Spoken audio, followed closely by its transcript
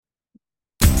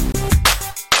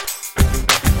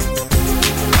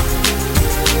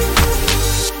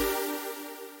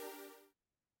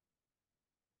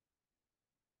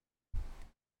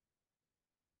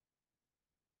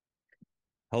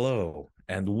Hello,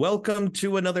 and welcome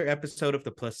to another episode of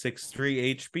the Plus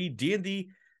 63 HP D&D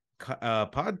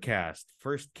podcast,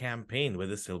 first campaign with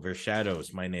the Silver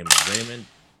Shadows. My name is Raymond.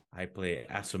 I play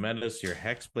Asumetus, your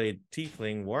Hexblade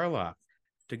Tiefling Warlock.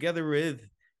 Together with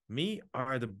me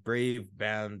are the brave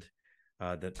band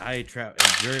that I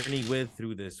journey with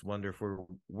through this wonderful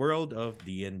world of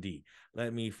D&D.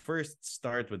 Let me first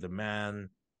start with the man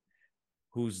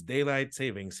whose daylight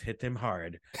savings hit him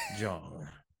hard, Jong.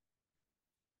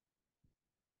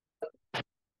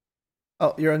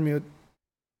 Oh, you're on mute.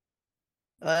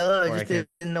 Hello, I Or I just can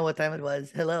didn't know what time it was.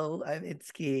 Hello, I'm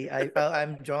Itsuki.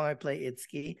 I'm John. I play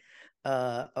Itsuki,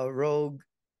 a rogue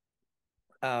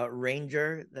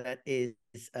ranger that is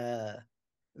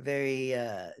very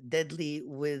deadly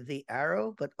with the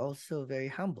arrow, but also very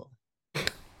humble.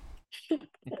 It's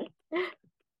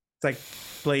like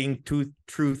playing two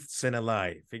truths and a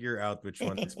lie. Figure out which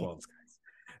one is false, guys.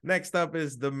 Next up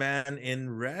is the man in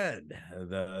red,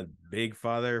 the big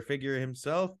father figure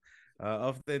himself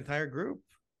of the entire group,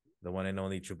 the one and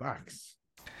only Chubax.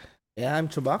 Yeah, I'm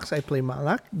Chubax. I play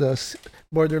Malak, the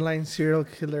borderline serial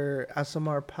killer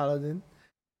Asamar paladin.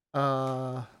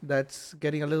 That's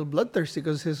getting a little bloodthirsty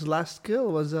because his last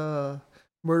kill was a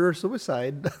murder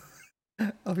suicide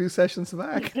a few sessions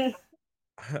back.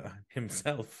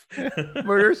 Himself.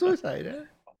 Murder suicide. Eh?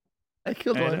 I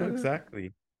killed I one. know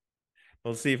exactly.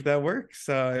 We'll see if that works.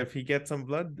 If he gets some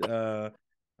bloodthirst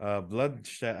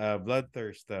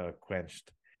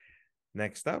quenched.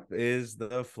 Next up is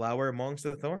the flower amongst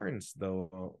the thorns, the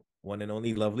one and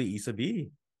only lovely Isa B.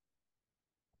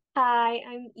 Hi,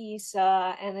 I'm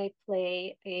Isa, and I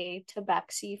play a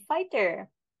Tabaxi fighter,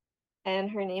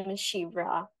 and her name is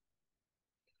Shivra.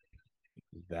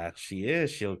 That she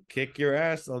is. She'll kick your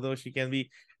ass, although she can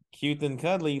be cute and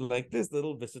cuddly like this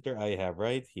little visitor I have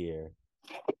right here.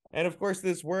 And of course,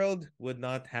 this world would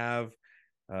not have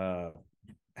uh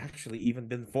actually even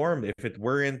been formed if it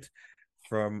weren't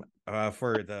from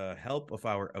for the help of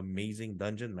our amazing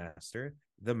dungeon master,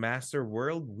 the master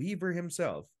world weaver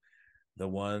himself, the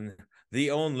one,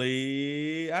 the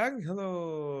only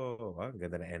Angelo. Ang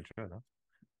ganda na intro, no?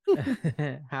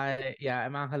 Hi, yeah,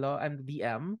 I'm Angelo. I'm the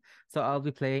DM, so I'll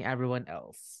be playing everyone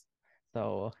else.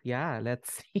 So yeah,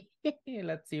 let's see.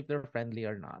 Let's see if they're friendly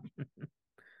or not.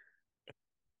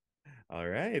 All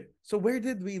right. So where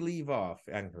did we leave off,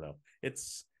 Angelo?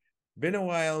 It's been a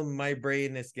while. My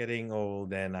brain is getting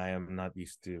old and I am not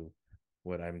used to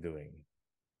what I'm doing.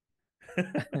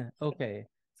 Okay.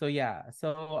 So yeah,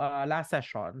 so last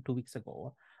session 2 weeks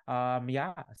ago.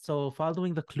 Yeah, so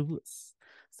following the clues.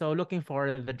 So looking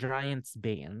for the giant's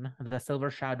bane, the silver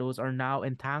shadows are now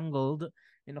entangled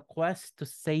in a quest to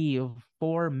save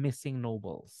four missing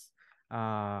nobles.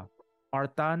 Uh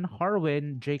Artan,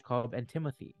 Harwin, Jacob, and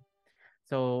Timothy.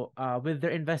 So, with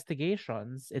their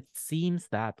investigations, it seems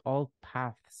that all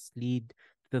paths lead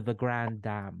to the Grand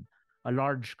Dam, a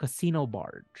large casino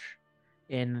barge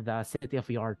in the city of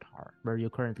Yartar, where you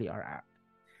currently are at.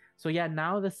 So, yeah,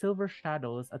 now the Silver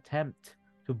Shadows attempt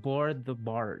to board the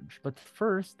barge, but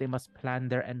first they must plan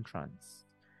their entrance.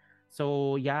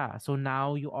 So, yeah, so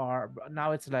now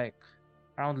it's like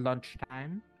around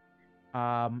lunchtime.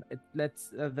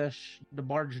 The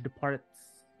barge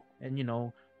departs, and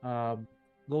um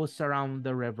goes around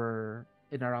the river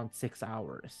in around 6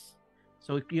 hours.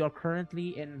 So you're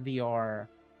currently in your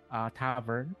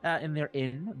tavern, in their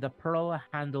inn, the Pearl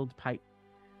Handled Pipe.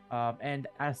 And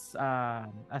as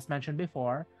mentioned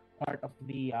before, part of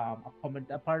the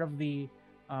part of the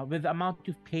with the amount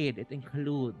you've paid, it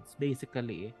includes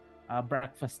basically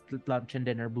breakfast, lunch, and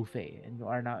dinner buffet, and you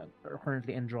are now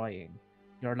currently enjoying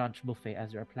your lunch buffet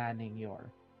as you're planning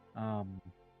your um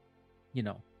you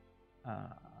know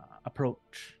uh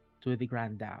approach to the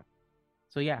Grand Dam.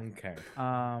 So yeah, Okay.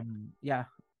 yeah.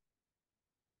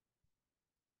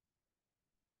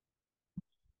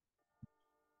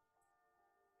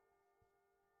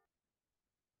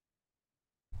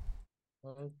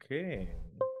 Okay.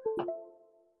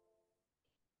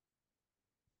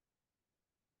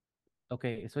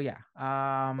 Okay, so yeah.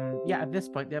 Yeah, at this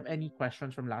point, do you have any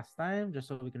questions from last time? Just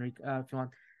so we can if you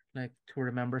want like to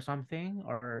remember something,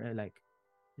 or like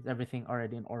is everything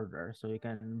already in order so you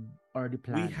can already We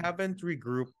plan? haven't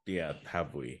regrouped yet,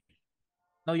 have we?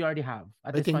 No, you already have.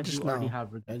 At I this think point, you just already now. have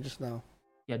Yeah, just now.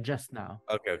 yeah, just now.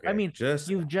 Okay, I okay. mean,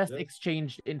 you've just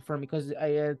exchanged information because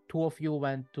two of you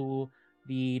went to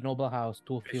the noble house,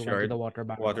 two of you went to short the water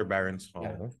Water baron. Baron's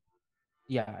Yeah, Hall.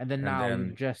 yeah, and then And now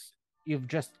then you've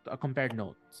just compared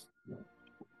notes.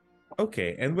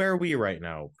 okay, and where are we right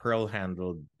now? Pearl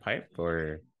handled pipe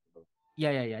or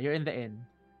Yeah, yeah, yeah. You're in the inn.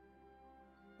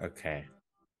 okay.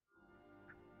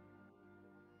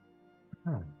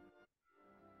 Hmm.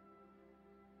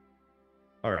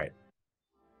 All right.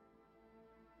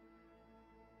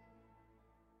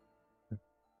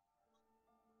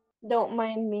 Don't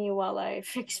mind me while I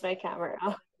fix my camera.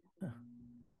 Do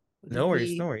No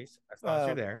worries, no we worries. As long as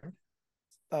you're uh there.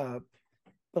 uh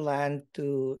plan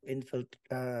to infiltrate?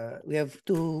 We have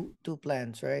two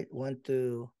plans, right? One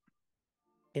to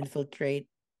infiltrate,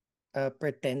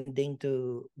 pretending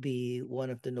to be one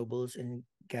of the nobles in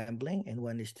gambling, and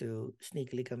one is to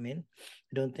sneakily come in.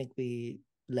 I don't think we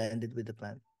landed with the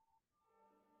plan.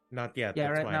 Not yet. Yeah,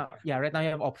 That's right why. now. Yeah, right now you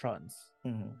have options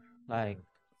Mhm. like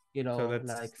So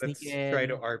like sneak let's try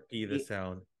to in. RP the y-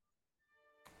 sound.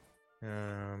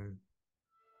 Um.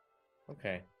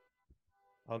 Okay.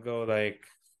 I'll go like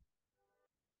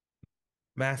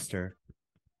master.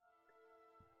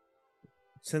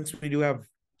 Since we do have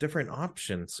different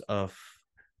options of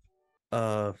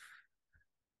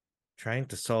trying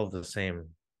to solve the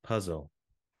same puzzle,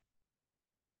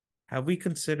 have we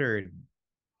considered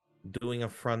doing a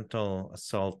frontal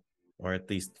assault or at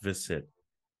least visit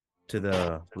to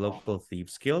the local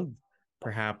thieves guild?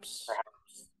 Perhaps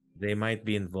they might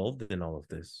be involved in all of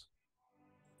this.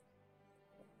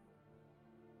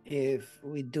 If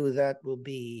we do that, we'll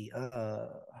be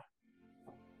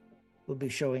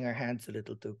showing our hands a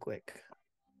little too quick,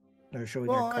 or showing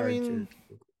our Well, I cards a mean, little too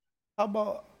quick.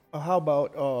 how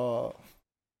about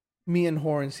me and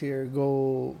Horns here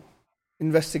go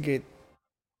investigate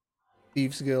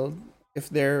Thieves Guild. If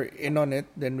they're in on it,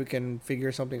 then we can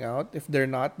figure something out. If they're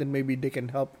not, then maybe they can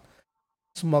help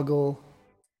smuggle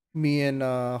me and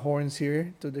Horns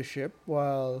here to the ship,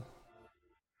 while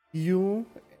you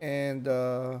and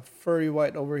Furry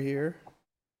White over here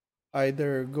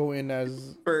either go in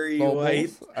as Furry white.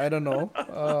 nobles. I don't know.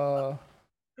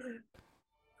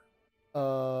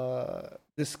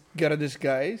 This get a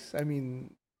disguise. I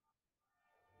mean,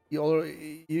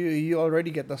 you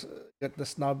already get the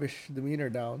snobbish demeanor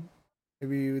down.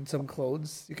 Maybe with some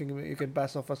clothes, you can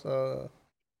pass off as a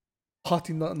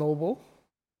haughty noble.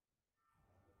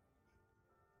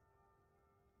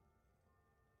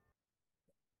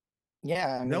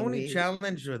 Yeah, I The mean, only we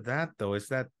challenge with that though is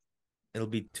that it'll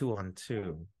be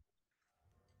 2-on-2.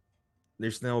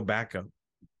 There's no backup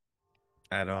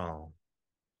at all.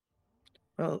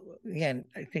 well, again,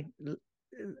 I think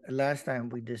last time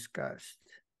we discussed,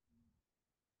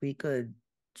 we could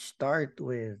start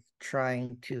with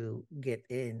trying to get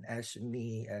in as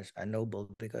me as a noble,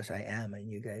 because I am,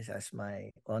 and you guys as my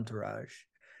entourage.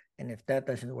 And if that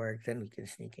doesn't work, then we can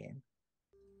sneak in.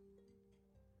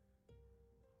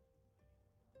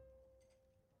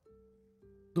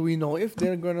 Do we know if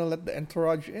they're gonna let the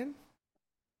entourage in?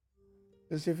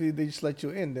 Because if they just let you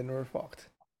in, then we're fucked.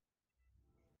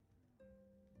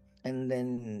 And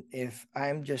then if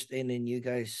I'm just in and you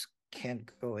guys can't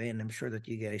go in, I'm sure that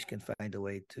you guys can find a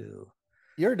way to.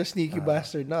 You're the sneaky Uh,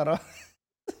 bastard, not us.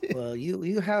 well,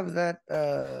 you have that.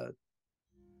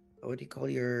 What do you call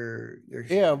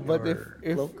Yeah, but if your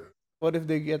if cloak? what if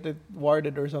they get it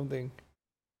warded or something?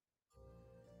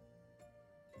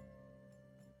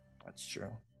 That's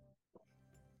true.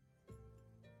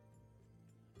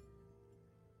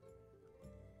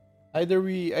 I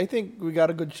think we got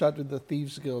a good shot with the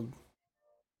Thieves Guild.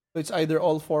 So it's either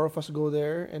all four of us go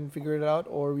there and figure it out,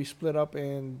 or we split up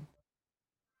and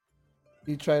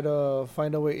we try to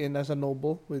find a way in as a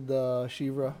noble with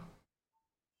Shivra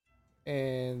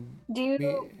and Do you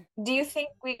me. do you think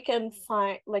we can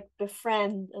find like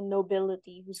befriend a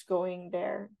nobility who's going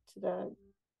there to the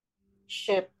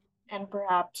ship and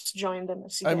perhaps join them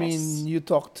as I mean, guests? you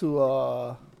talked to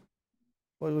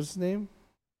what was his name?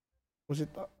 Was it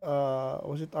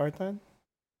Artan?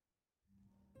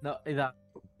 No, the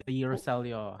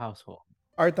Rosalio household.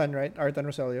 Artan, right? Artan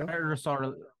Rosalio. The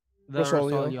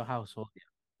Rosolio. Rosalio household.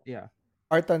 Yeah.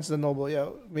 Artan's the noble. Yeah,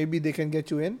 maybe they can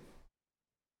get you in.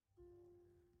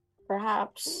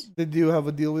 Perhaps. Did you have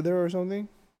a deal with her or something?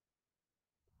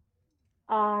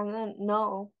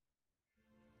 No.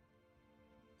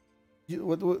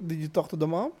 What did you talk to the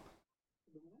mom?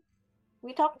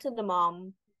 We talked to the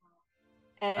mom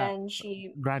Uh, and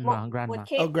she grandma, what grandma. Oh,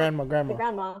 came grandma, the grandma.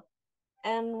 grandma,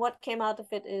 and what came out of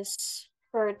it is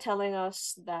her telling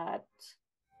us that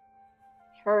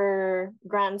her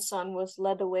grandson was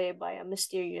led away by a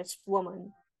mysterious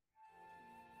woman,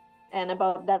 and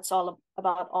about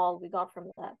all we got from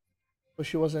that. But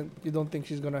she wasn't. You don't think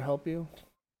she's gonna help you?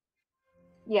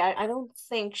 Yeah, I don't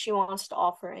think she wants to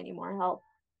offer any more help.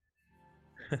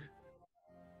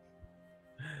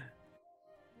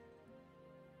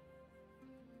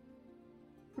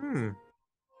 Hmm.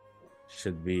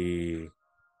 Should be.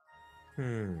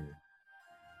 Hmm.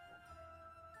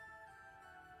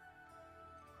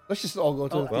 Let's just all go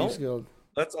to Oh, the Thieves well, Guild.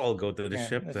 let's all go to the Yeah,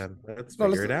 ship let's- then. Let's No,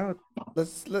 figure it out.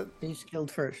 Thieves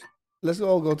Guild first. Let's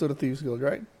all go to the Thieves Guild,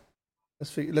 right?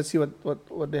 Let's see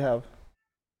what they have.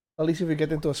 At least if we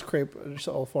get into a scrape, there's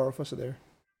all four of us there.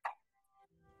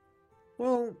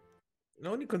 Well, the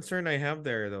only concern I have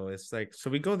there though is like, so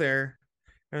we go there,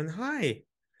 and hi,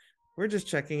 we're just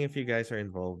checking if you guys are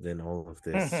involved in all of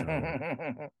this.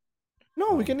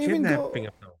 No, we can even go. kidnapping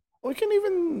of no. We can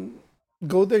even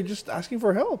go there just asking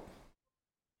for help.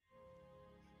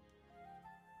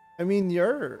 I mean,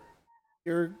 you're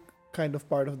kind of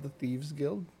part of the Thieves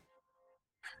Guild,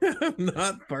 I'm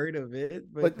not part of it,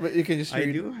 but but you can just I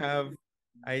read.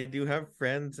 do have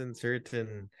friends in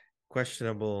certain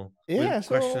questionable Yeah, with so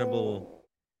questionable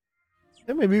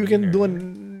yeah, maybe we can do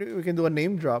demeanor. we can do a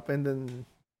name drop, and then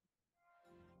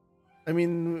I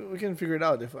mean we can figure it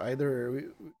out if either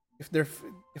if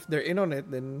they're in on it,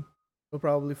 then we'll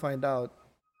probably find out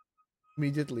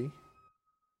immediately.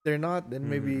 If they're not, then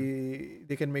maybe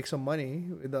they can make some money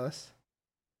with us.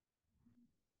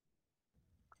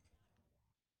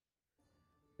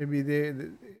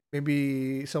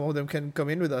 Maybe some of them can come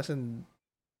in with us and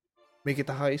make it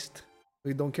a heist.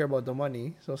 We don't care about the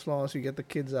money, so as long as we get the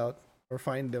kids out or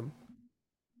find them,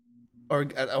 or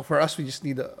for us, we just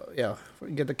need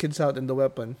get the kids out and the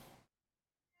weapon.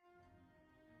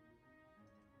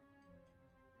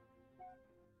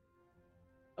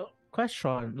 Oh,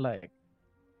 question, like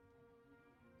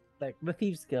the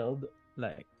Thieves Guild,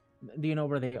 like, do you know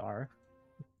where they are?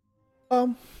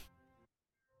 Um,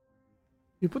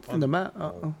 you put it in the map.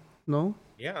 Oh. No.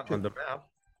 Yeah, on the map.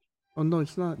 Oh no,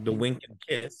 it's not. The wink and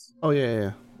kiss. Oh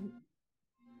yeah.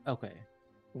 Okay.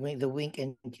 The wink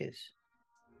and kiss.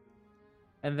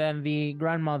 And then the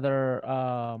grandmother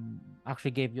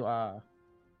actually gave you a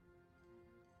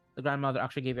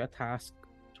task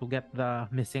to get the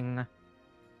missing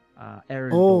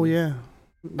heirloom. Oh yeah.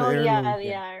 The Oh yeah, heirloom.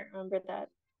 yeah, I remember that.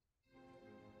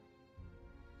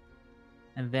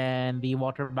 And then the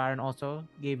water baron also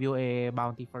gave you a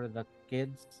bounty for the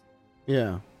kids.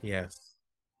 Yeah. Yes.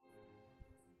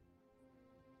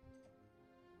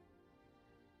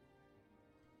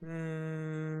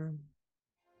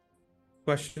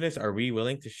 Question is, are we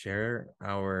willing to share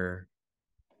our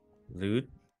loot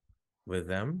with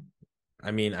them?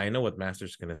 I mean, I know what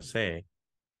Master's gonna say.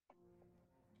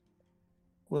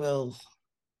 Well,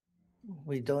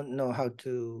 we don't know how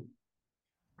to.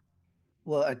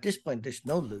 Well, at this point, there's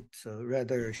no loot, so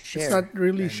rather share. It's not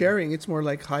really than- sharing. It's more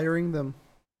like hiring them.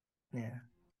 Yeah.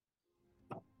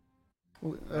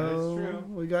 That is true.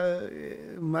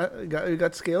 We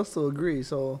got scales to agree,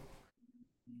 so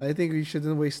I think we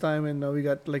shouldn't waste time. And we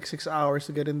got like 6 hours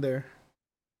to get in there.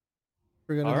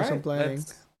 We're gonna All do some right, planning.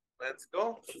 let's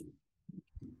go.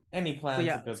 Any plans?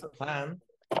 yeah, A good plan.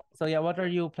 So yeah, what are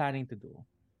you planning to do?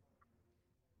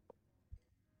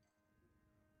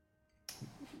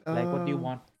 Like, what do you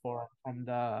want from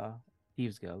the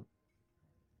Thieves Guild?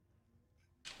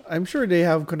 I'm sure they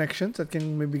have connections that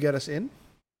can maybe get us in.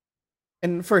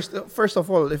 And first of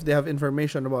all, if they have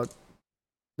information about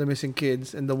the missing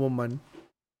kids and the woman,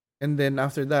 and then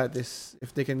after that is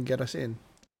if they can get us in.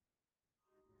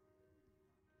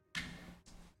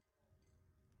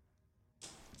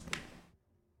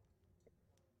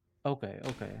 Okay.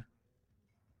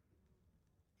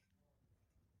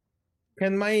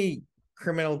 Can my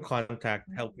criminal contact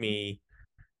help me?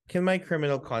 Can my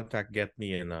criminal contact get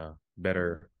me in a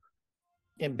better,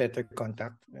 In better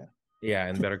contact. Yeah.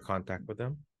 in better contact with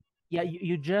them? Yeah,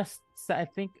 you just I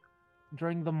think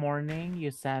during the morning you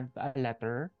sent a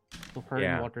letter to her in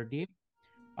Yeah. Waterdeep.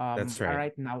 That's right.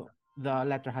 Right now the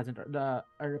letter hasn't a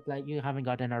reply. You haven't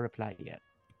gotten a reply yet.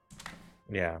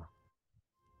 Yeah.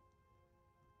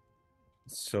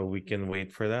 So we can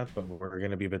wait for that, but we're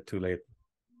gonna be a bit too late.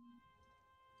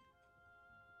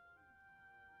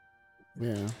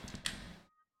 Yeah.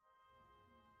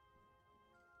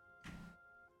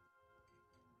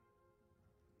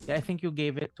 Yeah, I think you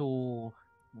gave it to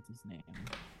what's his name?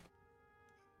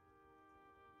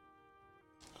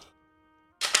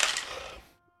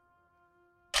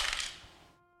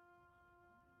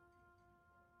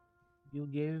 You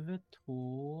gave it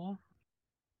to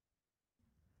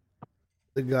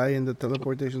The guy in the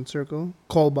teleportation circle,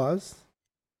 Kolbaz.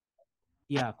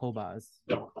 Kobaz.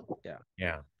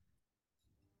 Yeah.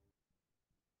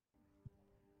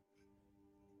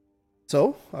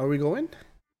 So, are we going?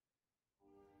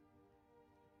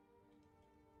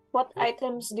 What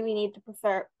items do we need to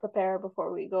prepare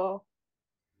before we go?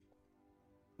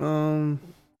 We're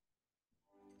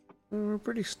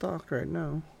pretty stocked right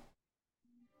now.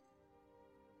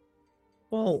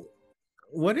 Well,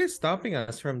 what is stopping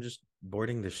us from just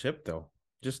boarding the ship, though?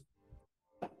 Just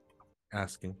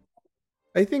asking.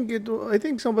 I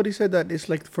think somebody said that it's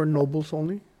like for nobles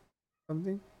only.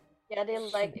 Something. Yeah, they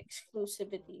like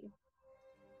exclusivity.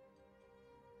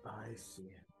 I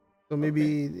see. So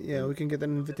maybe yeah, we can get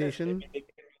an invitation. Maybe they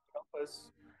can help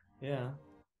us. Yeah.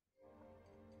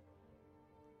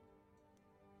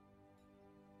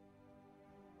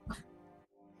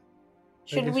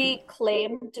 Should guess we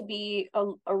claim to be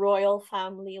a royal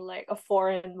family, like a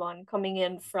foreign one coming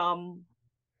in from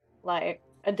like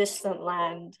a distant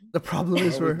land? The problem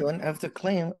is Well, we we're don't have to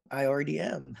claim. I already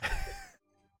am.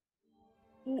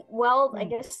 Well, I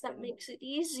guess that makes it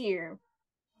easier.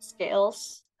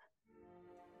 Scales.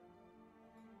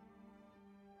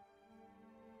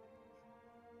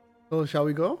 so shall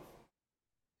we go?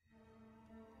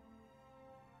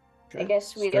 I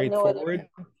guess we have no other.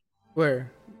 Straightforward.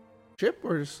 Where? Ship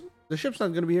the ship's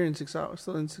not gonna be here in 6 hours.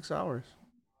 Still in 6 hours.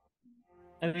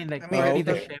 I mean, like I mean,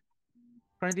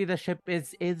 currently okay. the ship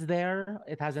is there.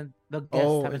 It hasn't the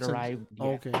guests haven't it's arrived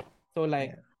yet. okay. So like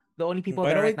Yeah. the only people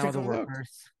Why there don't we right now are take the a look?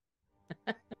 workers.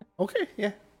 Okay,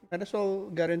 yeah. Might as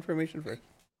well get information first.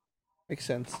 Makes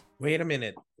sense. Wait a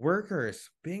minute.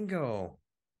 Workers. Bingo.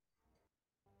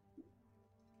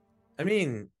 I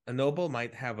mean, a noble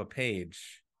might have a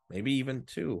page, maybe even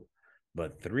two,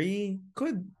 but three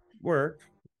could work.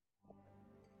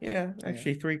 Yeah,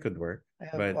 actually, three could work. I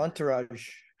have But entourage.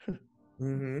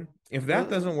 if that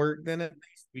doesn't work, then at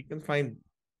least we can find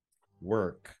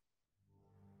work.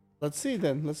 Let's see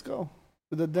then. Let's go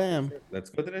to the dam. Let's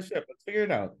go to the ship. Let's figure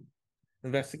it out.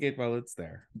 Investigate while it's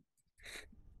there.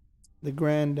 The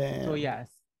Grand Dam. So yes.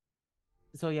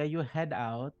 So yeah, you head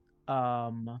out.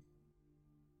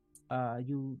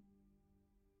 You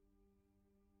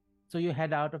So you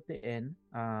head out of the inn.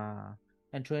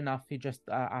 And true enough, you just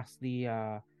ask the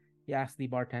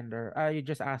bartender. You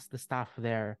just ask the staff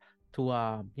there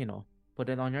to put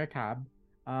it on your tab.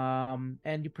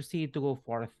 And you proceed to go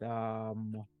forth.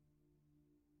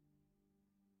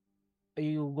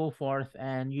 You go forth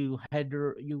and you head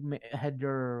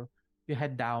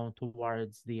down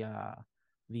towards the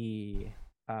the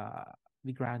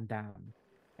Grand Dam.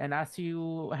 And as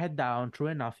you head down, true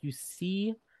enough, you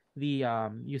see the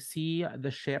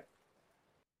ship.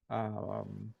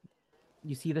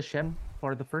 You see the ship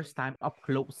for the first time up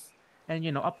close. And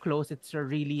up close it's a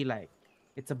really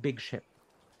it's a big ship.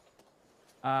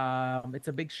 It's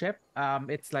a big ship.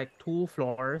 It's like 2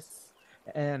 floors,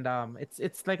 and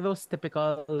it's like those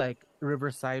typical like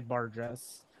riverside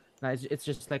barges. Now it's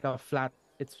just like a flat.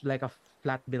 It's like a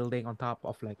flat building on top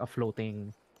of like a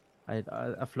floating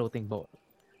boat.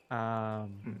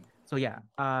 So yeah.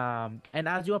 And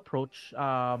as you approach,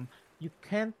 you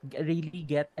can't really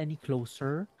get any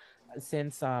closer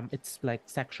since it's like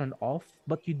sectioned off,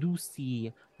 but you do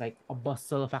see like a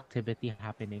bustle of activity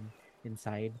happening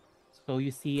inside. So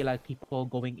you see like people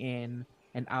going in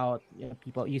and out.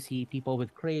 You see people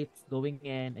with crates going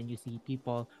in, and you see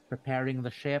people preparing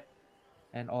the ship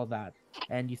and all that.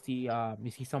 And you see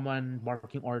someone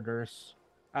barking orders.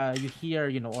 You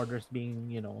hear orders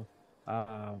being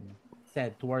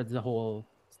said towards the whole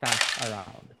staff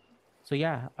around. So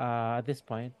yeah, at this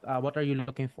point, what are you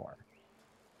looking for?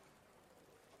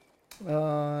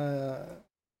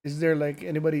 Is there like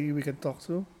anybody we can talk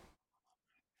to?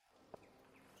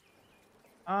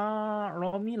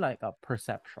 Roll me like a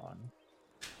perception.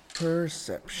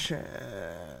 Perception.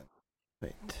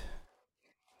 Wait.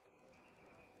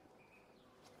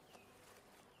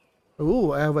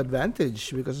 Ooh, I have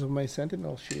advantage because of my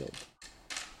sentinel shield.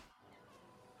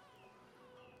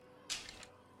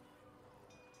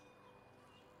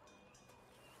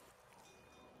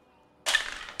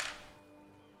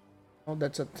 Oh,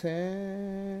 that's a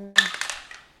 10.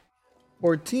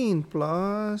 14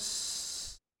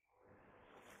 plus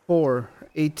 4.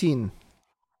 18.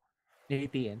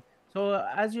 18. So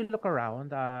as you look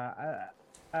around,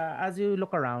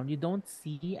 you don't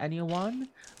see anyone,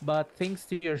 but thanks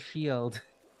to your shield,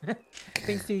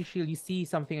 you see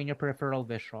something in your peripheral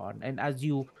vision, and as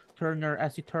you turn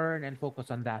and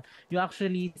focus on that, you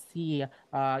actually see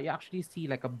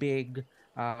like a big,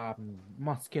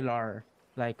 muscular,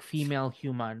 like female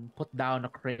human put down a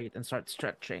crate and start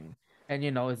stretching, and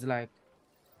it's like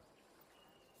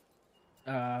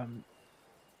um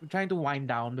trying to wind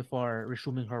down before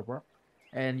resuming her work.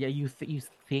 And yeah, you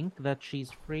think that she's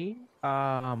free.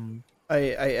 I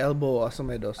elbow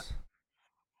Asomedos.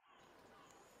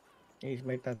 He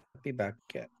might not be back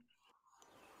yet.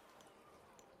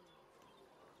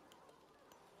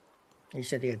 He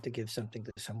said he had to give something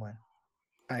to someone.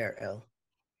 IRL.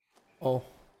 Oh.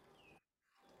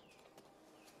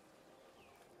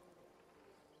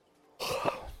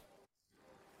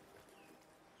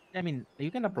 I mean,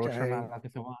 you can approach her, Okay. Malak,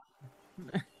 if you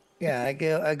want. Yeah,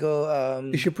 I go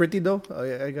Is she pretty though?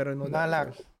 I gotta know that Malak.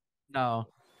 first. No,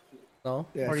 No.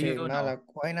 Yeah, for say you, no. Malak,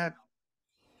 why not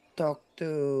talk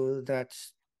to that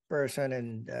person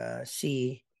and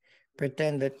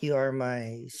pretend that you are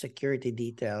my security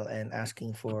detail and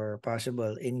asking for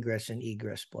possible ingress and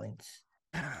egress points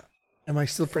Am I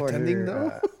still for pretending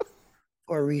though?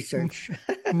 for research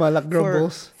Malak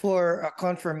grumbles. for a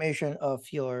confirmation of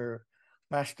your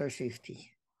master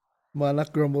safety.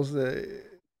 Malak grumbles.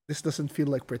 This doesn't feel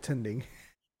like pretending.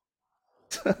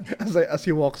 As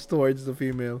he walks towards the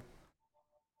female.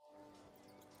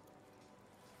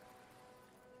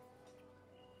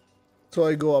 So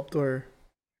I go up to her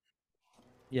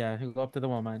Yeah, you go up to the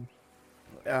woman.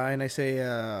 and I say,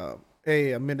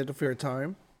 "Hey, a minute of your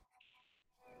time."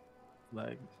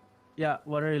 Like, yeah,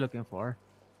 what are you looking for?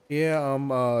 Yeah.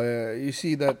 You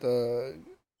see that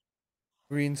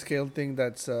green scale thing?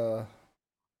 That's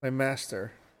my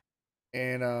master,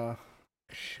 and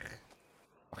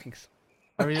fucking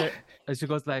Are you? And she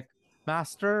goes like,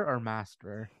 master or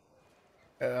master?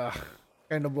 uh,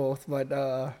 kind of both. But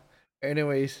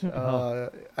anyways, Oh,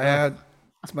 I uh, had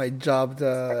it's my job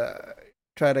to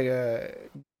try to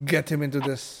get him into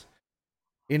this.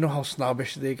 You know how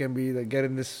snobbish they can be. Like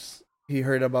getting this, he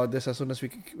heard about this as soon as we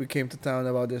came to town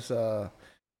about this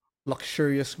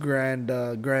luxurious grand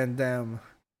dam.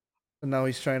 So now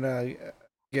he's trying to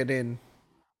get in.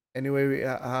 Anyway,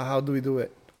 how do we do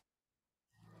it?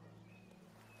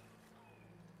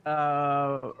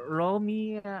 roll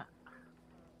me.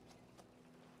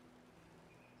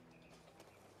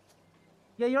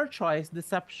 Yeah, your choice: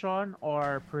 deception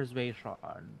or persuasion.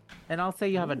 And I'll say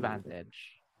you have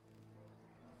advantage.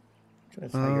 So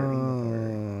it's hiring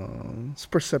or It's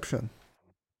perception.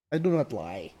 I do not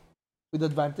lie. With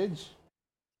advantage.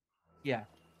 Yeah.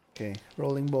 Okay,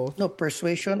 rolling both. no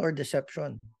persuasion or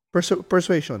deception.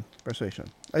 Persuasion. Persuasion.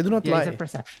 I do not Yeah, he lie. said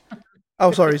perception.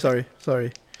 Oh, sorry. You said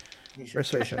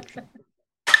Persuasion. perception.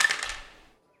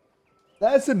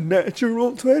 That's a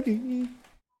natural 20.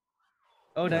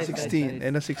 Oh, And a nice, 16. nice.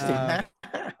 And a 16.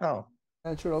 Oh,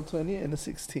 Natural 20 and a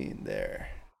 16 there.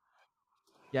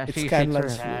 Yeah, It's she shakes her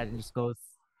Scanlan's head rule. and just goes.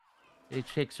 It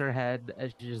shakes her head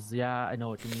and she just, yeah, I know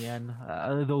what you mean.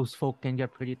 Those folk can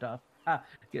get pretty tough.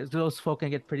 Yes, those folk can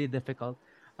get pretty difficult.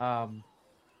 Um,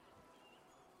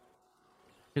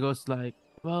 she goes like,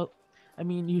 well, I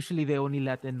mean, usually they only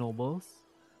let in nobles,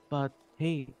 but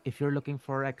hey, if you're looking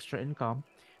for extra income,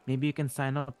 maybe you can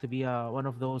sign up to be one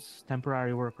of those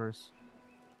temporary workers.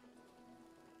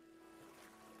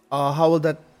 How will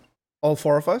that all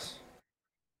four of us?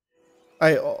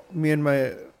 Me and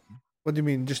my. What do you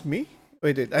mean? Just me?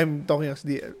 Wait. I'm talking as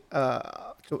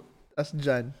as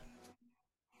Jan.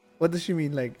 What does she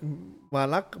mean? Like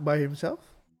Malak by himself?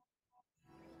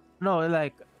 No,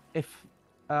 like if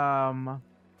um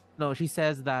no, she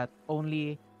says that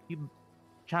only you,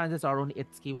 chances are only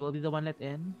Itsuki will be the one let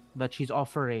in, but she's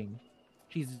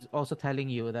also telling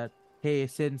you that hey,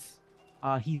 since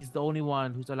he's the only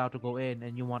one who's allowed to go in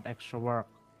and you want extra work,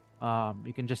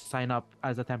 you can just sign up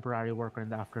as a temporary worker in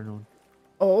the afternoon.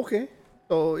 Oh, okay.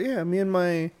 So yeah, me and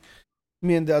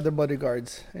the other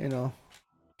bodyguards,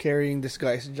 carrying this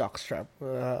guy's jockstrap.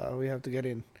 We have to get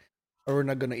in, or we're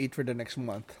not gonna eat for the next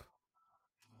month.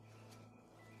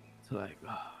 It's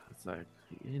like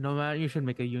you know, man, you should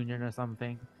make a union or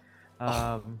something.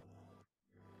 Um,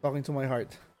 Talking to my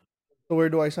heart. So where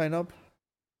do I sign up?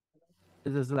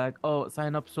 this is like, oh,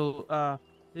 sign up. So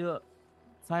you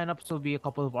sign up will be a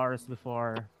couple of hours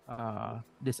before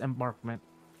disembarkment.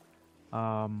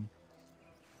 Um,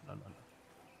 no, no,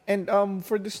 no. And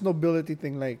for this nobility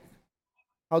thing, like,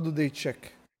 how do they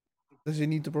check? Does he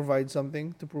need to provide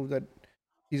something to prove that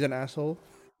he's an asshole,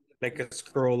 Like a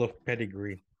scroll of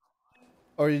pedigree.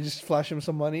 or you just flash him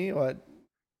some money? What?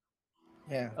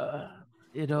 yeah.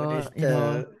 You What know, is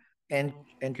the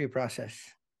entry process?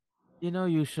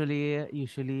 usually,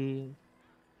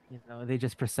 they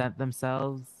just present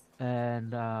themselves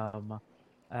and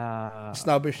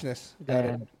Snobbishness. Got it.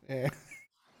 and Yeah.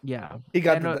 yeah. He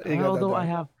got And that. He got that although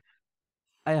down.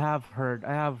 I have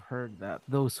heard that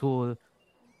those who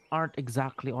aren't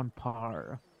exactly on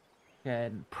par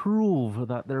can prove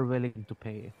that they're willing to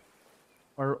pay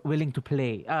or willing to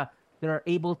play. They're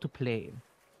able to play.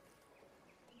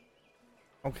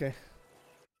 Okay.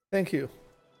 Thank you.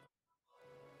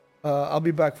 I'll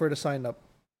be back for the sign up.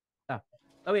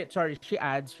 Oh wait, sorry. She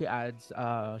adds.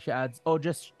 Oh,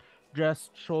 just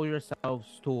show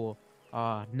yourselves to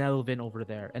Nelvin over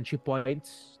there, and she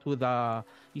points to the.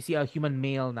 You see a human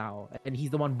male now, and he's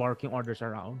the one barking orders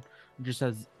around. Just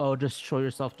says, "Oh, just show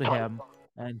yourself to him,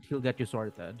 and he'll get you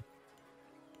sorted."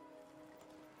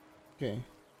 Okay.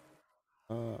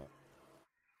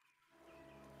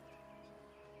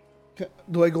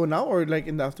 Do I go now or like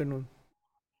in the afternoon?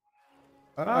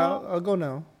 I'll go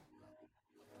now.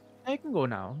 I can go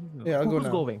now. Yeah, I'll go Who's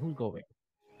now. going? Who's going?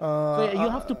 So Uh, yeah, you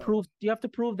have to uh, prove. You have to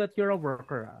prove that you're a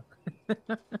worker.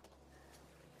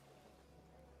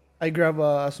 I grab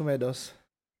Asumedos.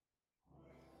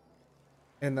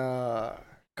 And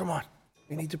come on.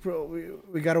 We need to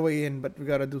we gotta weigh in, but we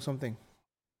gotta do something.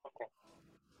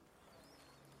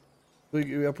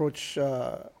 We approach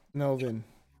Melvin.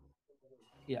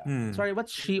 Yeah. Hmm. Sorry,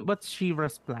 what's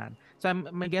Shivra's plan? So I'm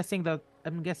guessing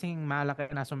Malak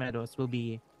and Asomedos will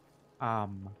be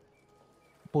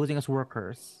posing as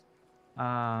workers.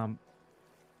 Um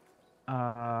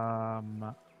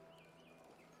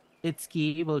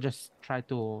Itsuki will just try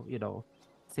to,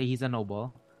 say he's a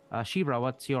noble. Shivra,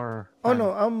 what's your Oh plan?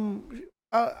 no,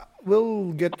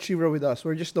 we'll get Shivra with us.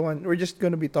 We're just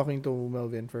gonna be talking to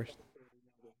Melvin first.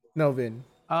 Melvin.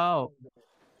 Oh,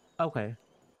 okay.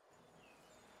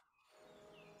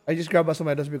 I just grab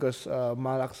Asumedos because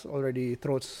Malak's already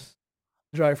throats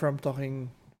dry from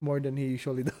talking more than he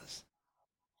usually does.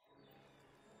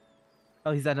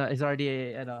 Oh, he's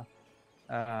already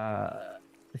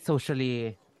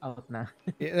socially out na.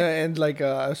 Yeah, and like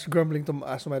I was grumbling to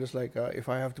Asumedos like if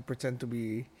I have to pretend to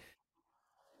be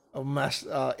a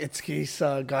Itsuki's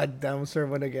goddamn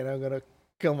servant again, I'm gonna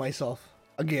kill myself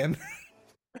again.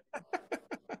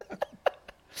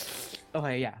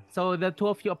 Okay, yeah. So the two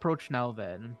of you approach now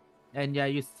then. And yeah,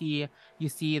 you see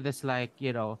this like,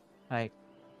 like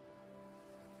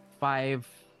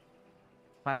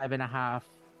 5.5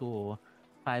 to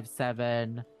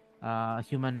 5'7"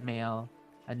 human male,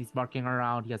 and he's barking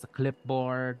around. He has a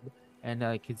clipboard, and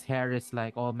like his hair is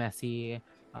like all messy.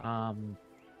 And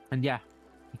yeah,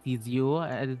 he sees you,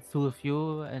 and it's two of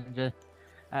you, and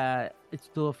it's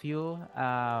two of you.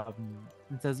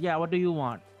 And says, "Yeah, what do you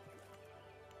want?"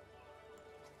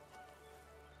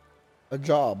 A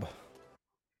job.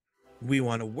 We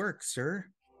want to work, sir.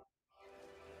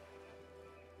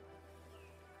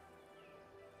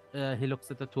 He looks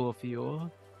at the two of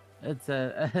you. It's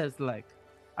like,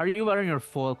 are you wearing your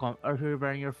are you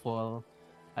wearing your full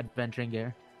adventuring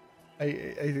gear? I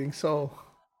think so.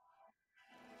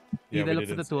 He Yeah, we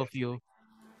looks at the didn't two say. of you.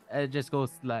 It just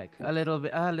goes like a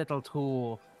little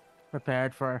too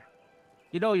prepared for.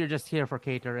 You're just here for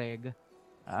catering.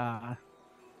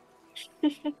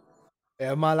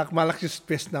 Yeah, Malak just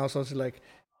pissed now, so it's like,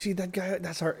 see that guy?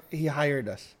 He hired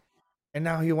us, and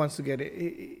now he wants to get it.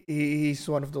 He's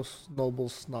one of those noble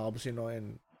snobs,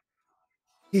 and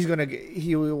he's gonna get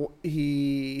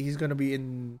he's gonna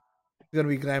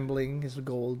be gambling his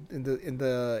gold in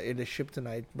the ship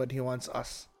tonight, but he wants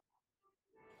us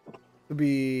to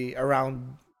be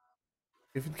around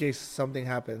if in case something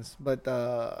happens. But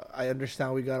I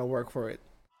understand we gotta work for it,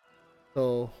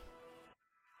 so.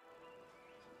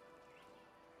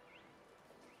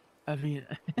 I mean,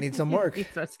 Need some work. he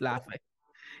starts laughing.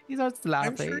 He starts I'm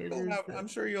laughing. sure you'll have. I'm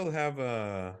sure you'll have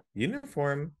a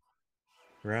uniform,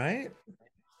 right?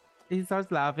 He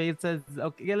starts laughing. He says,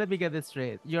 "Okay, let me get this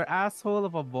straight. Your asshole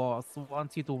of a boss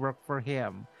wants you to work for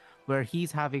him, where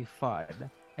he's having fun,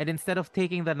 and instead of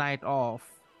taking the night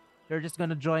off, you're just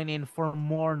gonna join in for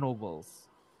more nobles,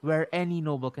 where any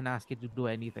noble can ask you to do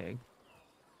anything."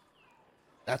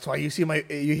 That's why you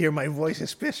hear my voice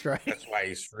is pissed, right? That's why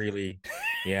he's really,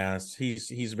 yes,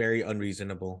 he's very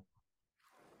unreasonable.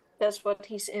 That's what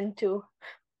he's into.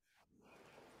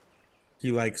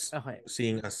 He likes Okay.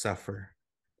 seeing us suffer.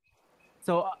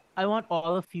 So I want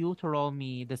all of you to roll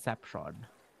me deception.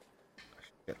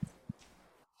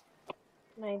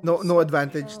 No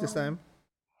advantage this time.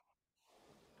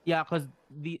 Yeah, because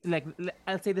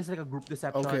I'll say this is like a group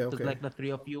deception. Okay, 'cause, okay. like the three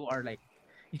of you are like,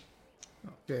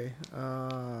 Okay.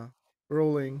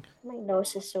 Rolling. My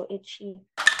nose is so itchy.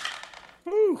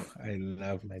 Whew, I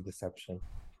love my deception.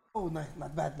 Oh, not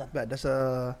bad, not bad.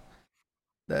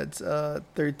 That's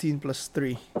 13 plus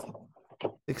 3.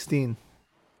 16.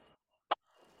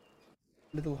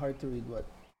 Little hard to read, what?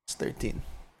 It's 13.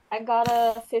 I got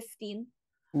a 15.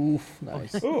 Oof,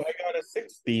 nice. Oh, I got a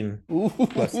 16 Ooh.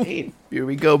 plus 8. Here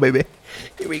we go, baby.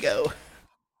 Here we go.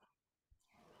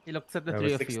 he looks at the I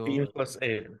three have a of 16 you. plus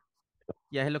 8.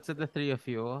 Yeah, he looks at the three of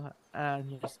you, and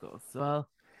he just goes, "Well,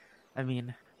 I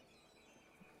mean,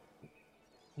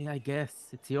 yeah, I guess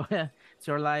it's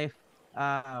your life.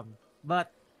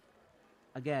 But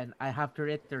again, I have to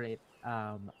reiterate,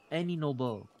 any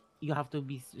noble, you have to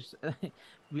be.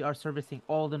 We are servicing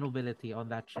all the nobility on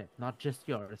that ship, not just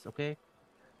yours. Okay."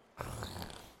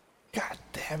 God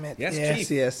damn it. Yes, yes,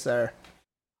 Chief. yes, sir.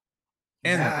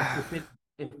 And Ah.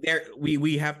 there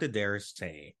we have to dare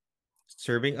say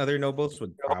serving other nobles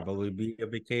would probably be a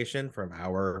vacation from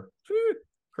our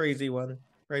crazy one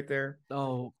right there.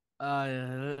 Oh,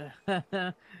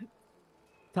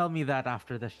 tell me that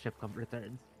after the ship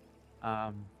returns.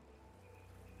 Um,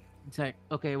 it's like,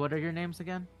 okay, what are your names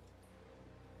again?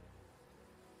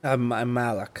 I'm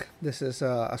Malak. This is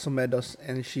Asomedos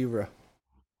and Shira.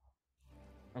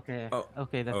 Okay, Oh,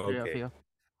 okay, the three of okay. you.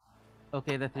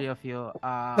 Okay, the three of you.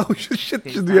 Oh shit!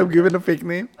 okay, Should we have Sandra, given a fake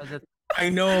name? as a I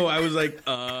know. I was like,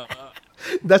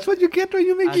 That's what you get when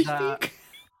you make as me a speak.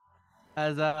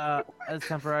 as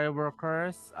temporary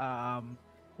workers.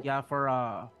 Yeah,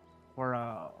 for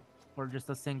just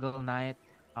a single night.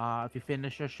 If you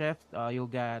finish your shift, you'll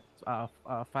get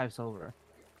 5 silver.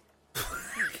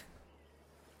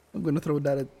 I'm gonna throw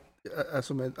that at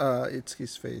Asomed. It's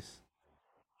his face.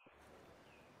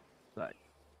 Like,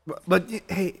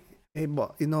 Hey,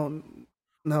 you know,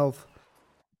 now,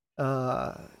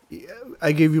 uh,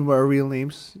 I gave you our real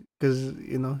names because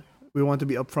we want to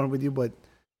be upfront with you, but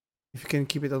if you can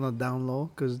keep it on a down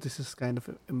low, because this is kind of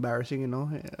embarrassing,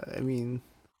 I mean,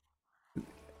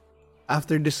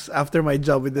 after my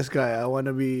job with this guy, I want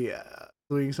to be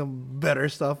doing some better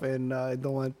stuff, and I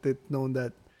don't want it known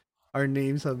that our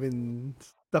names have been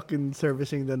stuck in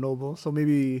servicing the noble. So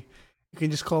maybe you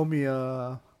can just call me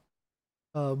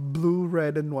blue,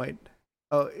 red, and white.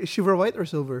 Is Shiver white or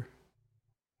silver?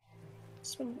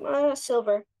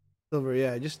 Silver. Silver,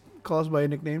 yeah. Just call us by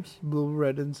nicknames: blue,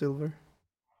 red, and silver.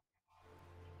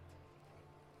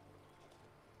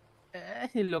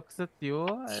 he looks at you.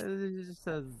 He just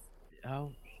says,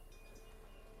 "Oh,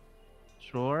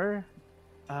 sure.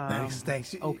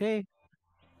 Thanks. Okay."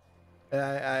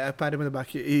 I pat him in the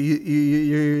back.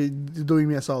 You're doing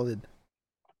me a solid.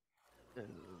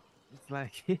 It's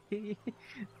like,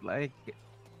 it's like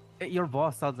your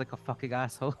boss sounds like a fucking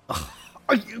asshole.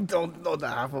 Oh, you don't know the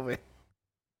half of it.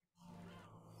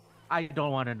 I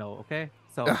don't want to know. Okay,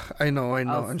 so I know.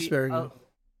 I'll I'm see. sparing you.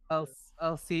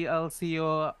 I'll see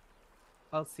you.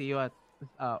 I'll see you at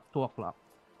 2 o'clock.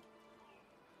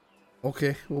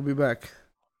 Okay, we'll be back.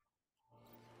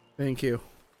 Thank you.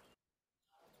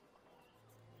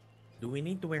 do we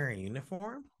need to wear a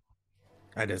uniform?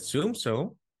 I'd assume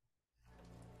so.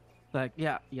 Like,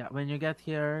 yeah. When you get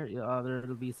here,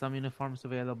 there'll be some uniforms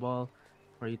available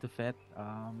for you to fit.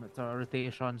 It's a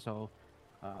rotation, so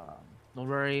don't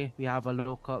worry. We have a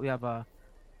local. We have a,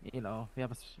 we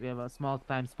have a small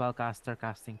time spellcaster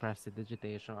casting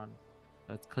prestidigitation.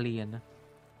 So it's clean.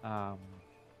 Um,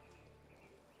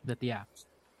 but yeah,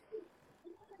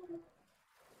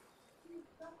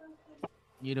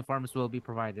 uniforms will be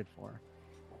provided for.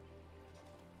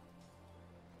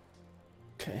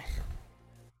 Okay.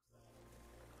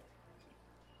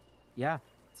 Yeah.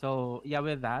 So yeah,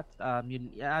 with that, as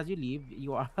you leave,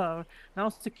 you are now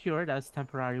secured as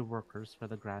temporary workers for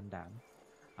the Grand Dam.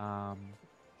 Um,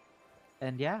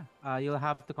 and yeah, you'll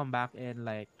have to come back in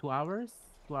like 2 hours,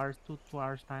 2 hours, 2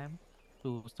 hours time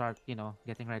to start,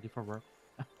 getting ready for work.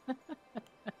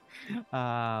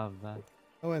 um,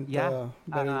 I went yeah.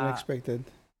 better than Uh, expected.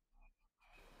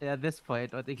 at this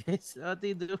point, what do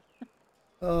you do?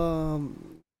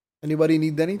 Anybody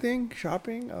need anything?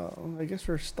 Shopping? I guess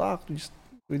we're stocked.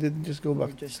 We didn't just go We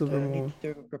back to just Silver need Moon.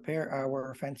 to prepare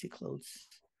our fancy clothes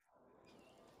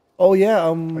Oh yeah.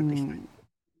 for this night.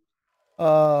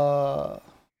 Uh.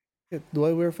 Do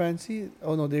I wear fancy?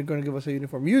 Oh no, they're gonna give us a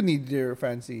uniform. You need your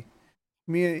fancy.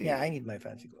 Me, Yeah, I need my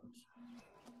fancy clothes.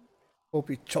 hope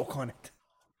you choke on it.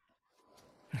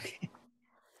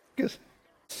 'Cause-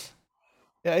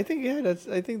 yeah, I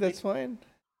think that's fine.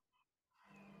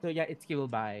 So yeah, Itsuki will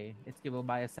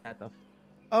buy a set of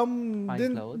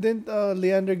fine clothes. Didn't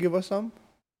Leander give us some,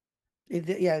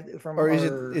 Yeah, from or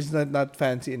our is that not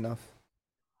fancy enough?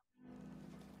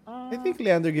 I think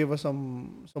Leander gave us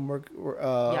some work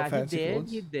Yeah, fancy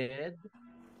clothes. He did.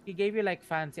 He gave you like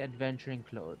fancy adventuring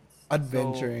clothes.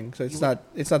 Adventuring, so you it's not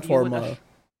you would formal.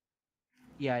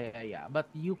 yeah. But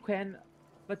you can,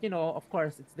 but of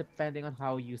course, it's depending on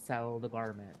how you sell the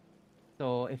garment.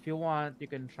 So if you want, you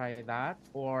can try that,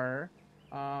 or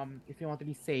if you want to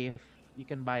be safe, you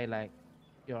can buy like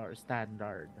your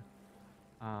standard,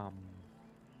 um,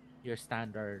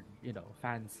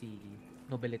 fancy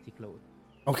nobility clothes.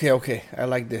 Okay, I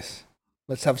like this.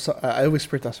 Let's have some. I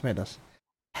whispered to Asmedas.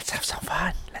 Let's have some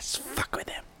fun. Let's fuck with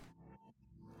him.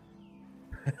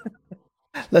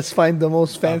 Let's find the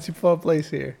most fancy fun place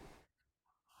here.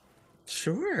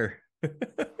 Sure.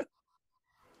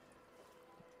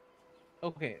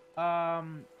 Okay.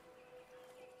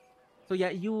 So yeah,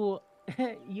 you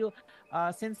you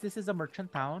since this is a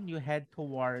merchant town, you head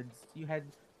towards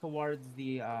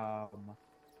the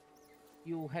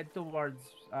you head towards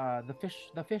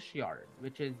the fish yard,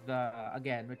 which is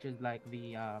like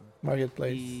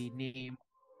Marketplace. the name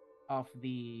of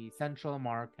the central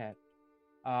market.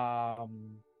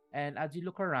 Um, and as you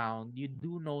look around, you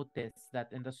do notice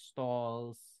that in the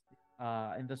stalls,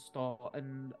 in the stall,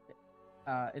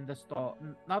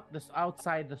 not this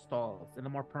outside the stalls, in the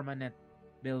more permanent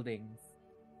buildings,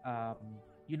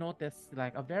 you notice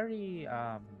like a very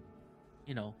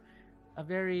you know, a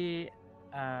very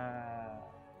uh,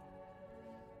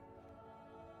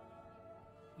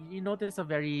 you notice a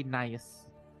very nice,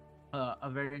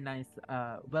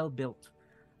 well built,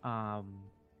 um,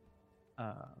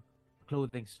 uh,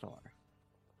 clothing store.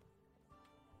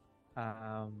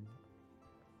 Um,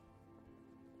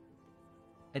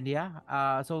 and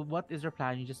yeah, so what is your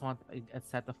plan? You just want a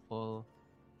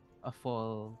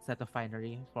full set of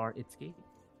finery for Itsuki?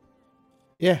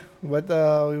 Yeah, but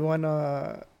we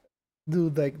wanna do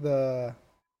like the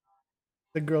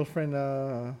girlfriend.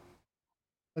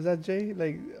 Was that Jay?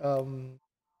 Like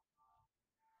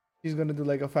she's gonna do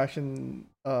like a fashion.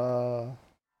 What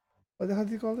the hell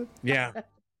do you call it? Yeah.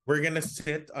 We're gonna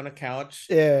sit on a couch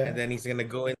Yeah. and then he's gonna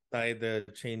go inside the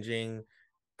changing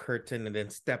curtain and then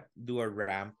do a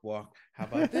ramp walk. How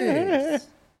about this?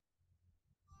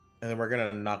 And then we're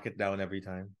gonna knock it down every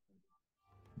time.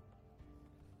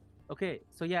 Okay,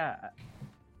 so yeah,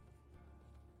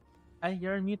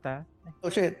 you're on mute, ah. Oh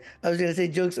shit! I was gonna say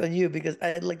jokes on you because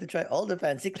I'd like to try all the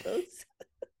fancy clothes.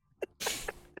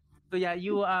 So yeah,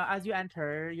 you as you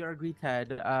enter, you're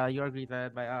greeted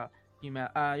by a female.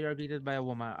 You're greeted by a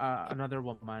woman, another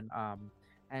woman.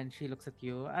 And she looks at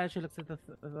you. She looks at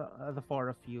the four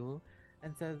of you,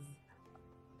 and says,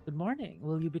 "Good morning.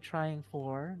 Will you be trying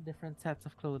four different sets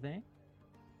of clothing?"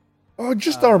 Oh,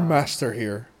 just our master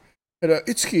here. And,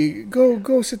 Itsuki,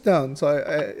 go sit down. So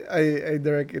I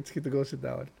direct Itsuki to go sit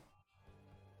down.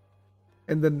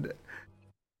 And then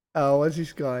once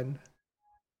he's gone,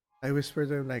 I whisper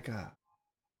to him like,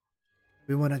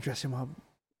 we wanna dress him up,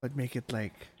 but make it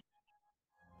like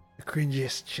the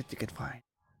cringiest shit you can find.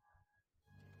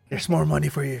 There's more money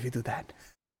for you if you do that.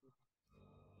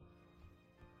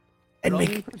 And Roll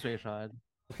make me persuasion.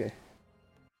 okay.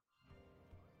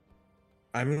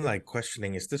 I'm like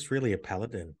questioning, is this really a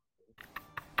paladin?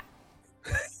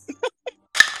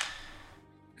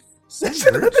 That's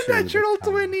not a natural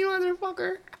 20,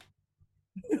 motherfucker.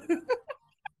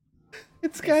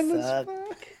 It's kind of suck.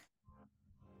 fuck.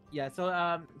 Yeah. So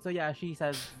yeah, she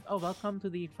says, "Oh, welcome to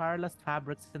the Firelust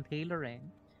Fabrics and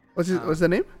Tailoring." What's the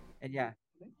name? And yeah,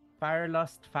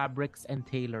 Firelust Fabrics and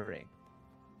Tailoring.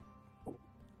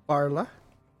 Parla?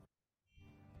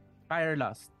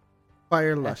 Firelust.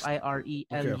 Firelust.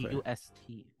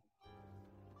 Firelust.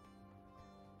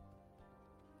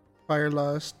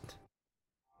 Firelust.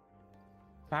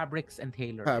 Fabrics and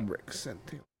Tailoring. Fabrics and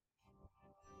Tailoring.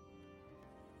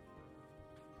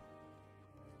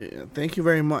 Yeah, thank you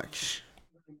very much.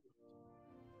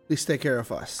 Please take care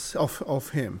of us. Of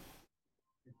him.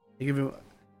 I give him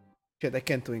shit, I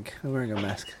can't wink. I'm wearing a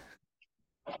mask.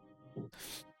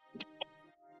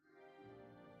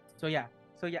 So yeah,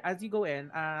 as you go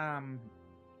in,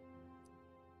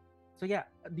 so yeah,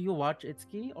 do you watch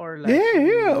Itsuki or like?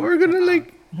 Yeah.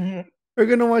 We're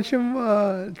gonna watch him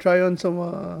try on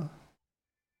some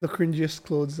the cringiest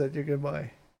clothes that you can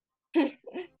buy.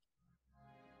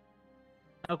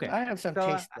 Okay, I have some so,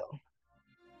 taste though.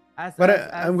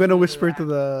 I'm gonna whisper to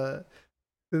the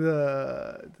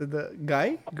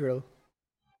girl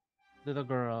to the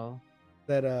girl.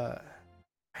 that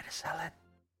try to sell it.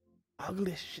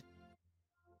 Ugly shit.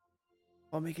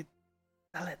 I'll make it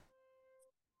sell it.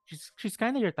 She's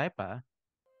kind of your type, ah.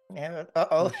 Yeah.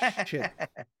 Oh shit.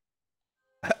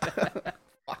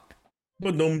 Fuck.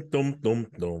 Dum dum dum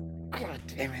dum. God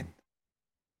damn it.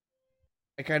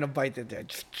 I kind of bite it there.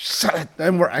 Just sell it.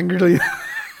 I'm more angrily.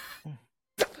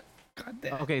 God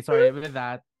damn. Okay, sorry. With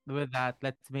that,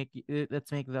 let's make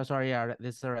the sorry. Yeah,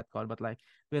 this is a red call, but like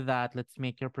with that, let's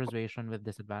make your persuasion with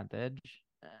disadvantage.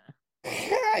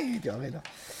 You joking, no?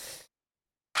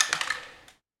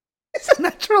 It's a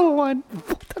natural one.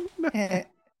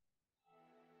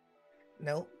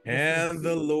 Nope. And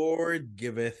the Lord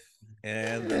giveth,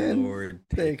 and the Lord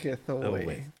Taketh away.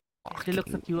 away. She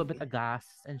looks at you a bit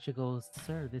aghast, and she goes,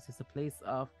 "Sir, this is a place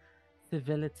of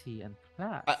civility and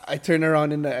class." I turn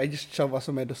around and I just shove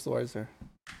Asumedos towards her.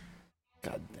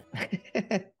 God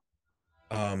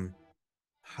damn.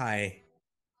 Hi.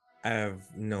 I have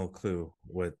no clue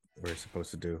what we're supposed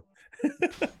to do.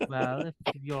 Well, if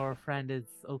your friend is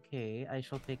okay, I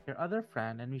shall take your other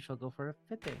friend, and we shall go for a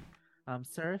fitting.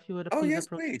 Sir, if you would Oh, please yes,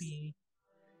 approach please. me.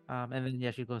 And then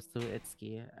yeah, she goes to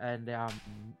Itsuki, and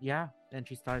yeah, then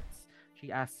she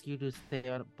She asks you to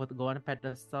go on a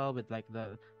pedestal with like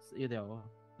you know,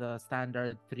 the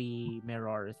standard three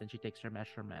mirrors, and she takes your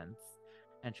measurements.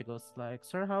 And she goes like,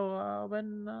 "Sir, how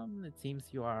when it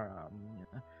seems you are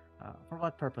for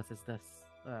what purpose is this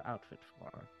outfit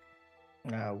for?"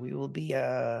 We will be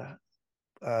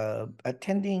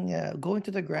attending, going to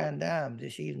the Grand Dam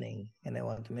this evening, and I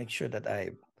want to make sure that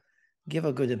I give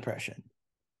a good impression.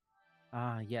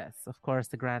 Yes, of course,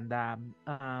 the Grand Dam.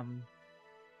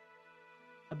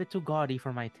 A bit too gaudy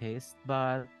for my taste,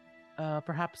 but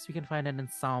perhaps we can find an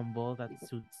ensemble that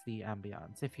suits the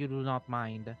ambience. If you do not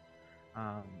mind,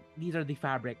 um, these are the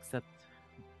fabrics that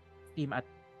seem at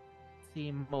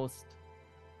seem most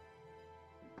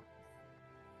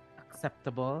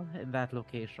acceptable in that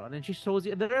location. And she shows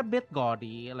you they're a bit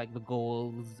gaudy, like the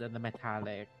golds and the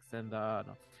metallics and the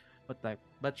no,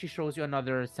 but she shows you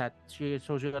another set. She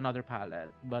shows you another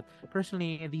palette. But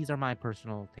personally, these are my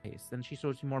personal tastes. And she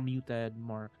shows you more muted,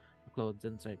 more clothes,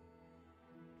 and so it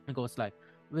goes like,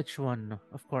 which one?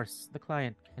 Of course, the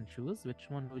client can choose. Which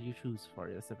one would you choose for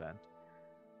this event?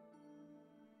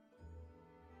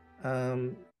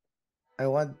 I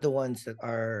want the ones that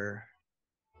are,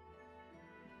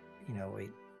 wait,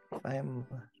 if I'm,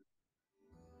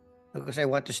 because I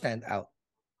want to stand out.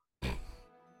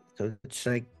 So it's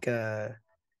like,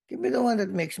 give me the one that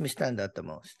makes me stand out the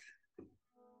most.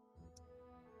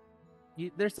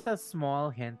 There's a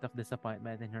small hint of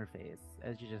disappointment in her face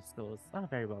as she just goes, "Ah,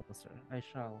 very well, sir. I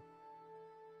shall."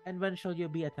 And when shall you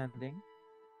be attending?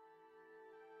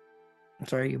 I'm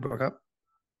sorry, you broke up?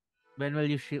 When will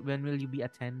you be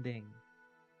attending?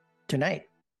 Tonight,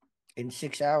 in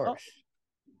 6 Oh, hours.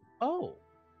 oh,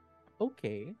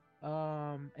 okay.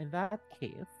 In that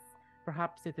case,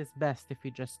 perhaps it is best if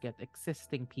you just get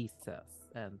existing pieces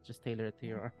and just tailor it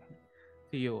to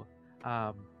to you.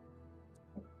 Um,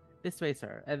 this way,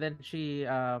 sir. And then she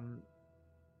asks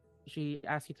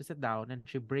you to sit down, and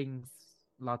she brings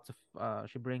lots of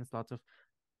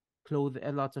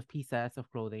clothing, lots of pieces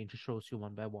of clothing. She shows you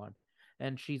one by one,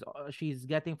 and she's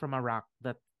getting from a rack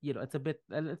that, it's a bit,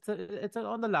 on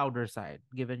the louder side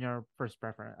given your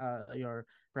your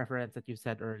preference that you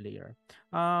said earlier.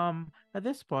 At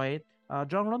this point,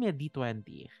 John, roll me a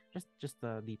d20, just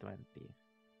a d20.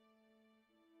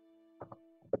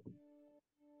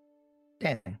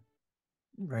 10.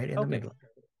 Right in the Okay. middle.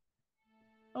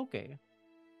 Okay.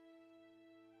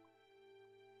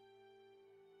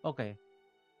 Okay.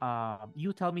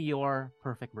 You tell me your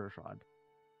perfect version.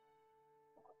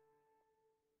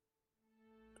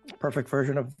 Perfect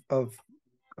version of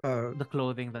The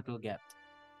clothing that you'll get.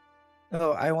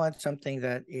 oh, I want something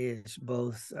that is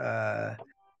both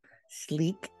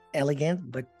sleek,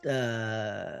 elegant, but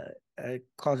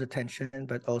cause attention,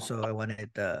 but also I want it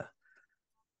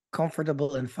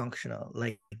comfortable and functional,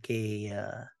 like a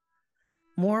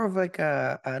more of like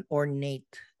an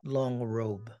ornate long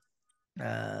robe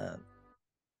uh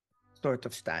sort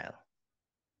of style.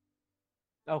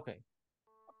 Okay.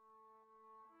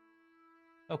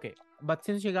 Okay. But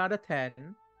since you got a 10,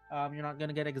 you're not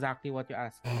gonna get exactly what you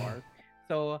asked for.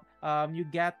 So you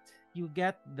get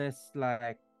this,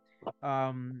 like,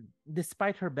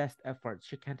 despite her best efforts,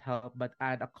 she can't help but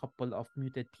add a couple of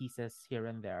muted pieces here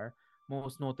and there.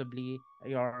 Most notably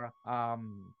your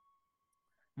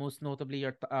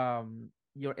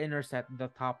your inner set, the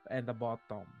top and the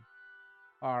bottom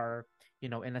are,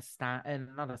 in a stand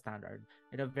and not a standard,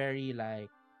 in a very, like,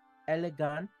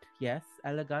 elegant, yes,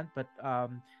 elegant, but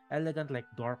elegant, like,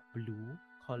 dark blue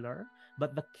color.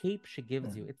 But the cape she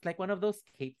gives you, it's like one of those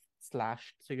capes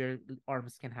slashed so your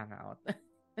arms can hang out.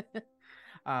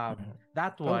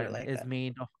 That Oh, I one like is that.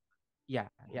 made of, yeah,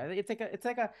 it's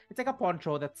like a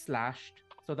poncho that's slashed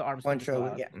so the arms can just go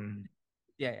Poncho, out. yeah.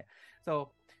 Yeah.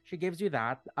 So she gives you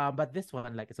that. But this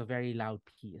one, like, it's a very loud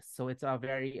piece. So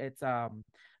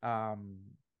um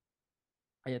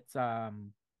it's uh,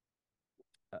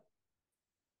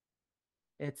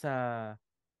 it's hmm,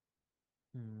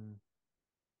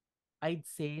 I'd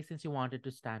say, since you wanted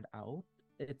to stand out,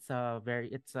 it's a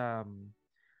very uh,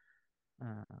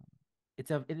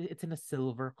 it's in a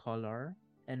silver color,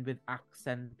 and with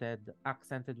accented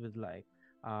with, like,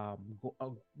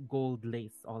 gold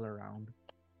lace all around.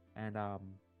 And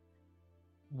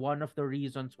one of the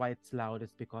reasons why it's loud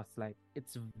is because, like,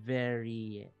 it's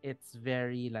very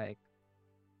like,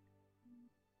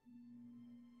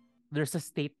 there's a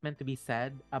statement to be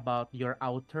said about your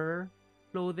outer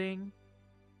clothing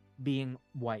being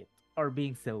white or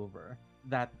being silver.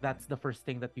 That's the first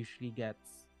thing that usually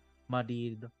gets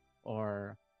muddied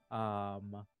or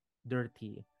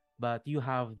dirty. But you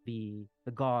have the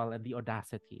gall and the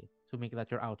audacity to make that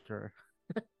your outer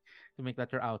to make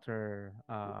that your outer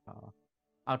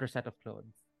outer set of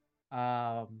clothes.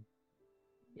 Um,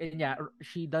 and yeah,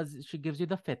 she gives you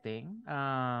the fitting.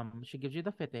 She gives you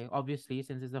the fitting. Obviously,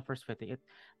 since it's the first fitting,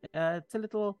 it's a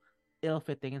little ill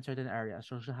fitting in certain areas,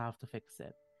 so she'll have to fix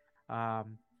it.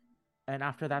 Um, and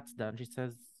after that's done, she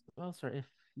says, "Well, sir, if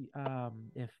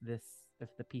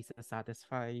the pieces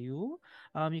satisfy you,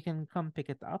 you can come pick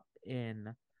it up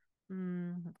in,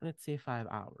 let's say 5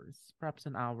 hours, perhaps uh,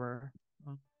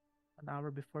 an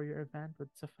hour before your event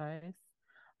would suffice."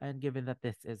 And given that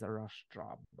this is a rush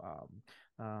job,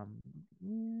 um,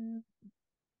 mm,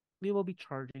 we will be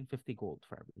charging 50 gold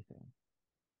for everything.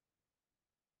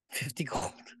 50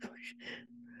 gold.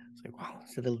 It's like, wow,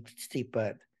 it's a little steep,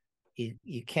 but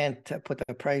you can't put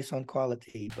a price on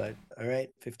quality. But all right,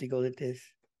 50 gold it is.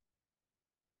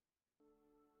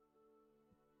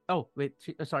 Oh, wait,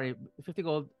 sorry, 50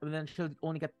 gold, and then she'll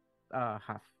only get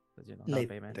half, because down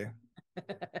payment. Later.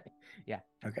 Yeah.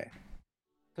 Okay.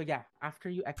 So yeah, after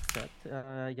you exit,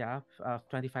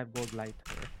 25 gold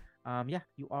lighter. Yeah,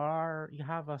 you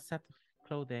have a set of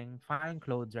clothing, fine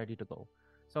clothes ready to go.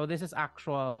 So this is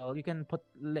actual. You can put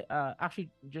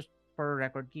actually, just for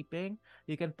record keeping,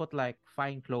 you can put like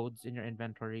fine clothes in your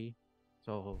inventory.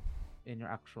 So in your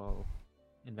actual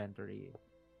inventory,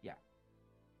 yeah.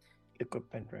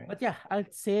 Equipment, right? But yeah,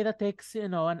 I'd say that takes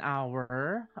an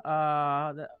hour.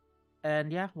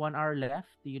 And yeah, 1 hour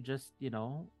left. You just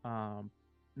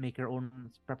make your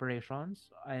own preparations,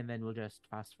 and then we'll just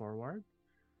fast forward.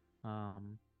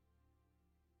 Um,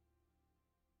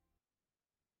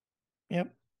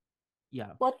 Yep.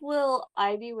 yeah. What will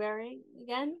I be wearing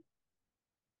again?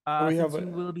 We Since have you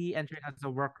will be entering as a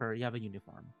worker, you have a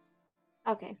uniform.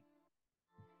 Okay.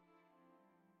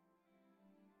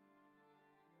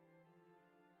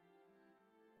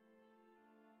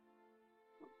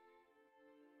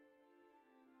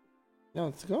 Yeah,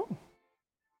 let's go.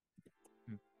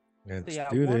 So Let's yeah,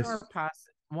 do 1 hour this.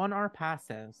 1 hour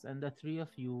passes, and the three of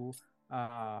you.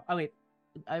 Oh wait,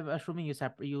 I'm assuming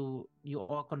you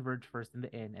all converge first in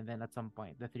the inn, and then at some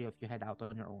point the three of you head out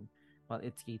on your own, while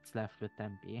it's Gates left with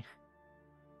Tempe.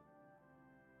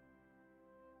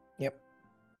 Yep.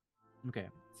 Okay,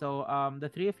 so the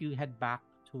three of you head back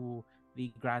to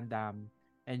the Grand Dam,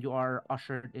 and you are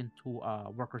ushered into a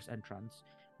workers' entrance,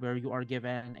 where you are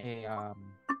given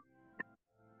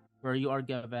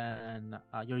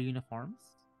your uniforms.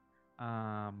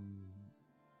 Um,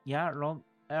 yeah, roll.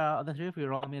 The three of you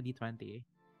roll me a d20.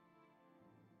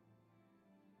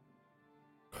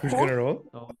 Who's gonna roll?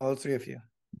 So All three of you.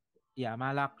 yeah,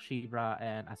 Malak, Shibra,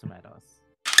 and Asumedos.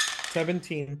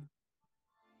 17.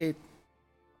 8.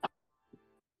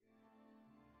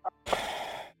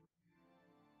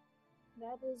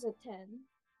 That is a 10.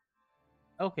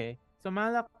 Okay, so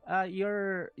Malak,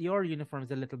 your uniform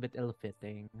is a little bit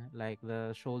ill-fitting. Like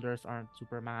the shoulders aren't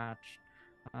super matched.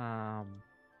 Um,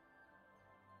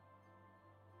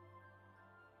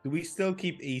 Do we still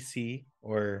keep AC,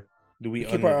 or do we We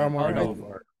keep our armor, remove right?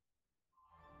 our?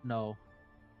 no.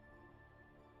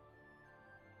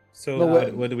 So No,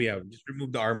 what do we have? Just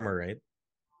remove the armor, right?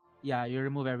 Yeah, you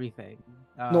remove everything.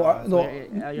 no, So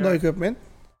no equipment.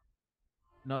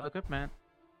 no equipment.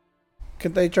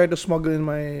 Can't I try to smuggle in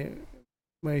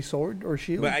my sword or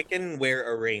shield? But I can wear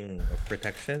a ring of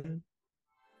protection.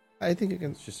 I think you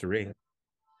can. It's just a ring.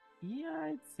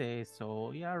 Yeah, I'd say so.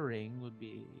 Yeah, ring would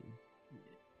be.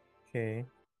 Okay.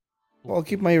 Well, I'll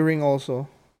keep my ring also.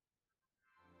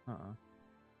 Uh-uh.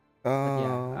 But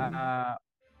yeah,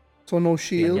 So no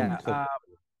shield, yeah,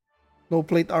 no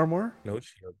plate armor. No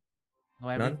shield. no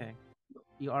None? everything.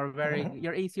 You are wearing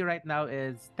your AC right now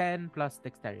is 10 plus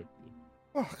dexterity.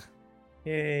 Fuck.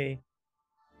 Yay.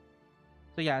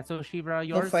 So yeah, so Shivra,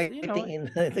 No yours, fighting in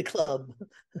the club.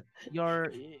 your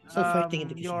No fighting in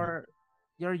the casino.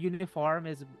 your uniform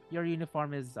is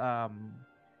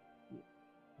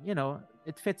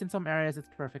it fits in some areas, it's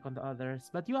perfect on the others.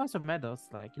 But you also medals,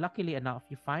 like luckily enough,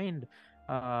 you find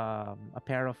a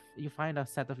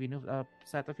set of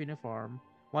uniform,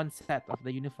 one set of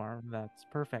the uniform that's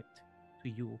perfect to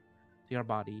you, to your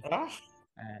body. Ah.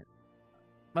 And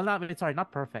well,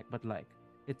 not perfect, but like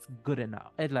it's good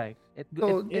enough. So Yeah.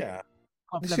 this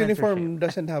complements your uniform shape.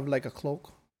 doesn't have like a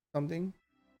cloak, something.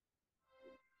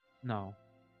 No.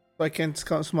 So I can't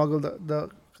smuggle the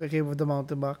cave of the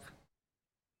mountain back.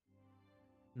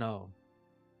 No.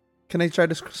 Can I try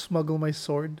to smuggle my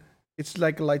sword? It's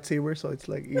like a lightsaber, so it's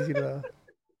like easy to.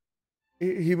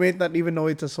 He might not even know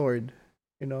it's a sword,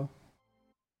 you know.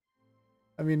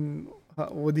 I mean,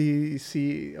 would he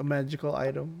see a magical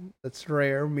item that's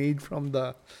rare, made from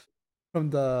the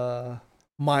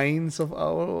mines of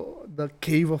the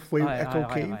cave of Wave Okay, Echo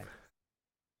okay, Cave? okay.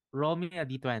 Roll me a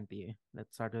d20.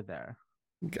 Let's start with there.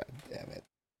 God damn it.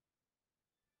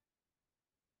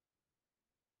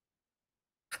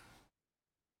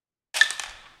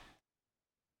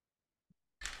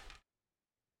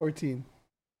 14.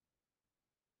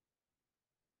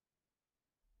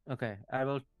 Okay, I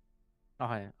will.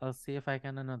 Okay, I'll see if I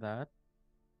can know that.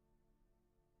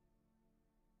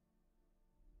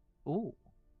 Ooh,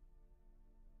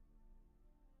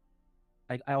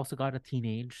 I also got a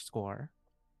teenage score.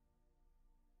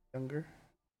 Younger.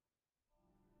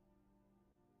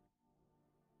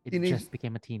 It Teenage. just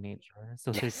became a teenager, so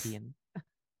Yes. 13.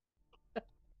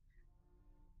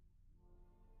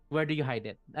 Where do you hide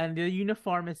it? And the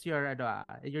uniform is your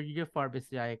uniform is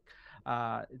like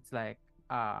it's like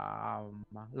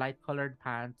light colored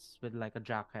pants with like a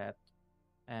jacket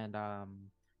and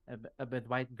with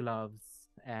white gloves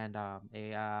and a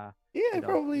Yeah, I like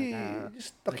probably a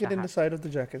just tuck it in the hat. side of the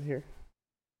jacket here.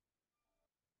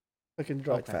 I can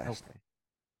draw it Okay, fast.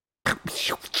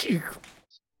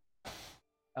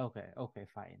 okay,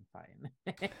 fine.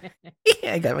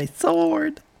 Yeah, I got my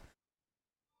sword.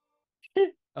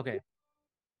 Okay.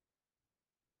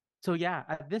 So yeah,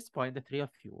 at this point, the three of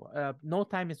you, no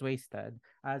time is wasted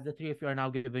as the three of you are now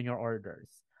given your orders.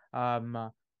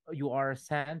 You are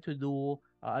sent to do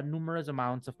numerous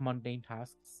amounts of mundane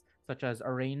tasks, such as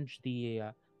arrange the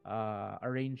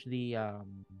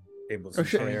Tables Oh and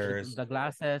shit. arrange chairs. the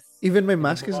glasses Even my in the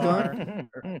mask is bar. gone?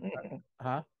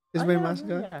 Huh? Is Oh my yeah, mask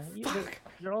gone? yeah. Fuck.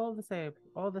 They're all the same.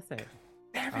 All the same.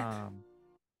 Damn it. I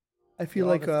They're feel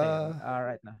all like the same.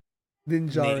 Right now.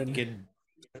 Dinjarin. Naked.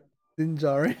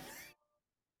 Dinjarin.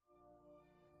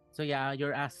 So yeah,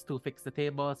 you're asked to fix the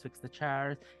tables, fix the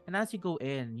chairs, and as you go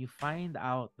in, you find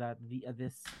out that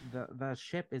the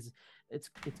ship is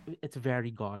it's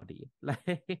very gaudy.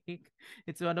 Like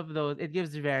it's one of those. It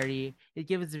gives very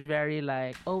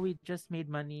like, oh, we just made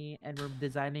money and we're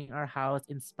designing our house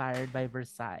inspired by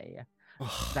Versailles.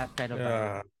 That kind of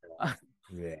vibe.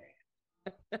 Yeah.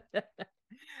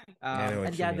 I know And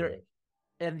what you yeah,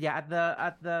 mean. at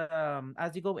the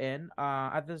as you go in,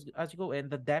 as you go in,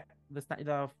 the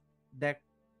the deck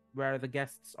where the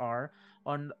guests are,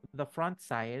 on the front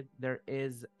side there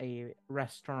is a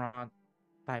restaurant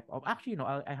type of, actually no,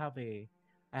 I have a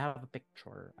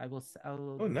picture.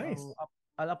 Oh, nice.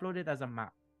 I'll upload it as a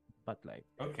map, but like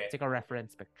Okay. it's like a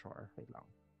reference picture. Wait lang.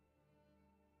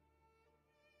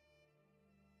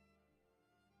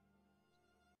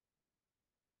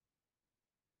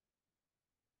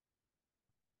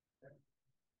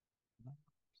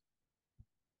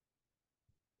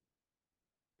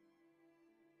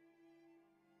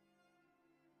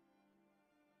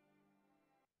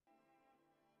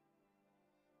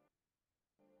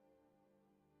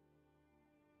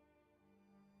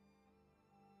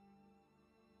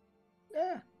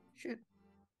 Ah, shit.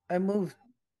 I moved.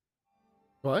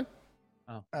 What?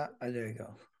 Oh, There you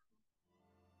go.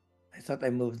 I thought I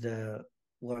moved the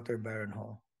water baron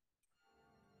hall.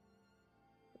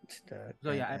 It's the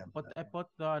so yeah, I put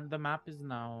the map is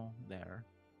now there.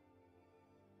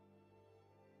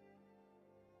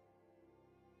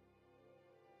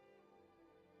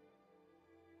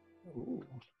 Ooh.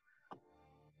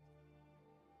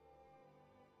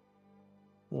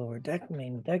 Lower deck,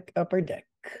 main deck, upper deck.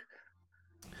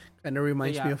 Kind of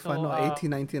reminds me yeah, of so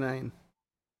 1899.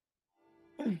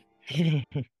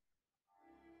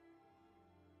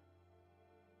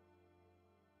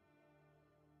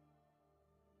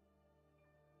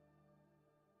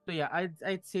 So yeah,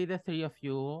 I'd say the three of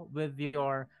you with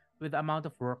the amount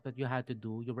of work that you had to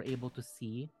do, you were able to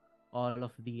see all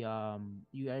of the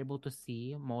you are able to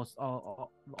see most all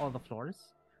the floors.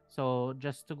 So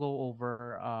just to go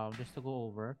over um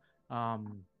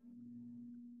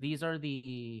these are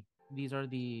the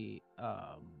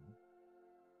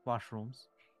washrooms.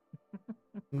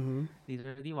 Mm-hmm. These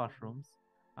are the washrooms.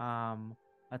 Um,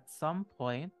 at some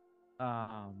point,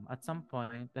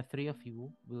 the three of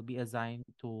you will be assigned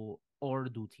to oar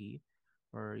duty,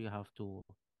 where you have to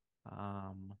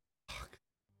um,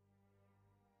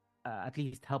 at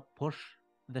least help push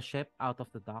the ship out of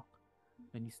the dock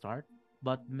when you start.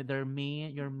 But your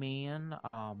main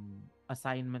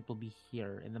assignment will be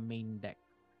here in the main deck.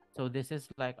 So this is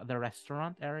like the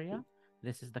restaurant area.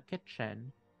 This is the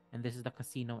kitchen, and this is the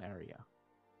casino area.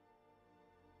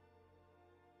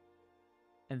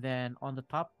 And then on the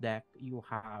top deck you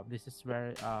have, this is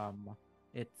where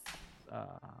it's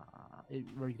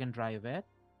where you can drive it.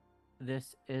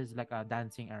 This is like a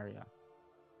dancing area,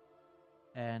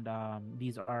 and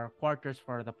these are quarters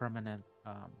for the permanent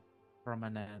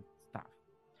staff.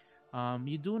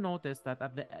 You do notice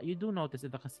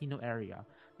in the casino area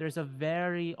there's a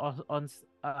very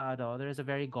no, there's a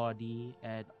very gaudy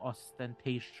and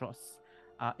ostentatious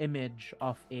image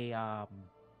of a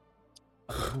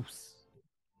goose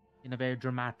in a very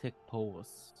dramatic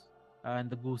pose. And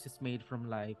the goose is made from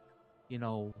like,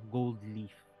 gold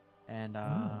leaf and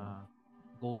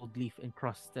gold leaf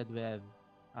encrusted with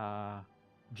uh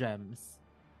gems.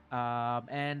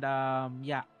 And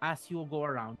yeah, as you go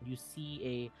around, you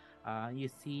see a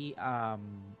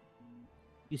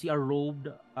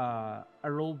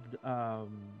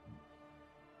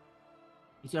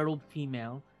robed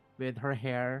female with her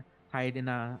hair tied in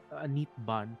a neat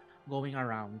bun going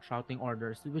around shouting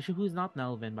orders, which who's not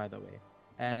Nelvin, by the way.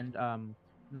 And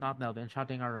not Nelvin,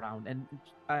 shouting around. And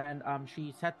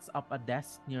she sets up a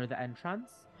desk near the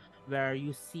entrance where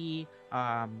you see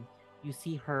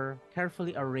her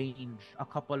carefully arrange a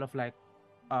couple of like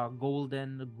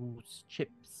golden goose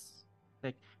chips.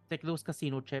 Like those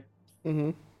casino chips,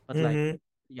 Mm-hmm. but like Mhm.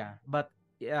 yeah, but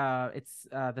it's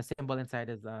the symbol inside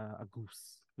is a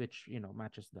goose, which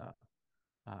matches the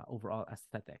overall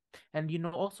aesthetic. And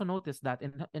also notice that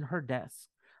in her desk,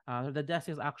 the desk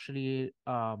is actually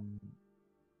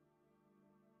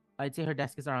I'd say her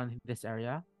desk is around this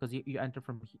area because you enter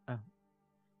from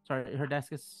sorry, her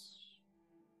desk is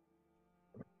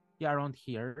yeah around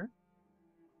here.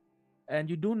 And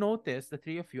you do notice, the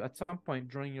three of you, at some point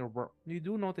during your work, you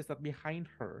do notice that behind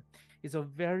her is a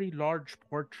very large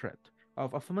portrait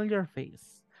of a familiar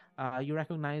face. You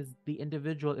recognize the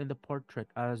individual in the portrait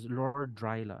as Lord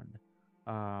Dryland.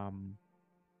 Um,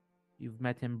 you've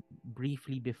met him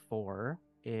briefly before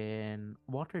in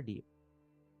Waterdeep.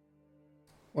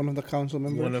 One of the council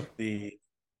members. One of the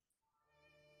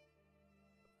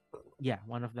Yeah,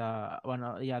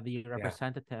 the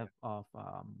representative of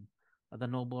the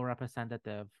noble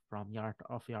representative from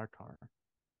Yartar.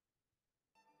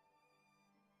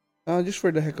 Just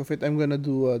for the heck of it, I'm gonna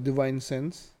do divine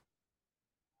sense.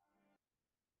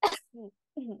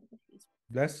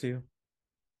 bless you.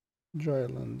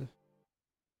 Dryland.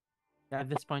 At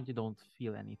this point, you don't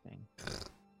feel anything.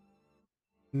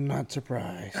 Not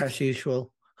surprised. As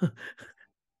usual.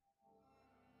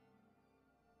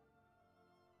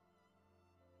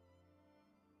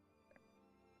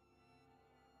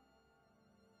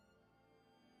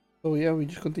 So yeah, we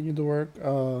just continue to work.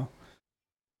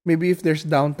 Maybe if there's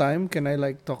downtime, can I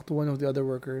like talk to one of the other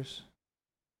workers?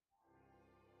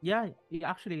 Yeah,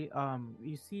 actually,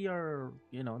 you see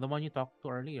the one you talked to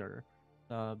earlier,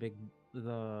 the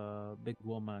big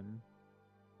woman.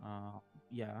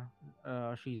 Yeah,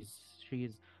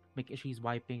 she's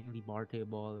wiping the bar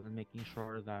table and making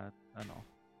sure that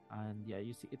and yeah,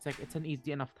 you see, it's an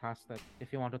easy enough task that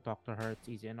if you want to talk to her, it's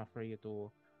easy enough for you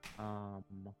to, um,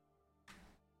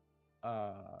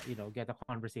 get a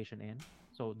conversation in.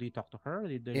 So, do you talk to her, or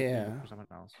do you Yeah. look for someone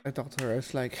else? I talked to her.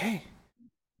 It's like, hey,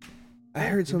 I Oh,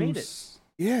 heard you some. made it.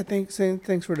 Yeah, thanks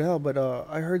for the help, but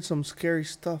I heard some scary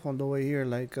stuff on the way here.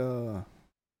 Like, are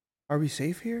we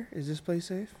safe here? Is this place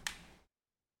safe?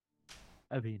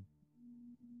 I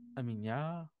mean,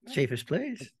 yeah. Safest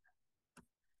place.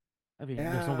 I mean,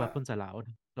 there's no Yeah, weapons allowed.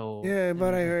 So, yeah, I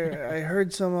but mean, I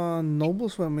heard some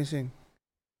nobles went missing.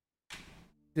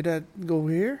 Did that go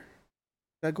here?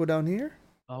 Did that go down here?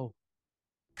 oh,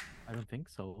 I don't think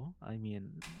so. I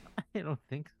mean, I don't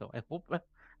think so. I hope.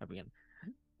 I mean,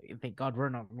 thank God we're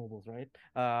not nobles, right?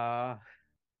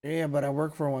 Yeah, but I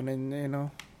work for one,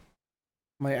 and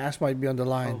my ass might be on the Oh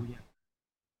line.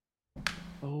 yeah.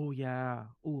 Oh yeah.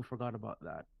 Oh, forgot about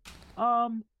that.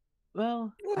 Um,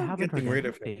 well, I Well, haven't getting heard rid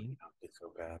of him anything. would not be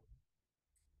so bad.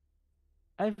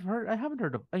 I haven't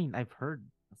heard of. I mean, I've heard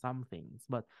some things,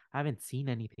 but I haven't seen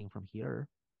anything from here.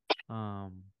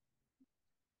 Um,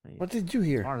 What did you as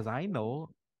hear? far as I know,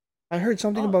 I heard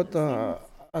something about same.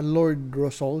 a Lord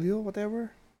Rosolio,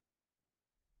 whatever.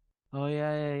 Oh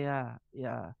yeah.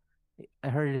 I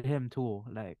heard him too.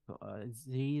 Like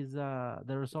he's the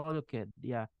Rosario kid.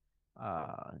 Yeah,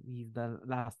 he's the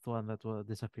last one that was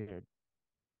disappeared.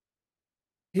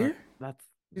 But Here? that's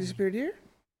He disappeared here?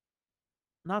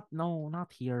 not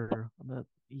here. But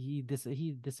he's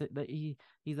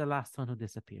the last one who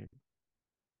disappeared.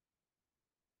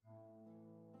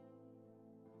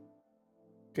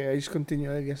 Okay, I just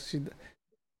continue. I guess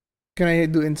can I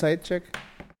do insight check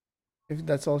if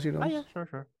that's all she Ah knows? yeah,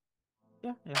 sure.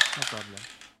 Yeah, no problem.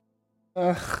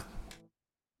 Ugh,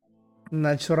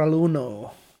 natural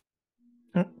uno.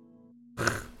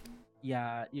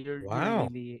 Yeah, you're Wow.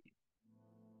 really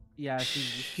yeah.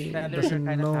 She Feather, you're Doesn't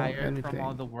kind of know tired from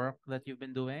all anything. the work that you've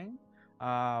been doing.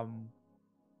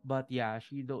 But yeah,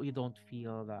 you don't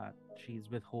feel that she's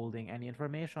withholding any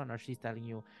information or she's telling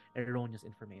you erroneous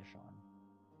information.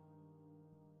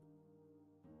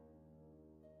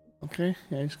 Okay,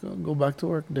 yeah, just go back to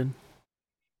work then.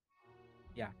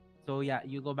 Yeah. So yeah,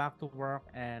 you go back to work,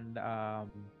 and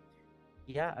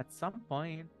yeah, at some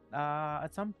point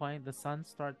the sun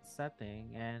starts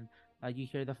setting, and you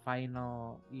hear the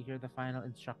final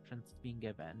instructions being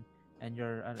given, and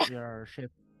your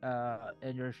shifts,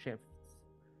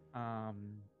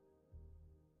 um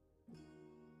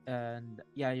and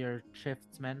yeah, your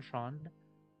shifts mentioned.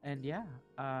 And yeah,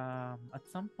 at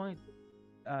some point,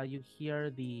 you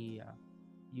hear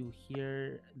you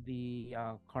hear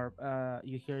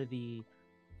the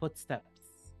footsteps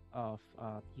of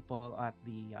people at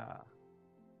the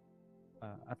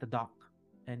dock,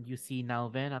 and you see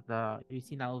Nalvin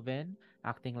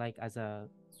acting like as a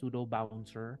pseudo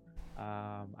bouncer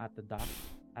at the dock,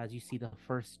 as you see the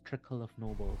first trickle of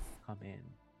nobles come in.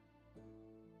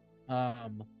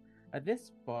 um at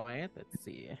this point, let's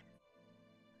see,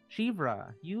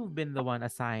 Shivra, you've been the one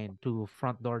assigned to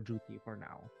front door duty for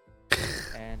now.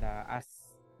 And as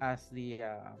the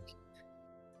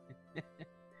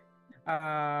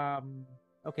um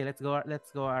okay, let's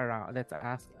go around. Let's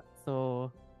ask.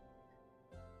 So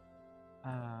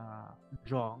uh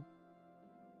Jong,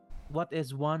 what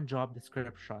is one job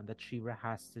description that Shivra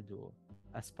has to do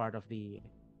as part of the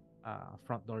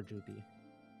front door duty?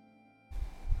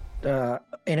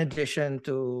 In addition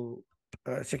to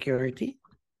security,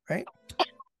 right?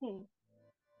 Hmm.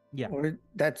 Yeah. Or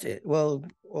that's it. Well,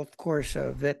 of course,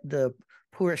 vet the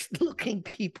poorest looking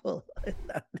people and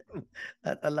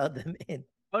not allow them in.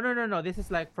 Oh, no. This is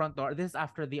like front door. This is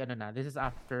after the ano na. This is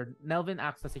after Nelvin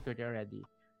acts as security already.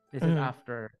 This is Mhm.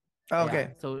 after. Okay.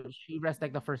 Yeah. So Shivra's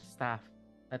like the first staff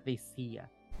that they see.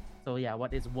 So yeah, what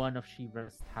is one of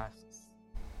Shivra's tasks?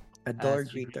 A door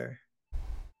As Shivra- greeter.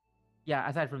 Yeah,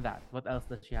 aside from that, what else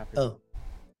does she have to do?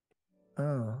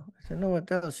 I don't know what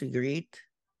else. You greet.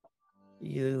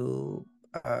 You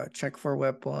check for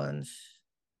weapons.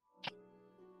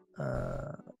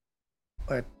 Uh,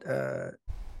 but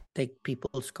take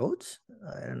people's coats.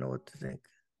 I don't know what to think.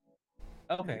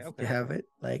 Okay, If okay. you have it,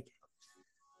 like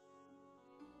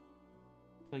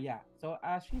So yeah, so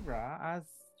as Shivra, as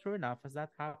true enough as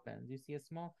that happens, you see a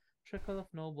small trickle of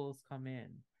nobles come in,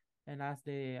 and as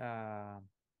they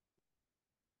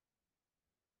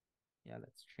yeah,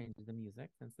 let's change the music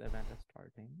since the event is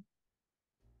starting.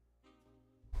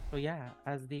 So yeah,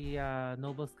 as the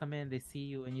nobles come in, they see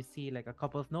you, and you see like a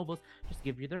couple of nobles just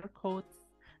give you their coats.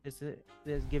 Just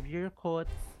give you your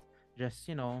coats. Just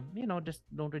just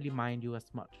don't really mind you as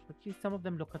much. But some of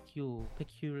them look at you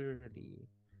peculiarly,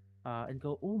 and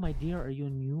go, "Oh, my dear, are you a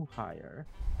new hire?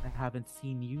 I haven't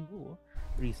seen you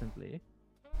recently."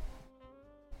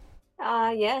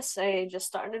 Yes, I just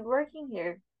started working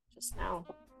here just now.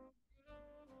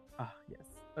 Ah, yes.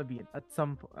 I mean, at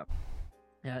some point,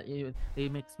 yeah, they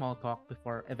make small talk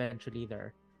before eventually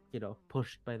they're,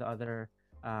 pushed by the other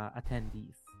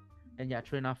attendees. And yeah,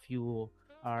 true enough, you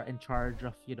are in charge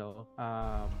of, in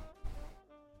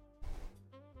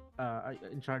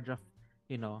charge of,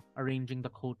 arranging the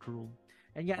coat room.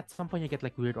 And yeah, at some point you get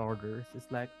like weird orders.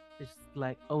 It's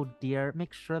like, oh dear,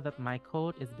 make sure that my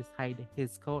coat is beside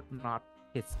his coat, not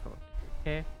his coat.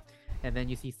 Okay. And then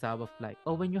you see sub of like,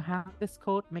 oh, when you have this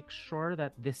coat, make sure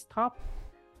that this top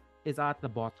is at the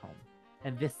bottom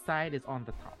and this side is on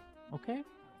the top. Okay.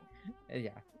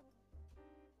 Yeah.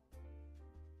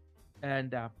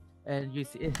 And you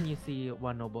see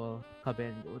one noble come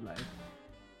in and go like,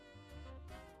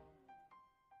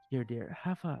 here dear,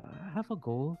 have a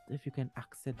gold if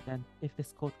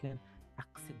this coat can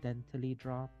accidentally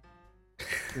drop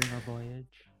during our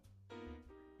voyage.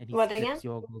 And he What again? slips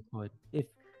you a gold coin.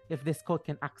 If this coat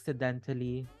can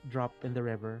accidentally drop in the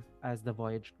river as the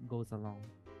voyage goes along,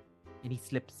 and he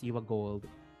slips you a gold.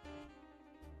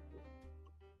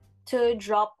 To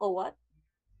drop a what?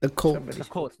 The coat. somebody's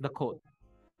The coat.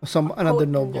 Another Coat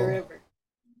in the noble. river.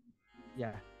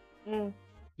 Yeah. Mm.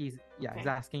 He's Okay.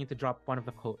 asking you to drop one of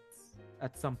the coats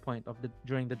at some point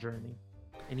during the journey.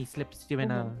 And he slips you in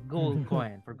a gold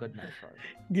coin for good measure.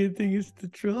 getting us to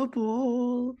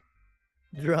trouble.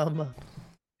 Drama.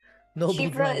 Noble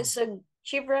Shivra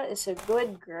drama. is a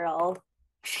good girl.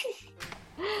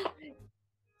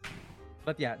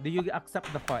 But yeah, do you accept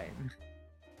the coin?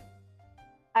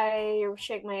 I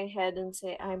shake my head and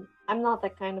say, I'm not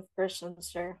that kind of person,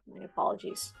 sir. My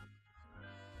apologies.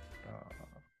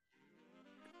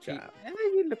 He, Job. and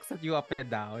then he looks at you up and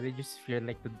down and you just feel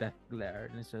like the death glare,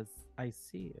 and it's just, I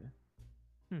see.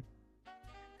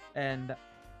 And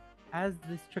as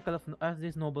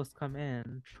these nobles come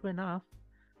in, true enough,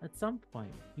 at some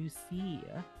point you see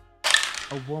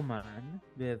a woman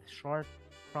with short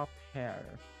cropped hair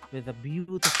with a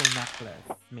beautiful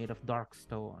necklace made of dark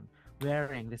stone,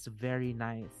 wearing this very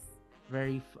nice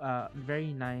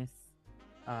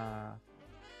uh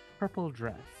purple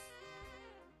dress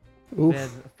Oof.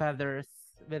 with feathers,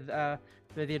 with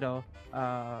with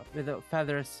with the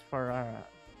feathers for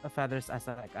feathers as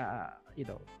a, like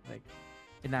like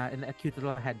in a cute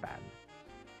little headband.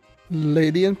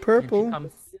 Lady in And she purple.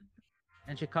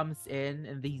 comes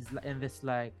in these in this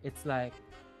like it's like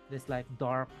this like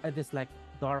dark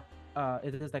dark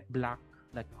it is like black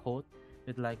like coat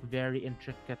with like very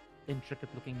intricate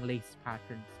looking lace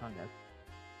patterns on it.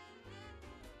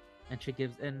 And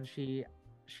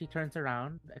she turns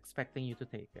around expecting you to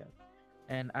take it.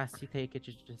 And as you take it,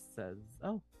 she just says,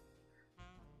 "Oh,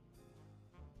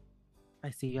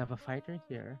 I see you have a fighter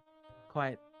here.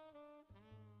 Quite.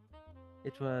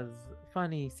 It was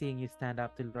funny seeing you stand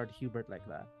up to Lord Hubert like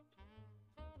that."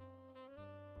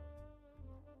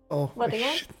 Oh, What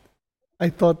again? shit. I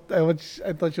thought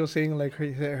she was saying like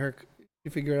her she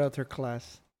figured out her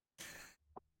class.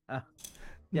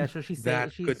 Yeah, so she's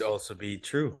saying That could also be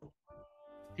true.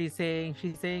 she's saying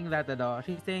that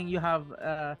she's saying you have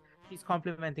she's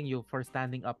complimenting you for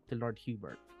standing up to Lord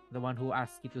Hubert, the one who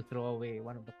asked you to throw away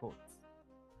one of the coats.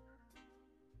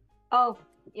 Oh,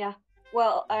 yeah.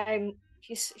 Well,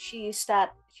 she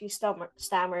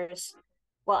stammers.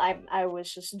 Well, I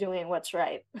was just doing what's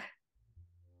right.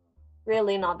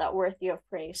 Really not that worthy of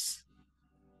praise.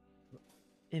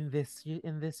 In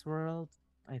this world,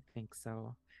 I think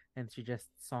so. And she just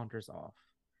saunters off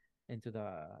into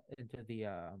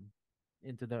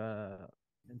into the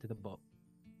into the boat.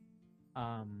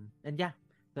 And yeah,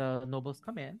 the nobles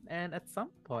come in, and at some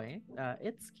point,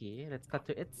 Itsuki, let's cut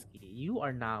to Itsuki. You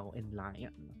are now in line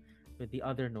with the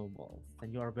other nobles,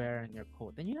 and you are wearing your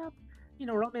coat, and you have,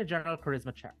 roll me a general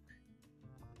charisma check.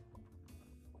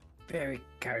 Very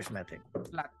charismatic.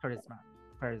 Flat charisma.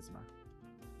 Charisma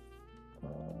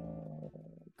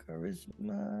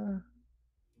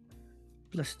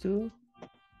 +2.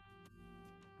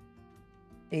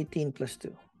 18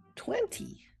 +2.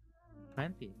 20.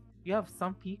 20. You have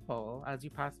some people, as you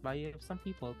pass by, you have some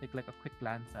people take like a quick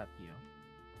glance at you.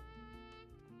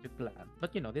 Quick glance.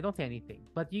 But they don't say anything.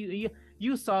 But you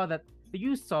saw that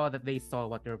they saw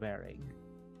what you're wearing.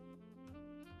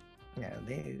 Yeah,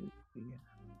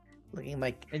 looking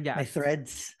my And yeah, my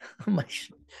threads,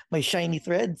 my shiny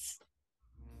threads.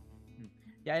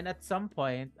 yeah, and at some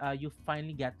point, you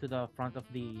finally get to the front of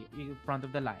the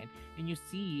line, and you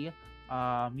see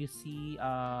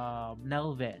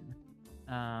Nelvin.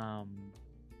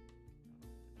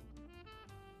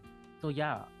 So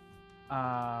yeah,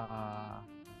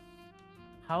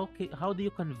 how do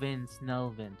you convince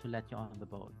Nelvin to let you on the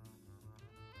boat?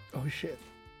 Oh shit.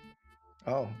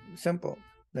 Oh, simple.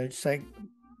 It's like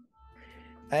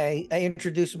I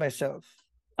introduce myself.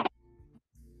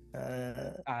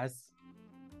 As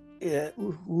Yeah.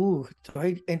 Do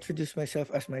I introduce myself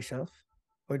as myself,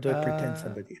 or do I pretend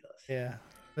somebody else? Yeah,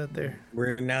 that there.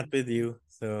 We're not with you,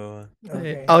 so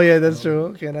Okay. Oh yeah, that's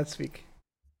true. Cannot speak.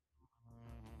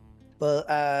 Well,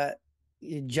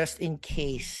 just in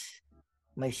case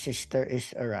my sister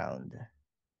is around,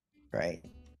 right,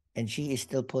 and she is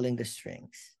still pulling the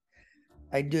strings,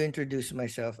 I do introduce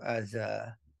myself as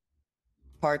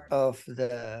part of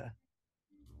the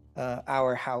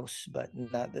our house, but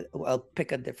not. I'll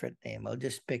pick a different name. I'll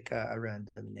just pick a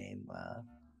random name.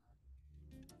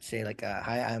 Say like,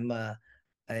 "Hi, I'm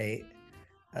I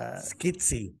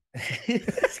Skitsy.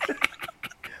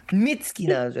 Mitski."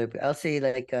 Now I'll say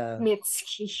like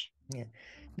Mitsuki.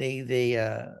 they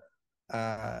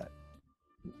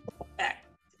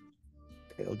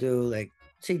they'll do like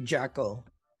say Jacko.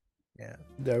 Yeah.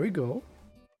 There we go.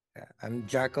 I'm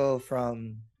Jacko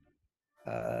from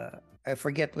I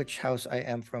forget which house I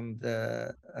am from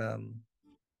the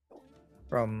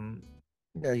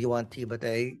Yuan-Ti, but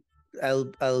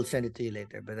I'll send it to you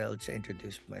later, but I'll just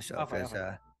introduce myself as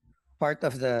part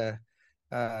of the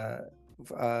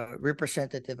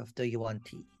representative of the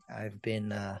Yuan-Ti. I've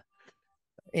been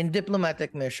in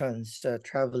diplomatic missions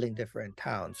traveling different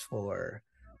towns for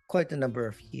quite a number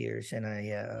of years, and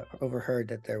I overheard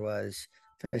that there was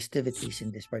festivities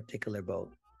in this particular boat.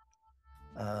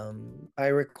 I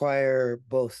require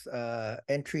both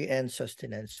entry and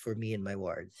sustenance for me and my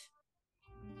wards.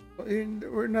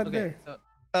 We're not there.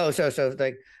 So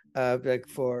Like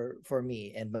for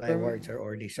me and my wards are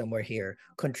already somewhere here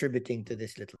contributing to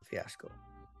this little fiasco.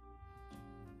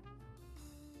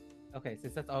 okay,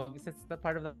 since the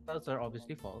part of those are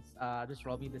obviously false, just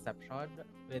roll me deception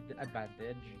with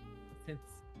advantage, since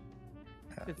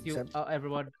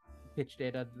everyone pitched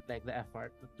in on like the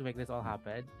effort to make this all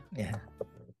happen. Yeah.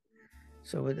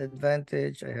 So with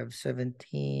advantage, I have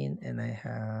 17 and I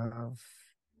have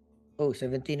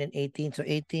 17 and 18. So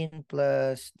 18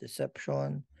 plus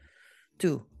deception.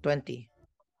 20.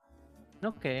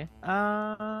 Okay.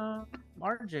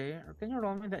 RJ, can you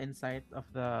roll me the insight of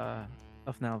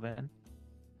Nelvin?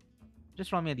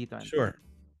 Just roll me a d20. Sure.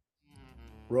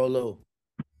 Rolo.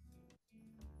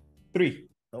 3.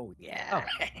 Oh yeah.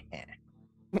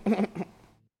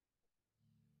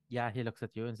 Yeah, he looks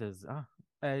at you and says,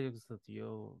 he looks at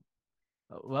you.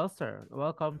 Well, sir,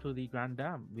 welcome to the Grand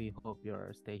Dam. We hope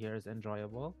your stay here is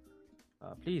enjoyable.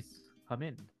 Please come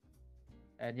in."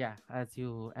 And yeah, as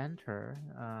you enter,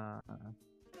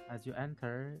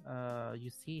 you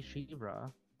see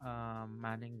Shivra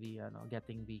manning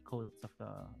getting the coats of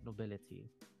the nobility.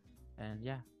 And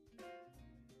yeah,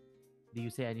 do you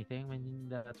say anything when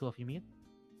the two of you meet?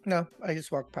 No, I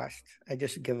just walk past. I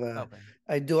just give a. Okay.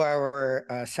 I do our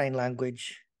sign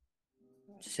language.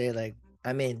 Say like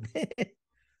I'm in.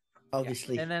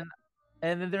 Obviously. Yeah.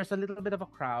 And then there's a little bit of a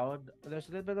crowd. There's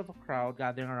a little bit of a crowd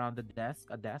gathering around a desk,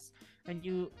 and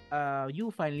you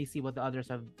finally see what the others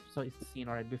have seen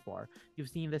already before. You've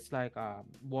seen this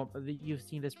you've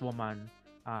seen this woman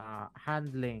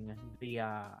handling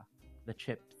the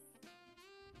chips,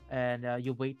 and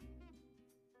you wait.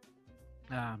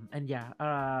 And yeah,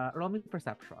 roll me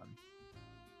perception.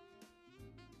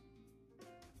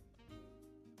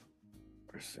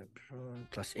 Perception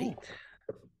 +8.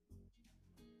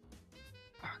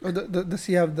 Oh, does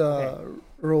he have the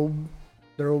robe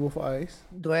of ice?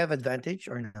 Do I have advantage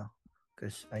or no?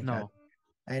 Because No.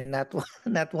 I not one,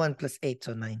 not 1 + 8,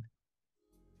 so 9.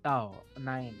 Oh,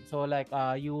 9. So like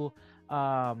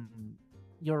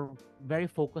you're very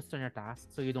focused on your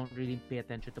task, so you don't really pay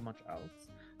attention to much else.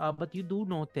 But you do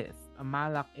notice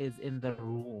Malak is in the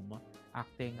room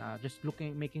acting, just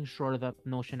making sure that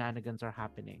no shenanigans are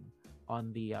happening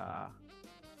on the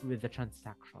with the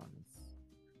transactions.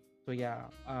 So yeah,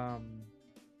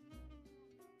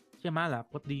 Malak,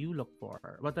 what do you look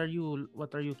for? What are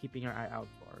you keeping your eye out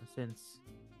for? Since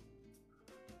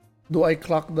Do I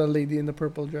clock the lady in the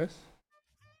purple dress?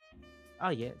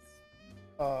 yes.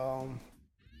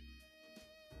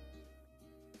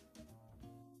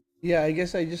 Yeah, I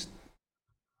guess I just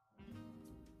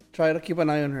try to keep an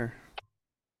eye on her.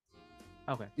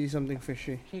 Okay. See something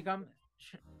fishy. She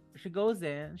goes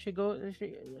in. She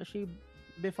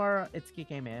before Itsuki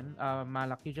came in.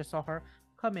 Malak, you just saw her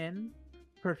come in,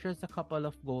 purchase a couple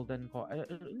of golden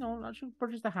she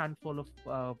purchased a handful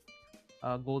of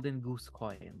golden goose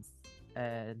coins,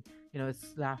 and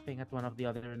is laughing at one of the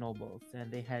other nobles, and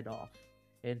they head off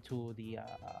into the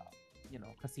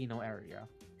casino area.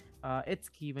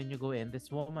 Itsuki, when you go in,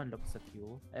 this woman looks at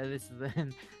you, and this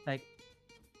then like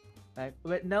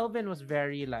Nelvin was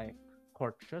very like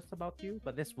courteous about you,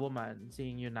 but this woman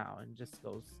seeing you now and just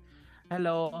goes,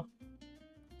 "Hello.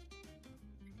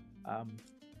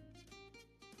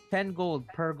 10 gold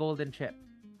per golden chip.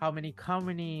 How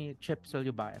many chips will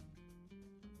you buy?"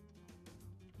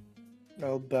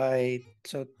 I'll buy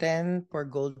 10 per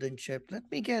golden chip. Let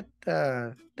me get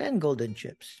 10 golden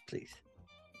chips, please.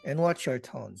 And watch your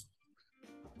tone.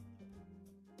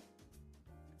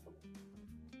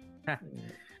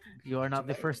 You are not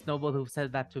the first noble who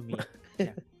said that to me.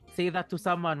 Yeah. Say that to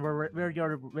someone where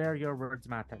your words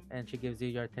matter, and she gives you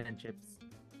your 10 chips.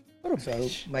 So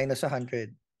minus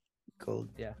 100 gold.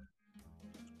 Yeah.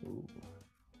 Ooh.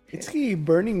 It's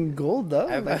burning gold, though.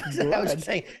 I was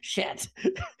saying, shit.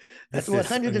 That's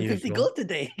 150 gold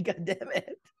today. God damn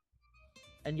it.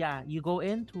 And yeah, you go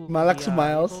into Malak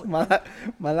smiles.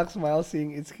 Malak smiles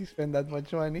seeing Itsuki spend that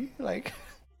much money. Like,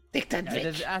 take that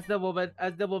bitch. As the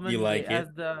woman You like as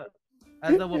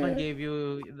the woman gave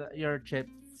you your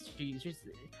chips, you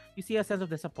see a sense of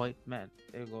disappointment.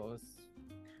 It goes,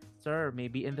 "Sir,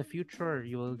 maybe in the future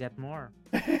you will get more."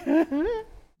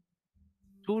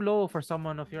 Too low for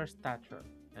someone of your stature,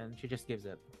 and she just gives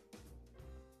it.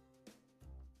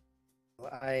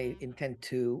 I intend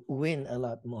to win a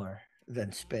lot more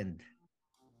than spend.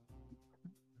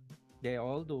 They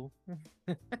all do.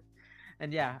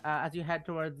 And yeah, as you head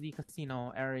towards the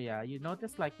casino area, you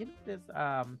notice this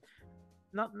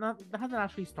not that hasn't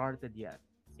actually started yet.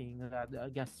 Seeing that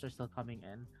the guests are still coming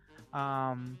in,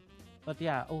 but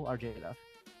yeah. Oh, RJ left.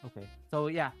 Okay, so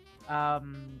yeah,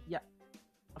 yeah.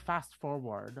 Fast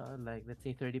forward, like let's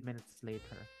say 30 minutes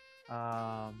later,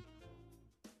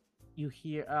 you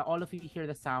hear all of you hear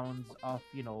the sounds of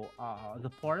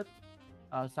the port,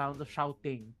 sounds of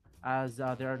shouting as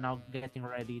they are now getting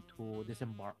ready to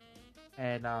disembark.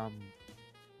 And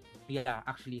yeah,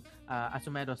 actually,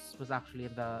 Asumedos was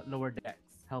actually in the lower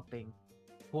decks helping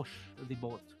push the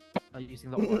boat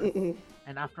using the oars.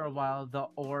 And after a while, the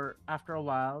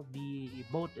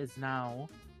boat is now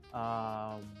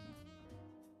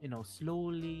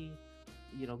slowly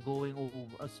going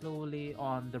over slowly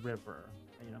on the river,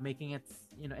 making its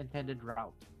intended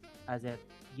route, as it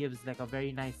gives like a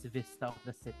very nice vista of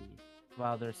the city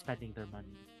while they're spending their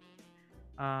money.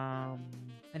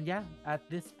 And yeah, at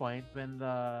this point,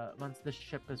 once the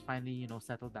ship is finally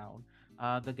settled down,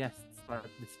 the guests start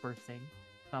dispersing.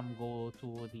 Some go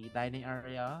to the dining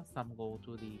area, some go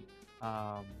to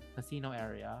the casino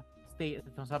area.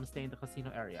 Some stay in the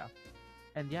casino area.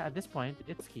 And yeah, at this point,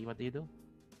 it's key. What do you do?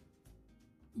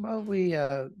 Well, we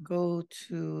go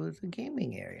to the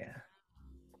gaming area.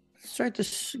 Let's try to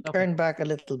Okay. earn back a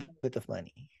little bit of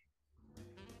money.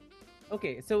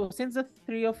 Okay, so since the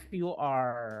three of you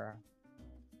are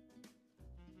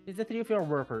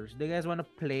workers, do you guys want to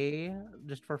play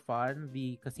just for fun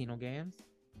the casino games?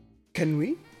 Can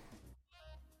we?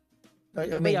 I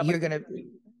But mean, yeah, you're but gonna.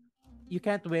 you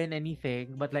can't win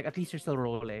anything, but like at least you're still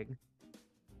rolling.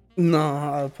 No,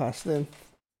 I'll pass then.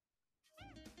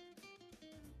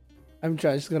 I'm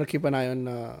just gonna keep an eye on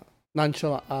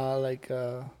nonchalant, No,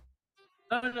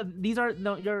 these are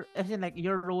no. As in like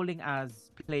you're rolling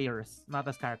as players, not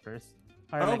as characters.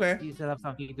 Or like Okay. you still have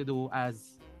something to do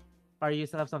as,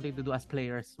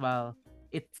 players. While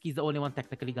Itsuki's the only one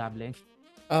technically gambling.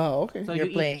 Oh, okay. So You're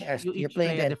you playing each as- you you're each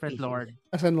playing play a the different NPCs. lord.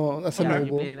 As a Yeah, you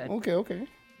noble. play that. Okay, okay.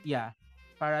 Yeah,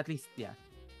 or at least yeah.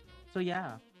 So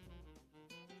yeah.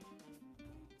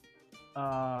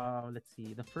 Let's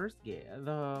see. The first game,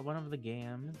 one of the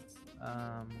games.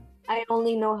 I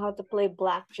only know how to play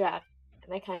blackjack,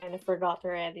 and I kind of forgot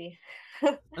already.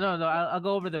 No, I'll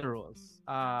go over the rules.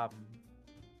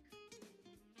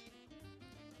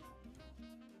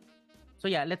 So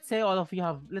yeah, let's say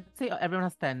everyone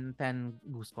has 10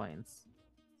 goose coins.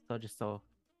 So just so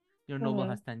your noble Mhm.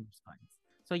 has 10 goose coins.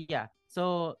 So yeah,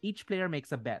 so each player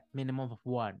makes a bet, minimum of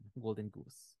 1 golden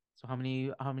goose. So how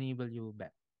many will you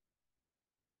bet?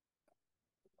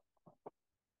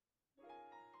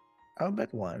 I'll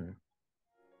bet one.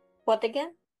 What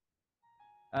again?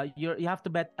 You have to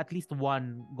bet at least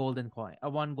 1 golden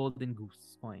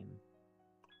goose coin.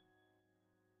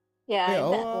 Yeah, I Yeah,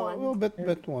 bet we'll one.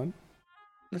 bet one.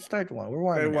 Let's start one. We're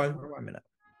warming one. up. We're warming up.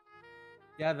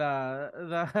 Yeah, the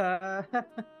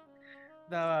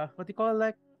what do you call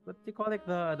the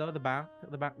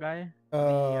bank guy?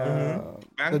 The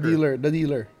Banker.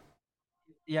 dealer.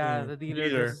 Yeah, Mm,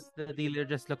 the dealer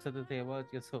just looks at the table and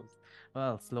just goes,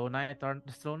 well, slow night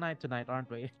tonight, aren't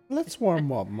we? Let's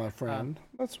warm up, my friend.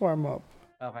 Let's warm up.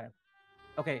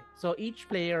 Okay, so each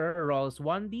player rolls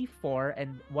 1d4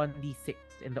 and 1d6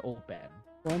 in the open.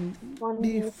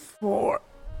 1d4.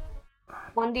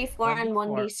 1d4 and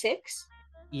 1d6?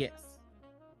 Yes.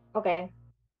 Okay.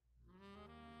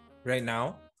 Right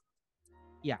now?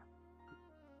 Yeah.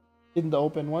 In the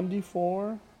open,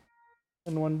 1d4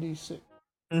 and 1d6.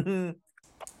 Mhm.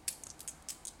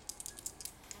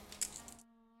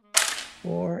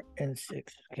 4 and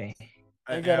 6. Okay.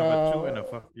 I got have a a- 2 and a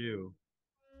fuck you.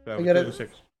 So I have I got a a- 2 and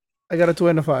 6. I got a 2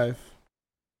 and a 5.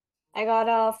 I got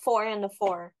a 4 and a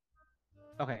 4.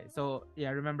 Okay, so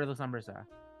yeah, remember those numbers,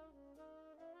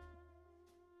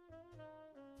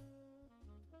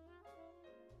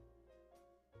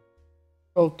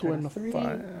 Oh, 2 Got a and a 3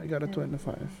 5. I got a 2 and a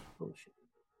 5. Oh, shit.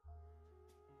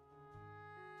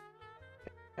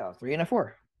 Oh, 3 and a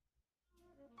 4.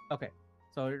 Okay,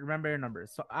 so remember your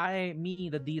numbers. So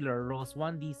the dealer, rolls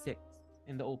 1d6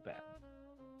 in the open.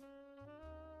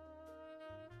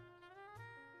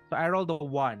 So I rolled a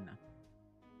 1.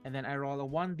 And then I roll a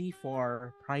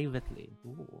 1d4 privately.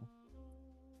 Ooh.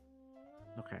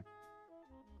 Okay.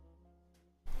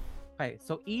 Okay,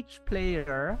 so each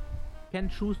player can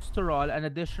choose to roll an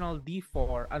additional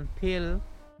d4 until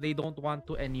they don't want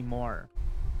to anymore.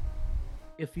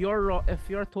 If your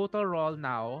total roll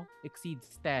now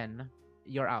exceeds 10,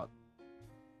 you're out.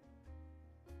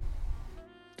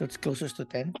 So it's closest to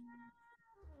 10.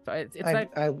 So it's I,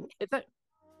 it's like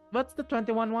what's the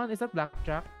 21 one? Is that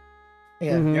blackjack?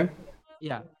 yeah, Mhm. Yep.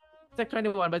 Yeah. It's like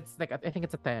 21, but it's like I think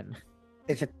it's a 10.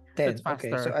 it's a 10. It's Okay,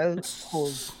 so faster. I'll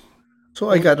hold. So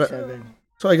I got a 7.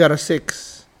 So I got a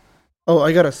 6. Oh,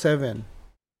 I got a 7.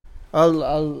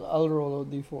 I'll roll a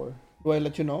d4. Do I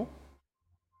let you know?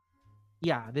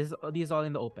 Yeah, these all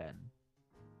in the open.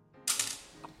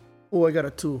 Oh, I got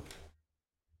a 2.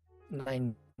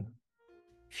 9.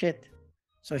 Shit.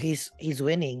 So he's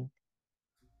winning.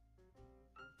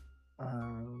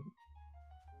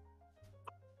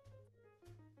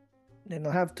 Then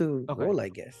I'll have to Okay. roll, I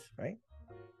guess, right?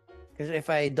 Because if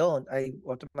I don't, I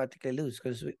automatically lose.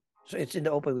 So it's in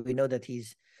the open. We know that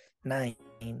he's 9.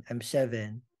 I'm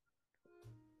 7.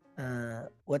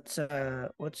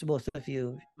 What's both of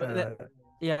you? But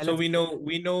yeah. So we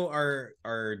know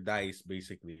our dice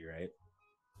basically, right?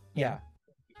 Yeah.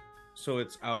 So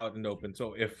it's out and open.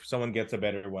 So if someone gets a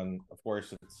better one, of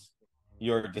course it's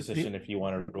your decision if you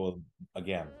want to roll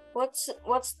again. What's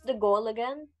the goal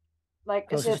again? Like,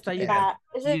 is Closest it to 10. bad?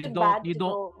 Is You it don't- bad you to don't-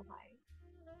 go high?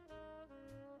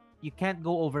 You can't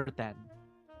go over 10.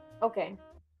 Okay.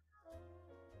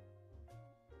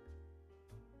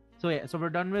 So yeah, so we're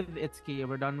done with Itsuki.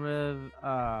 We're done with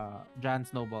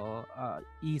Jan's noble.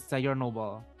 Isa, your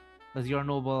noble. Does your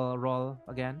noble roll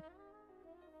again?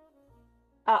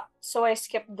 So I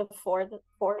skipped the fours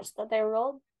that I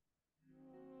rolled.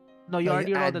 No, you No, you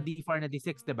already rolled a add- D4 and a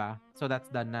D6, diba? So that's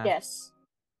done na. Yes.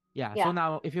 Yeah. Yeah. So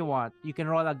now, if you want, you can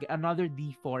roll another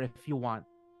D4 if you want,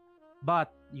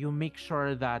 but you make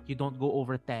sure that you don't go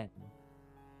over 10.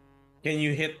 Can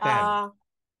you hit 10?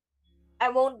 I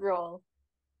won't roll.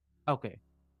 Okay.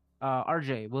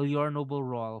 RJ, will your noble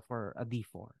roll for a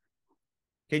D4?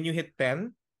 Can you hit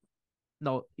 10?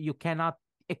 No, you cannot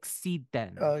exceed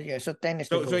 10. Oh yeah, so 10 is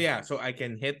the So goal. yeah, so I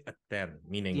can hit a 10,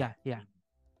 meaning Yeah, yeah.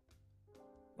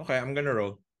 okay, I'm gonna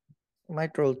roll.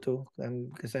 Might roll too,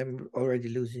 because I'm already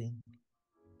losing.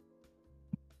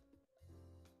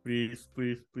 Please.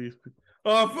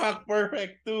 Oh fuck,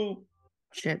 perfect too.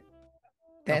 Shit.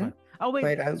 10? Okay. Oh wait,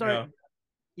 Wait, sorry. No.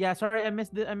 Yeah, sorry, I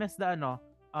missed the ano.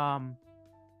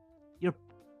 Your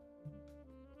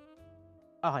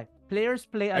okay. Players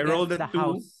play I rolled against a the 2.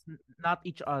 house, not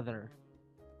each other.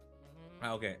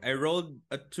 Okay, I rolled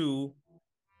a 2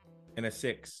 and a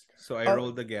 6. So I Oh.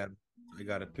 rolled again. I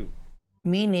got a 2.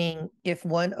 Meaning, if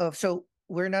one of so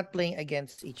we're not playing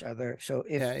against each other. So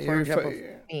if, Yeah, for you're example,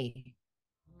 me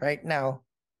right now,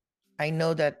 I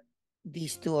know that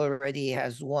these two already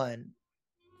has one.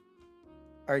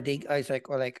 Are they guys like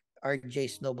RJ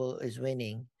Snowball is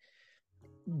winning?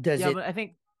 Does Yeah, it? but I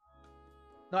think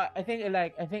I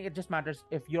think it just matters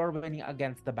if you're winning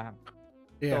against the bank.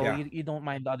 Yeah. So Yeah. you don't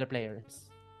mind the other players.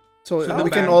 So, So we the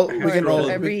can bank all has we can all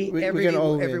rolled- we, we can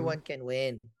all win. everyone can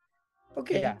win.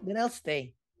 Okay, Yeah. then I'll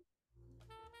stay.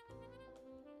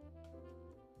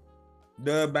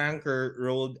 The banker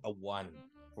rolled a 1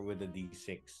 with a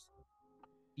D6.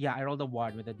 Yeah, I rolled a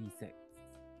 1 with a D6.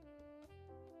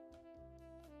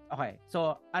 Okay,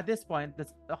 so at this point,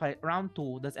 round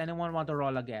 2. Does anyone want to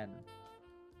roll again?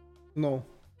 No.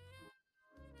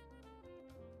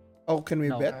 Oh, can we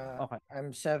No. bet? Okay.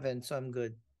 I'm 7, so I'm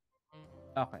good.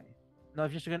 Okay. No,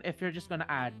 if you're just gonna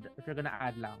add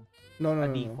lang No, no, a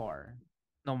no, D4,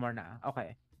 no. no more na.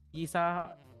 Okay.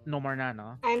 Isa, no more na,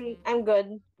 no? I'm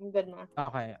good. I'm good now.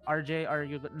 Okay. RJ, are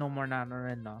you no more na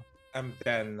rin, no? I'm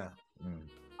 10 na.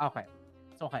 Okay.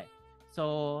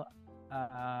 So,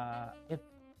 if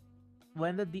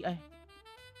when the D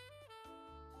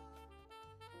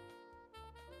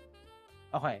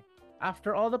Okay.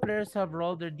 After all the players have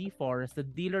rolled their D4s, the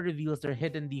dealer reveals their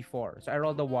hidden D4. So I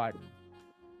rolled a 1.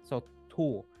 So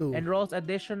 2. Two. And rolls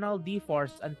additional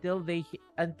D4s until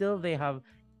they have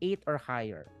 8 or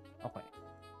higher. Okay.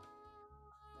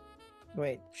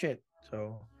 Wait, shit.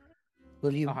 So,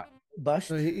 will you Okay. bust?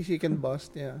 So he can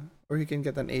bust, yeah, or he can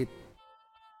get an 8.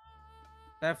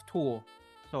 I have 2.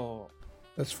 So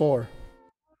That's 4.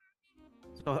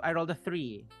 I rolled a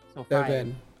 3. So 5.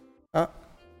 7.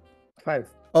 5.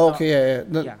 Oh, okay, yeah.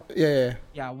 No, yeah. yeah.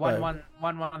 Yeah,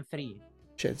 1 3.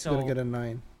 Shit, he's So- gonna get a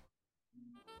 9.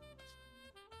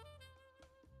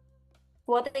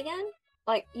 What again?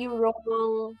 Like, you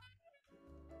roll.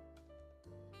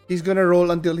 He's gonna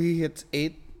roll until he hits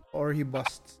 8 or he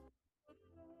busts.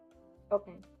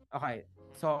 Okay. Okay.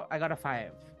 So I got a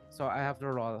 5. So I have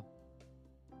to roll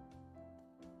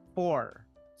 4.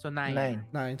 So 9. 9.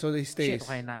 9, so he stays.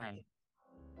 Okay, 9.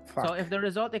 Fuck. So if the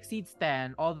result exceeds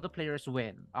 10, all the players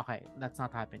win. Okay, that's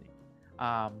not happening.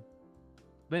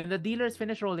 When the dealers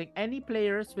finish rolling, any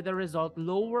players with a result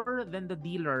lower than the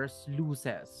dealers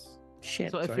loses.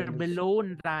 Shit. So if I you're lose. below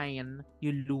 9,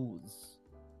 you lose.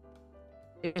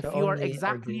 If So you are only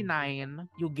exactly RJ. 9,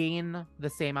 you gain the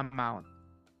same amount.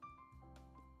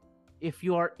 If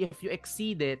you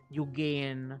exceed it, you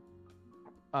gain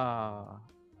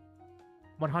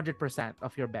 100%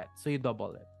 of your bet. So you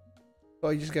double it. So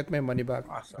I just get my money back.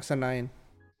 Awesome. As a 9.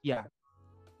 Yeah.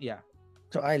 Yeah.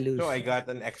 So I lose. So I got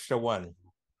an extra 1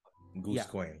 goose Yeah.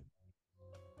 coin.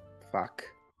 Fuck.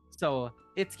 So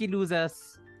Itsuki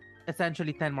loses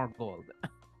essentially 10 more gold.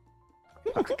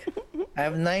 Fuck. I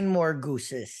have 9 more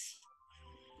gooses.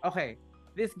 Okay.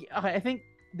 I think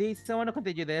they still want to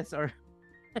continue this or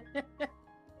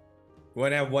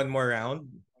Want to have one more round?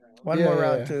 One Yeah, more yeah,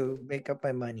 round yeah. to make up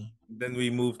my money. Then we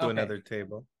move to Okay. another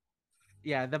table.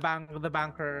 yeah, the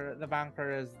banker is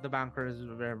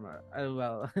very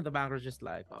well, the banker's just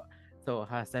like, oh, so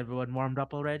has everyone warmed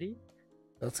up already?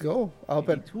 Let's go. I'll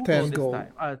Maybe bet 2 10 this gold.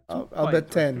 time. 2 I'll bet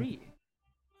points or 10. 3.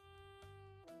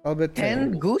 I'll bet 10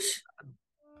 10. goose?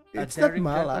 A It's not daring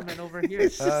Malak. gentleman over here.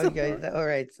 It's just a Okay, Malak. all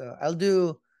right. So I'll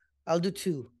do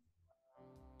 2.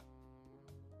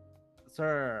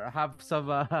 Sir, have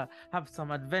some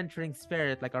adventuring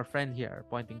spirit like our friend here,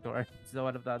 pointing towards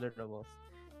one of the other doubles.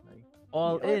 Like,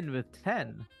 all You know what? in with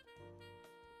 10.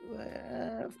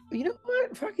 You know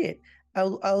what? Fuck it.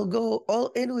 I'll go all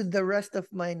in with the rest of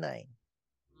my 9.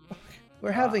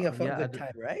 We're having a Yeah, good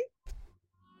time, right?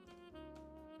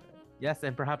 yes,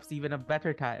 and perhaps even a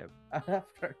better time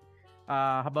after.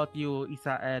 How about you,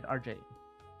 Isa and RJ?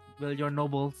 Will your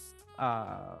nobles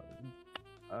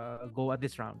go at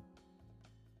this round?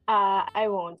 I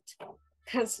won't,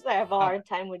 because I have a hard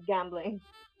time with gambling.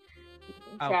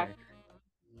 Okay.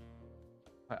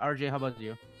 RJ, how about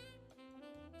you?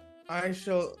 I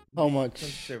shall How be much?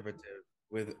 conservative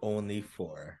with only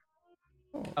 4.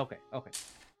 Okay.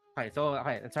 So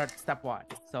let's start step 1.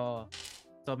 So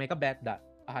make a bet that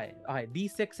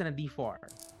D6 and a D4.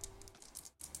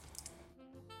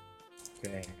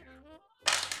 Okay.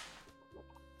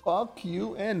 Fuck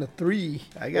you and a 3.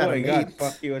 I got Oh my an god, 8.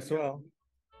 fuck you as well.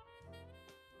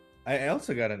 I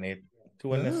also got an 8.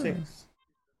 2 and a Ah. 6.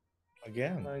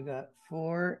 Again. I got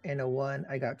 4 and a 1.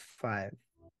 I got 5.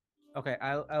 Okay,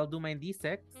 I'll do my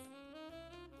D6.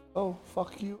 Oh,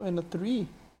 fuck you and a 3.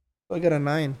 I got a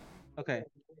 9. Okay.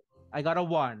 I got a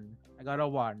 1.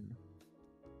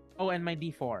 Oh, and my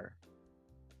D4.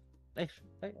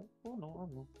 Oh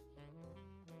no.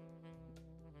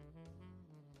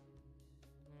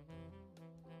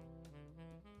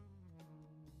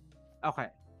 Okay.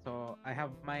 So I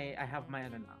have my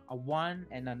a 1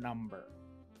 and a number.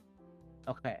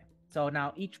 Okay. So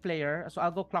now each player, so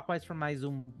I'll go clockwise from my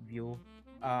Zoom view.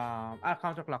 I'll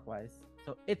counterclockwise.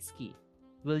 So Itsuki,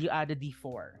 will you add a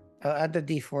D4? I'll add the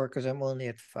D4 because I'm only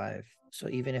at 5. So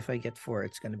even if I get 4,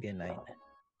 it's gonna be a 9.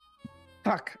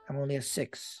 Fuck! I'm only a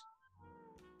 6.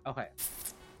 Okay.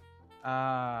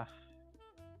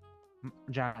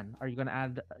 Jan, are you gonna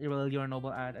add? Will your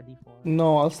noble add a D4?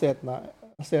 No, I'll stay at 9.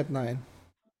 I'll stay at 9.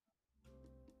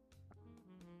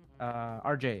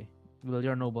 RJ, will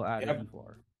your noble add a Yep.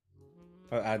 D4?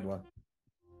 I'll add 1.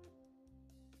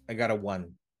 I got a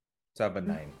 1. So I have a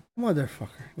 9.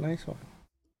 Motherfucker. Nice one.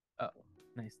 Oh,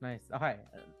 nice. Okay,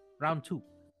 round 2.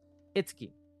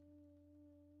 Itsuki.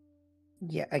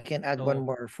 Yeah, I can add So- 1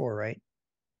 more 4, right?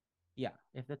 Yeah,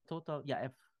 if the total,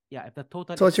 if the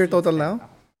total. So what's your exceeds total 10,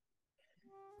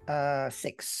 now?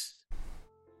 6.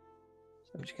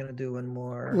 So I'm just gonna do 1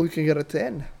 more. We can get a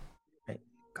 10.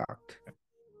 Cocked.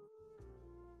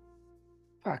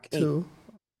 Fuck, 8. 2.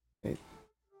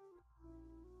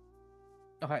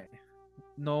 Okay.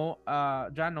 No,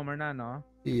 Jan, no more na, no?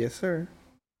 Yes, sir.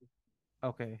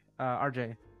 Okay.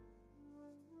 RJ.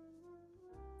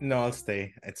 No, I'll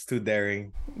stay. It's too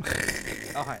daring.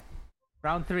 Okay.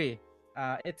 Round 3.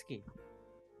 Itsuki.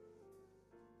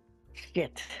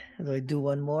 Shit. Do I do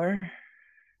 1 more?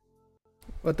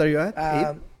 What are you at?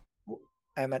 8?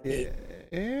 I'm at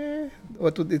 8.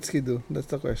 What would Itsuki do? That's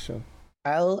the question.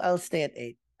 I'll stay at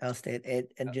 8. I'll stay at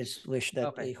 8 and just wish that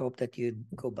Okay. I hope that you'd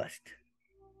go bust.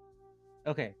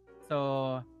 Okay.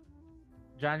 So,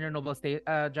 Jan, your noble stay.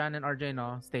 Jan and RJ,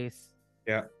 no, stays.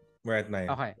 Yeah, we're at 9.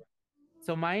 Okay.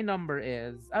 So my number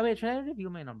is. Wait, should I review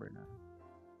my number now?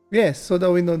 Yes, so that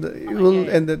we know that Okay, we'll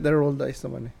yeah. end the roll dice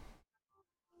naman.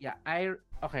 Yeah,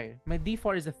 okay. My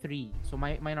D4 is a 3, so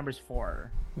my number is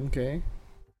 4. Okay.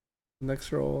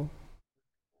 Next roll.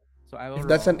 So I will. If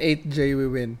that's an roll. 8J, we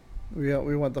win.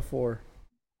 We want the 4.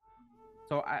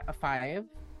 So a 5,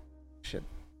 Shit.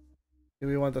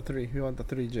 We want the 3. We want the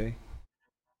 3J.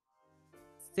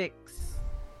 6.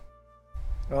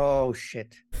 Oh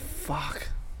shit. Fuck.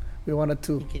 We want a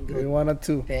 2. You can go. We want a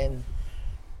 2. 10.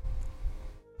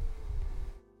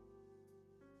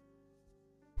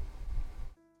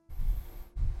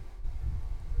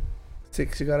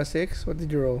 Six. You got a 6? What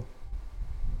did you roll?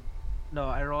 No,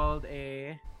 I rolled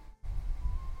a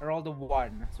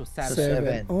 1, so 7.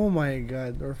 7. Oh my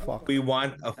god, we're fucked. We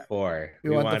want a 4. We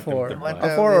want the them 4. to want bust. A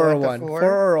the- 4 we or a want the 1? 4?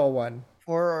 4 or a 1?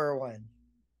 4 or 1?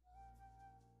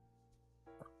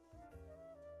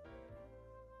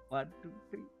 1, 2,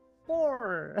 3,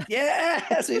 4.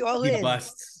 Yes, we all He win.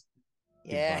 busts.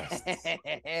 He Yeah.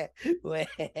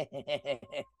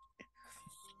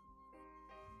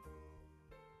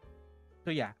 So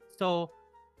yeah.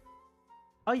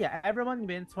 Oh yeah, everyone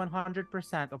wins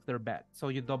 100% of their bet. So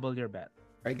you double your bet.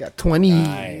 I got 20.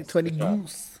 Nice. 20 Good job.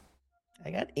 goose.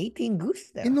 I got 18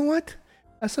 goose now. You know what?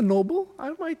 As a noble,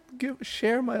 I might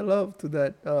share my love to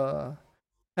that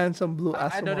Handsome blue No,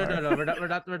 no, no, Asomar. no. We're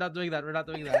not doing that. We're not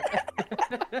doing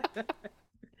that.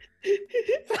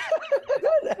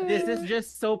 This is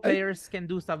just so I players can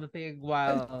do something I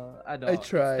while I it's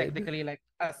tried. technically like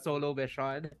a solo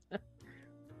mission.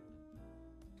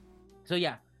 So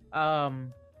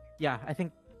um, yeah. I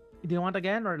think. Do you want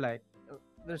again or like?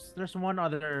 There's one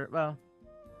other. Well,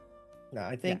 No,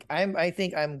 I yeah.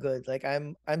 think I'm good. Like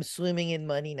I'm swimming in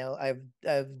money now. I've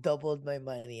doubled my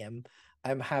money.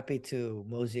 I'm happy to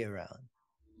mosey around.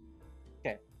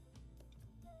 Okay.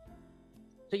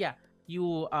 So yeah,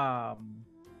 you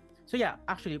So yeah,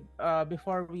 actually,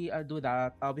 before we do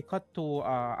that, we cut to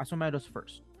Asomedos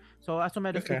first. So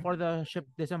Asomedos, Okay. before the ship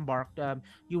disembarked,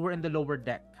 you were in the lower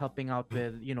deck helping out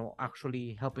with,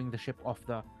 actually helping the ship off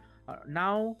the.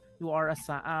 Now you are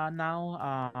now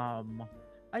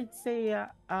I'd say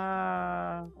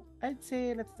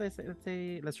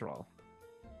let's roll.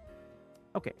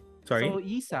 Okay, Sorry. so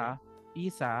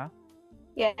Isa,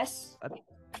 Yes.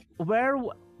 where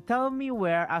tell me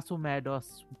where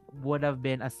Asumedos would have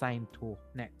been assigned to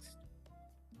next.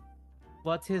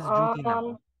 What's his duty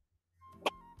now?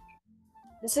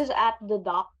 This is at the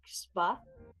docks, ba?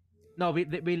 No, we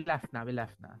left now. We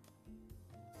left now.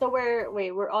 So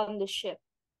we're on the ship.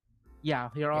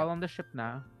 Yeah, you're Yeah. all on the ship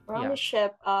now. We're on Yeah. the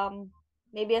ship.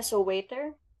 Maybe as a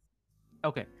waiter.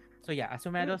 Okay. So yeah,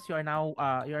 Asumedos, you are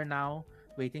now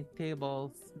waiting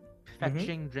tables, Mm-hmm.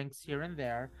 fetching drinks here and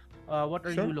there. What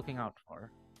are Sure. you looking out for?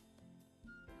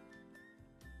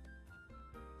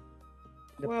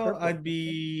 The Well, purple. I'd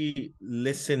be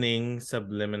listening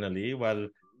subliminally while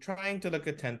trying to look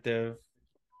attentive.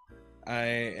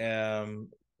 I am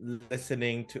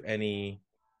listening to any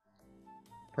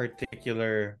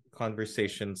particular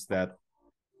conversations that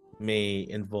may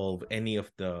involve any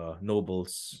of the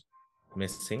nobles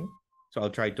missing. So I'll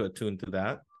try to attune to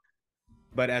that.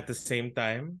 But at the same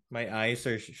time, my eyes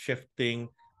are shifting,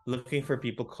 looking for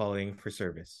people calling for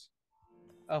service.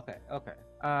 Okay.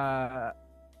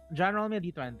 John, roll me a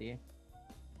d20.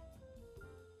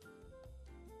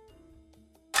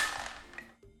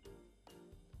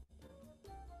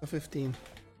 A 15.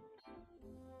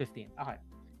 15. Okay.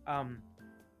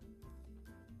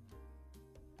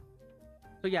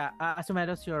 So yeah,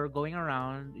 Asumedos, you're going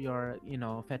around, you're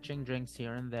fetching drinks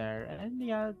here and there, and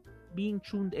yeah, being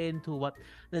tuned into what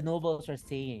the nobles are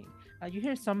saying. You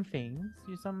hear some things,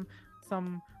 some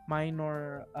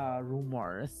minor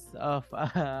rumors of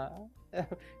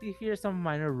you hear some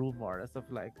minor rumors of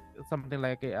like something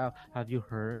like have you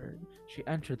heard she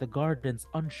entered the gardens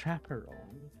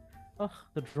unchaperoned? Oh,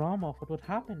 the drama of what would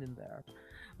happen in there.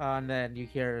 And then you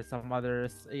hear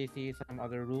you see some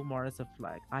other rumors of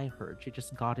like, I heard she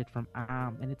just got it from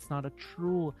Am, and it's not a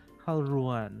true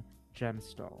Halruan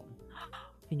gemstone.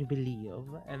 Can you believe?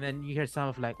 And then you hear some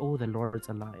of like, oh, the Lord's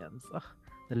Alliance, ugh,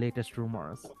 the latest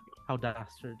rumors. How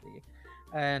dastardly.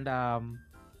 And yeah,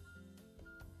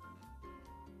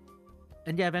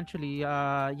 eventually,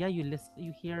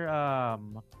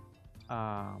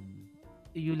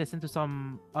 you listen to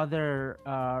some other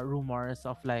rumors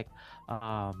of like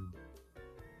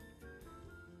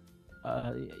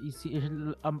you see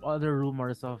other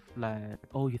rumors of like,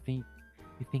 oh, you think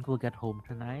we'll get home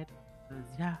tonight?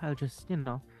 Yeah, I'll just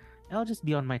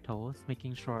be on my toes,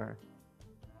 making sure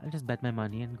I'll just bet my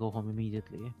money and go home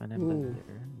immediately when I'm done Ooh.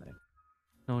 here. Like,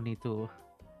 no need to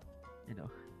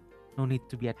no need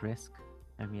to be at risk.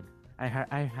 I mean, I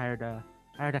hired a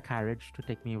carriage to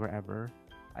take me wherever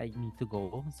I need to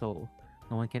go, so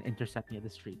no one can intercept me at the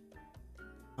street.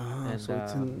 Ah, And so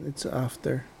it's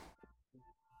after.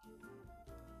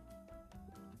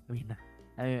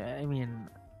 I mean,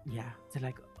 yeah. It's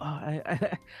like, oh,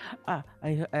 I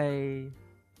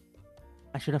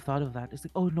should have thought of that. It's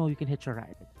like, oh no, you can hitch a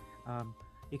ride.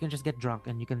 You can just get drunk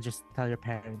and you can just tell your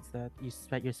parents that you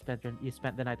spent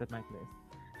the night at my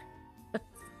place.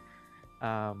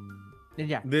 And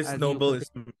yeah. This you noble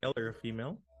continue- is male or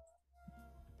female?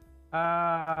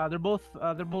 they're both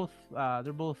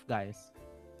guys.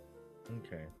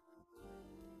 Okay.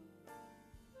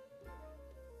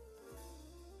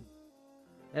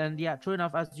 And yeah, true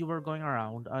enough, as you were going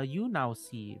around, you now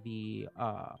see the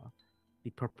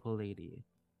purple lady,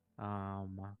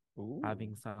 Ooh.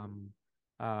 having some.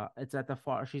 It's at the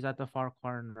far. She's at the far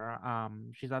corner.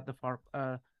 She's at the far.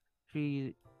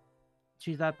 She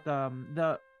she's at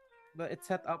the it's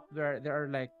set up where there are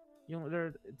like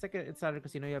there. It's like a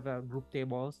casino. You have group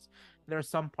tables. There are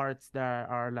some parts that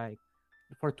are like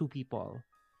for two people,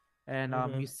 and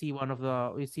Mhm. you see one of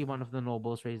the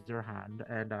nobles raise their hand,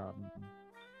 and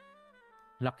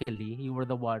luckily you were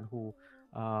the one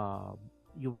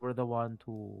you were the one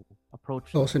to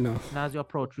approach Close them. enough. And as you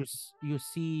approach, you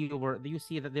see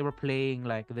that they were playing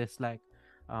like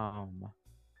um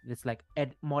this like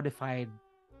modified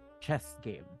chess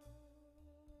game.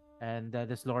 And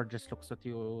this lord just looks at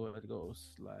you and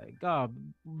goes like,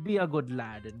 be a good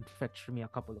lad and fetch me a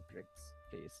couple of drinks,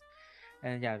 please.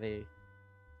 And yeah, they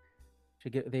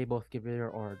both give you your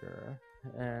order,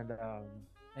 and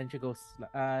she goes,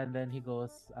 and then he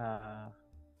goes,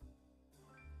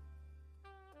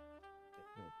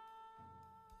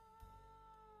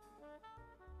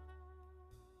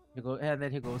 and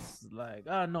then he goes like,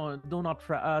 no, do not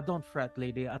fret, don't fret,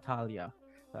 Lady Atalia,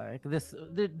 like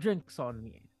the drinks on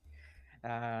me.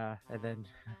 And then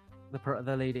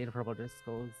the lady in purple just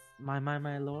goes, my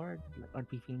lord, like, aren't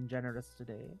we feeling generous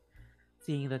today?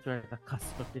 Seeing that you're at the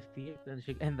cusp of defeat, and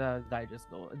the guy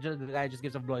just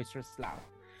gives a boisterous laugh.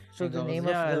 So And the goes, name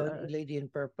yeah, of the lady in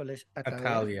purple is Atalia.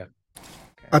 Atalia.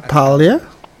 Okay. Atalia?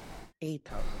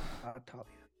 Atalia.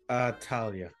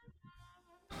 Atalia.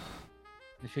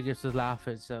 she gives a laugh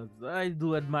and says, I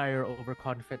do admire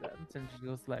overconfidence. And she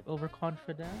goes like,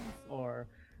 overconfidence or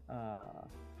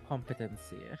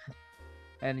competency?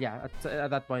 And yeah, at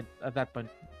that point,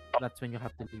 that's when you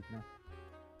have to leave now.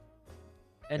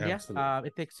 And Absolutely.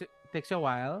 it takes you a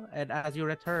while, and as you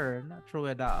return, true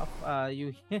enough,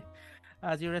 you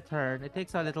as you return, it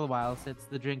takes a little while since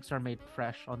the drinks are made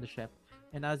fresh on the ship.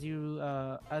 And as you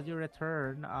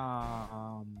return,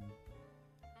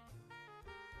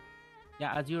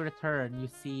 you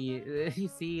see you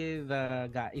see the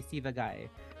guy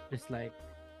just like,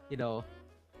 you know,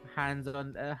 hands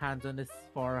on his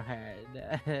forehead,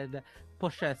 and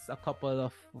pushes a couple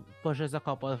of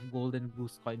golden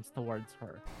goose coins towards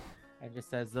her, and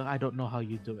just says, I don't know how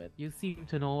you do it. You seem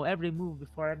to know every move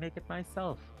before I make it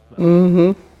myself. Well,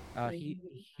 Mm-hmm. he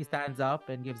stands up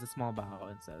and gives a small bow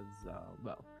and says,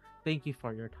 well, thank you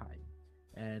for your time,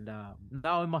 and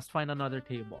now I must find another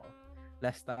table,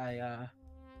 lest I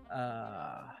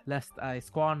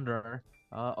squander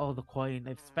all the coin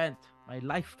I've spent my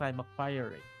lifetime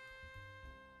acquiring.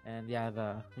 And yeah,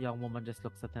 the young woman just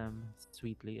looks at him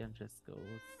sweetly and just goes,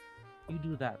 you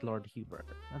do that, Lord Hubert.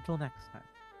 Until next time.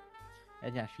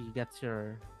 And yeah, she gets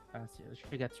your and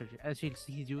she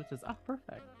sees you, says,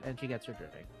 perfect. And she gets your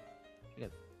drink. She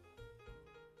gets,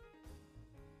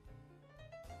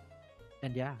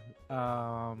 and yeah,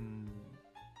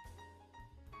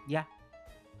 yeah.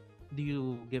 Do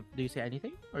you say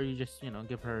anything, or you just,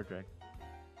 give her a drink?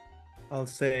 I'll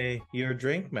say, your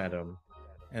drink, madam.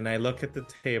 And I look at the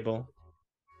table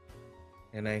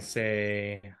and I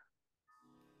say,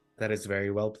 that is very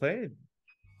well played.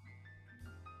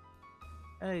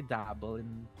 I dabble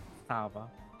in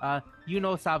Sava.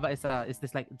 Sava is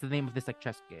this like, it's the name of this like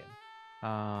chess game.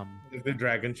 Is the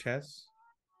dragon chess?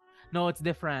 No, it's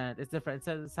different. It's different.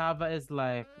 So Sava is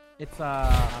like, it's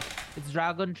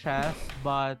dragon chess,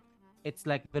 but it's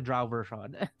like the Drow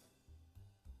version.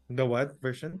 The what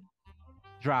version?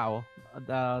 Drow,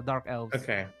 the Dark Elves.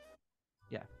 Okay.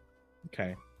 Yeah.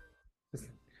 Okay.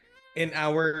 In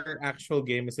our actual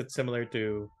game, is it similar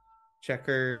to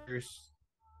checkers?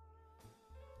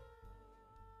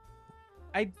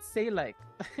 I'd say like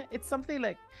it's something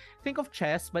like, think of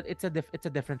chess, but it's a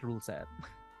different rule set.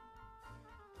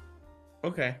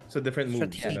 Okay, so different moves,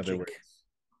 in other Strategic. words.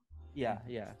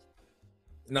 Yeah.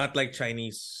 Not like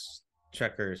Chinese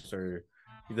checkers or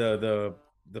the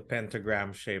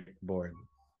pentagram shaped board.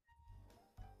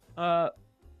 To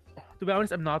be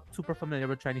honest, I'm not super familiar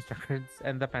with Chinese checkers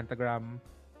and the pentagram.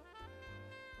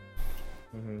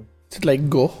 Mm-hmm. It's like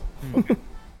Go.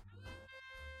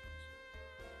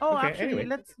 Oh, Okay, actually,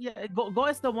 anyway. go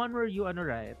is the one where you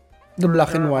right? The Where black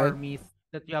there and are white. armies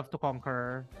that you have to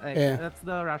conquer. Like, Yeah. That's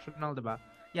the rationale, diba?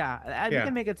 Yeah, we Yeah.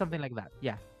 can make it something like that.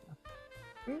 Yeah.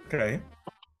 Okay.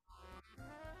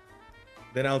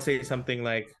 Then I'll say something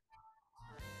like,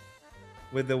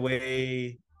 with the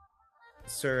way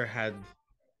Sir had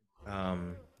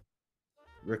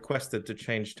requested to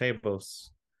change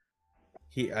tables,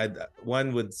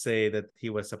 one would say that he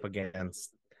was up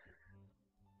against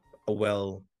a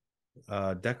well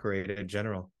decorated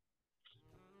general.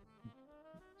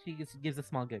 She gives a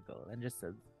small giggle and just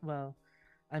says, "Well,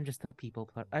 I'm just a people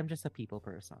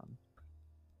person."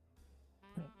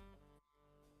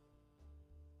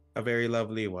 A very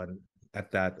lovely one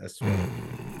at that as well.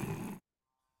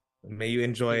 May you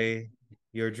enjoy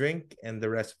your drink and the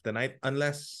rest of the night,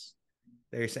 unless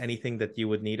there's anything that you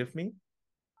would need of me.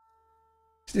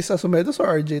 Is this Asumedos or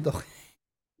RJ talking?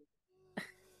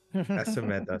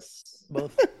 Asumedos.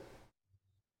 Both.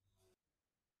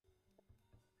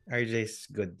 RJ's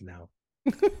good now.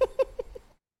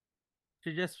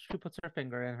 She puts her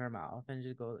finger in her mouth and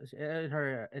just goes in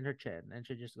her chin, and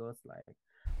she just goes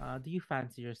like, "Do you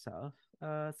fancy yourself,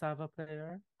 Sava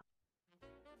player?"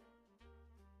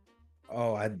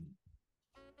 Oh, I'd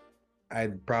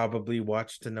probably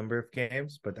watched a number of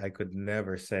games, but I could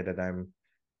never say that I'm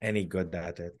any good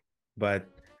at it. But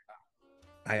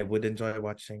I would enjoy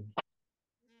watching.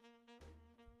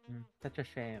 Such a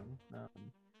shame.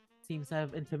 Seems to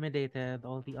have intimidated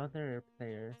all the other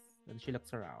players. And she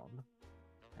looks around,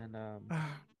 and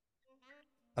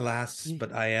Alas, you,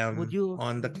 but I would am you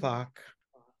on the clock.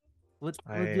 would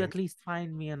you I at least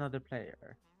find me another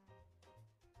player,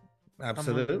 someone with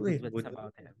absolutely wits would.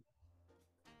 about him?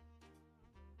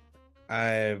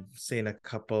 I've seen a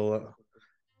couple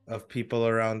of people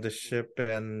around the ship,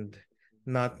 and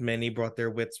not many brought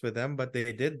their wits with them, but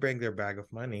they did bring their bag of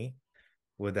money.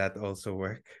 Would that also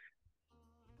work?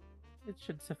 It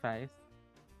should suffice.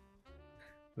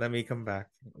 Let me come back.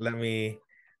 Let me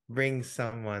bring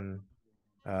someone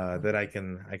that I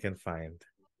can find.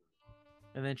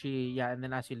 And then and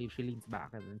then as you leave, she leans back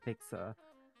and then takes a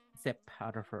sip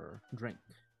out of her drink.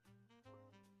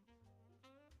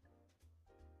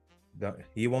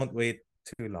 You won't wait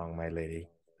too long, my lady.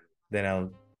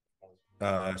 Then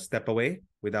I'll step away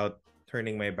without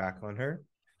turning my back on her.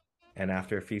 And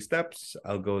after a few steps,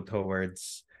 I'll go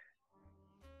towards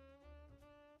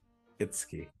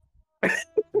Itsuki.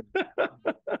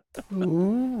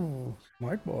 Ooh,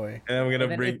 smart boy. And I'm gonna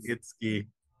And then bring Itsuki.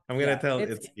 I'm gonna tell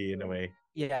it's Itsuki in a way.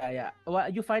 yeah. Well,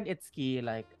 you find Itsuki,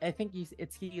 like, I think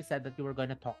Itsuki, you said that you were going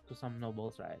to talk to some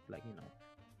nobles, right? Like,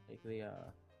 like the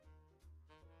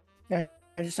Yeah,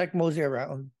 I just like mosey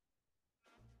around.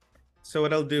 So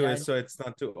what I'll do Yeah. is, so it's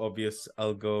not too obvious,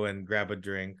 I'll go and grab a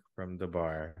drink from the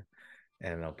bar,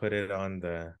 and I'll put it on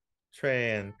the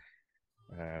tray and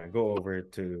go over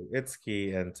to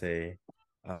Itsuki and say,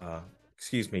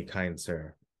 "Excuse me, kind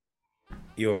sir,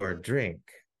 your drink."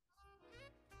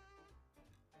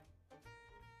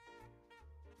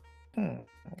 I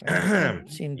don't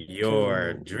seem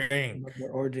Your to drink.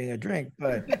 remember ordering a drink,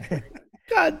 but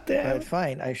God damn. but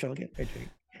fine, I shall get a drink.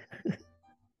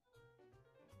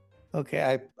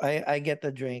 Okay, I get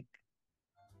the drink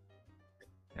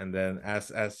And then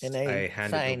as and I I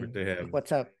hand it over sign. to him,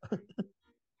 What's up?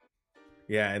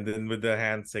 yeah, and then with the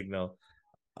hand signal,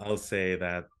 I'll say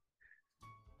that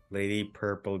lady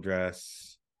purple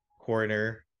dress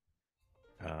corner,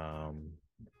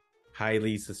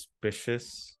 highly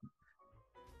suspicious,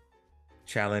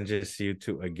 challenges you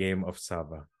to a game of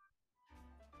Saba.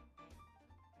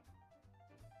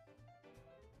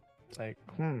 Like,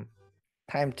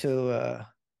 time to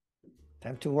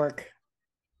work.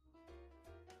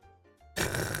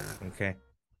 Okay.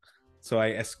 So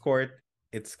I escort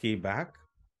Itsuki back.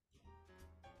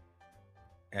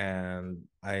 And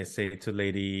I say to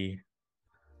lady,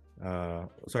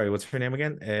 sorry, what's her name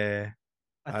again? Atalia.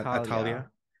 Atalia.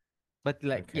 But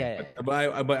like, Okay. yeah.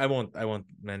 But I won't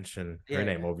mention her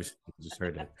name. Obviously, you just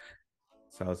heard it.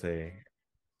 So I'll say,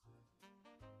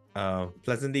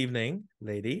 pleasant evening,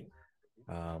 lady.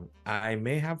 I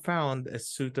may have found a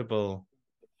suitable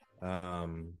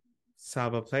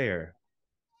Saba player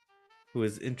who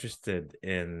is interested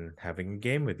in having a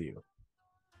game with you.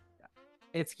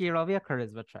 Itsuki, roll me a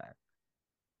charisma check.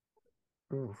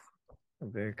 Ooh,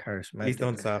 very charismatic. Please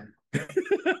don't stop.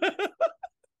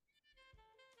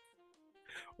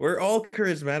 We're all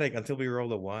charismatic until we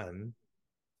roll a 1.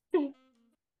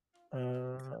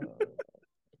 Where's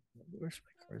my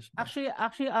charisma? Actually,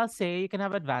 I'll say you can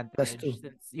have advantage +2.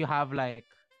 since you have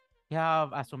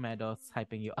Asomedos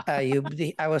hyping you up.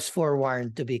 I was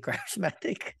forewarned to be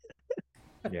charismatic.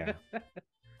 Yeah.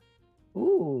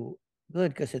 Ooh, good,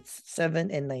 because it's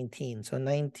 7 and 19. So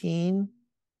 19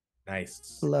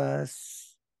 Nice.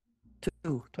 plus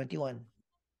 2, 21.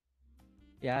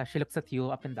 Yeah, she looks at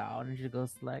you up and down and she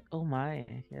goes like, "Oh my,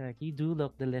 yeah, like, you do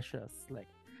look delicious. Like,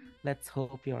 let's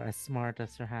hope you're as smart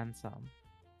as you're handsome."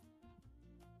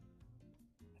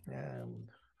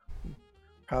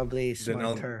 Probably Then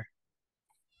I'll- smarter.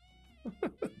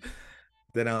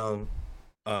 Then I'll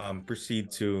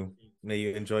proceed to, may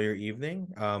you enjoy your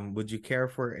evening. Would you care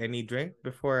for any drink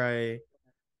before I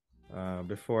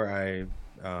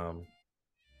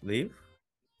leave?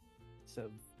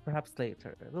 So perhaps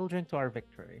later we'll drink to our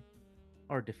victory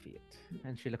or defeat.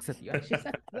 And she looks at you. And she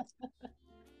said,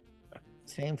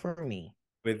 Same for me.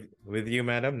 With you,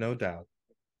 madam, no doubt.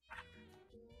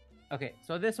 okay,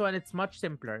 so this one, it's much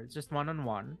simpler. It's just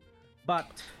one-on-one, but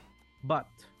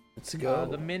Let's go.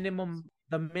 the minimum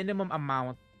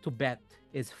amount to bet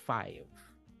is 5.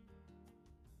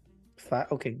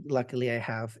 Okay, luckily I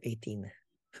have 18.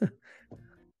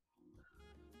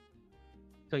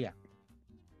 So yeah,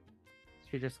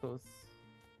 She just goes,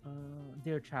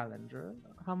 "Dear challenger,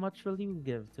 how much will you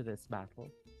give to this battle?"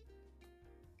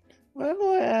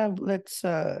 Well, let's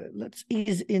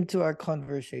ease into our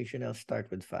conversation. I'll start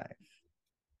with 5.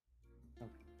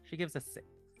 Okay. She gives a 6.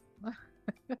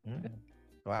 Mm.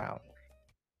 Wow.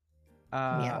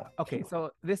 Okay,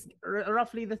 so this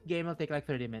roughly this game will take like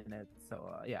 30 minutes.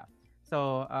 So yeah.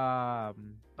 So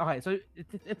okay, so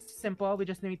it's simple. We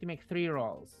just need to make 3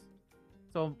 rolls.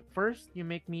 So first you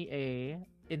make me a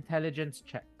intelligence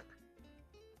check.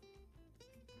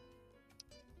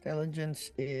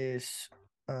 Intelligence is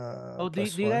Oh,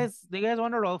 plus do you 1. guys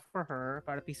want to roll for her?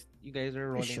 But at least you guys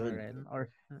are I rolling her should. in, or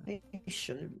I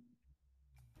should.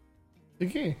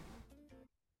 Okay.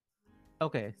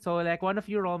 okay. So like one of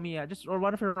you roll me or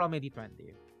one of you roll me a d20.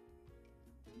 You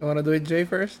wanna do it, Jay,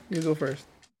 first? You go first.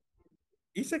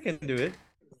 Isa can do it.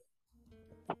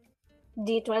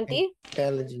 D20?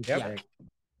 Intelligence Yep. check.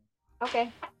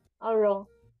 Okay, I'll roll.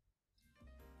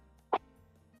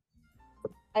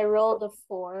 I rolled a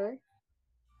 4.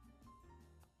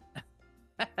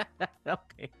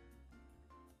 Okay.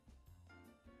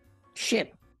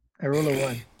 Shit. I roll a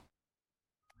 1.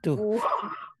 2. Ooh.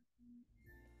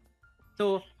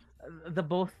 So the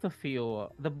both of you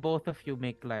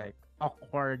make like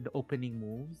awkward opening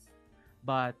moves,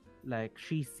 but like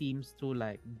she seems to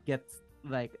like get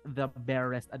like the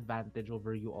barest advantage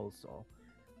over you also.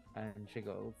 And she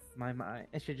goes, my,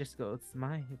 and she just goes,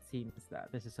 it seems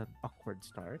that this is an awkward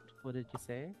start. What did you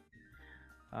say?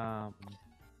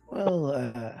 Well,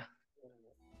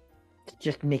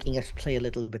 just making us play a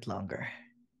little bit longer.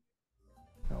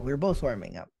 We're both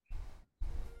warming up.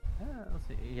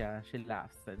 Yeah, she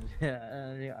laughs and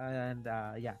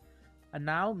yeah. And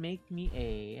now make me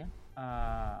a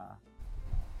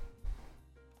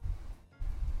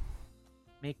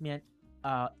an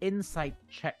insight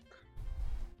check.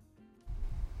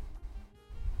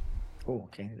 Oh,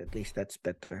 okay. At least that's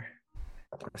better.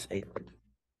 Plus 8.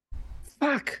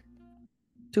 Fuck!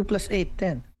 2 plus 8,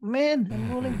 10. Man,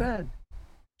 I'm rolling bad.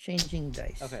 Changing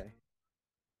dice. Okay.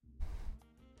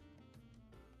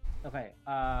 Okay.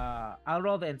 I'll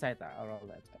roll the insight. I'll roll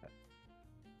the insight.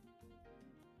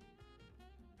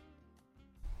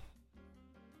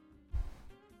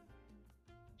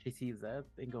 She sees it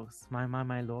and goes,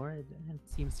 my lord, it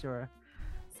seems you're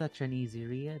such an easy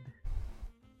read.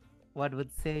 What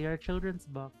would say your children's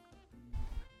book?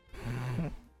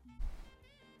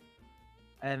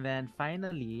 And then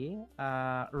finally,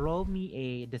 roll me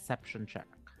a deception check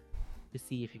to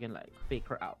see if you can like fake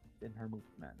her out in her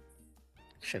movements.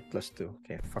 Shit, plus 2.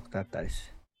 Okay, fuck that dice.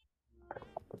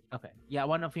 Okay. Yeah,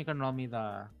 one of you can roll me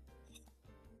the.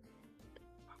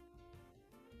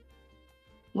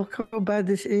 Look how bad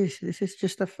this is. This is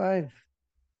just a 5.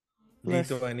 Plus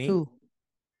D20? 2.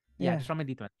 Yeah, Yeah. just roll me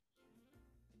d20.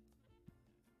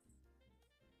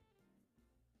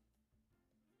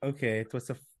 Okay, it was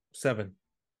a 7.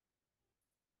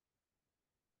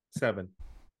 7.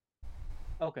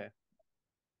 Okay.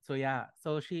 So yeah,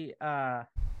 so she I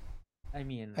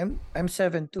mean I'm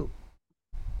 7 too.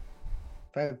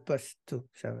 5 plus 2,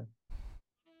 7.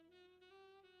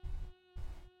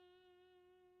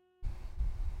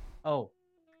 oh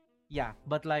yeah,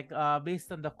 but like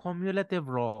based on the cumulative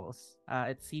rolls,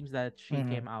 it seems that she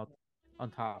came out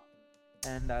on top.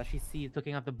 And she sees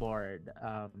looking at the board,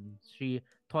 she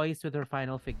toys with her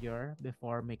final figure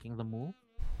before making the move.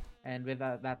 And with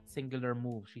that singular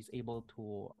move, she's able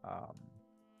to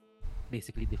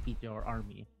basically defeat your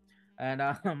army. And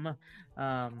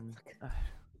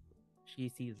she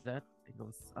sees that and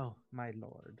goes, "Oh my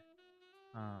lord,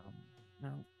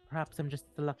 no, perhaps I'm just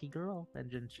a lucky girl." And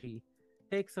then she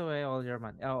takes away all your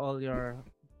money, all your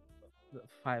The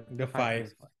 5.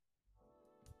 dice.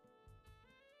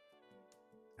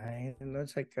 I know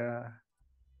it's like that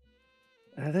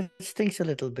stinks a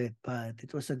little bit, but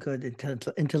it was a good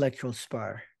intellectual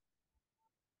spar.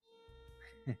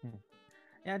 Yeah,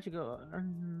 and she goes,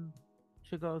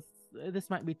 "This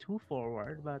might be too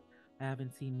forward, but I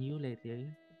haven't seen you lately.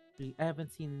 I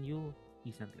haven't seen you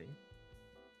recently."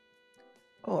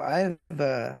 Oh, I've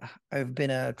been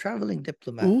a traveling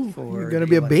diplomat Ooh, for you're gonna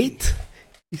be a D1T. bait.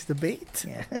 He's the bait.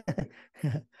 Yeah.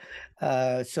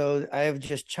 So I've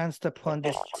just chanced upon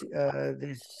this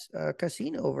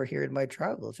casino over here in my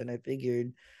travels, and I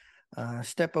figured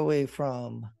step away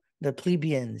from the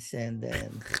plebeians and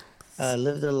then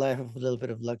live the life of a little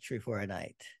bit of luxury for a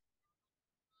night.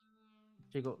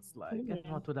 She goes like, "And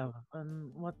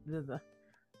what does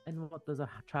a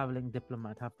traveling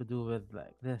diplomat have to do with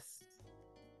like this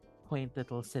quaint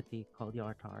little city called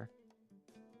Yartar?"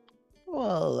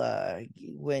 Well,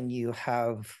 when you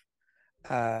have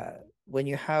when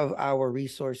you have our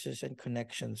resources and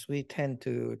connections, we tend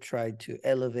to try to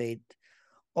elevate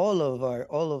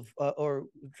or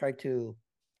try to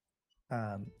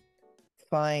um,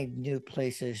 find new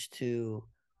places to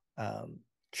um,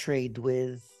 trade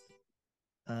with,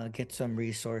 get some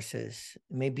resources,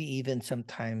 maybe even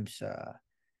sometimes uh,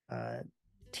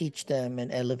 teach them and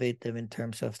elevate them in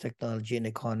terms of technology and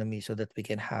economy so that we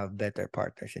can have better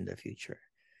partners in the future.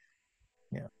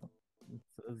 Yeah.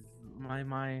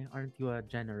 My, aren't you a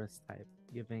generous type,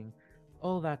 giving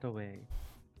all that away?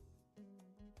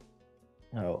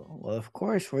 Oh, well, of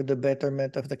course, for the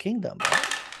betterment of the kingdom, right?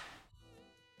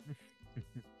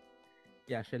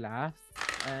 Yeah, she laughs,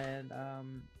 and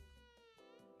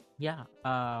yeah,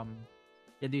 yeah.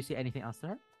 Do you see anything else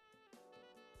there?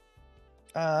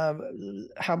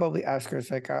 How about we ask her,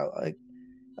 like,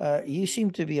 you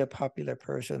seem to be a popular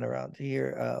person around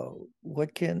here.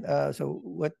 What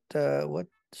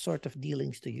sort of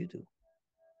dealings do you do?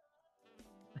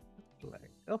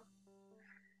 Like, oh,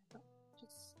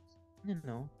 just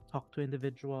talk to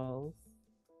individuals.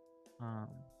 Um,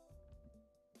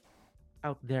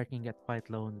 out there can get quite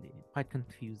lonely, quite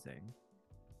confusing.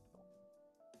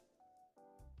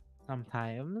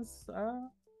 Sometimes,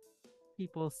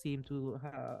 people seem to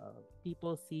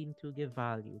give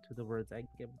value to the words I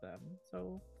give them.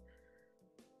 So,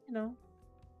 you know,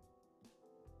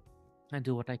 I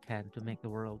do what I can to make the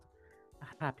world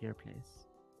a happier place.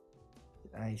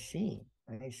 I see.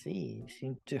 I see. You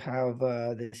seem to have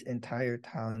this entire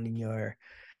town in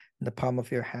the palm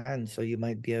of your hand, so you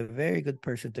might be a very good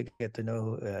person to get to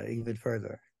know even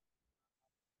further.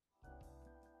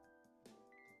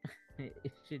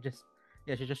 she just,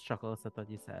 yeah, she just chuckles at what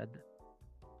you said.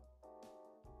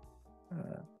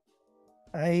 Uh,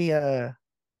 I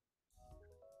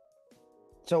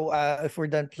so if we're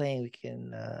done playing, we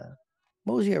can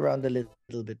mosey around a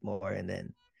little bit more, and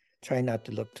then try not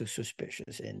to look too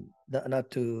suspicious and not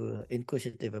too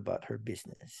inquisitive about her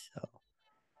business. So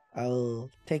I'll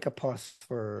take a pause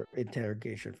for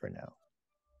interrogation for now.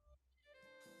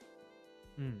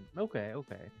 Okay,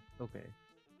 okay, okay.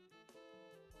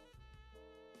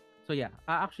 So yeah,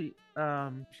 actually,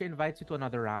 she invites you to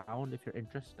another round if you're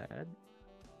interested.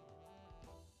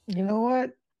 You know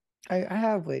what? I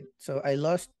have wait. So I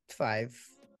lost 5.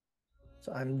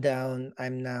 So I'm down.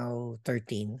 I'm now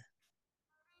 13.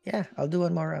 Yeah, I'll do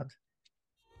one more round.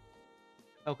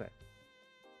 Okay.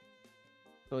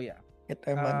 So yeah, Get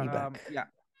our money back.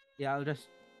 yeah,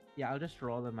 I'll just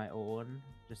roll on my own,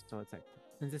 just so it's like,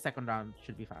 since the second round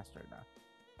should be faster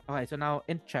now. Okay, so now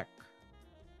in check.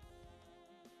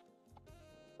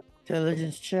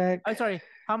 Intelligence check. I'm sorry.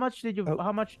 Oh, How much did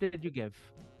you give?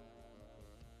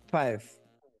 5.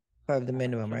 5 the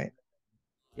minimum, She'll, right?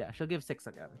 yeah, she'll give 6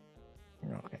 again.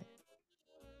 Okay.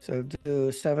 So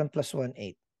do 7 plus 1,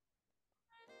 8.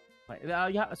 Wait,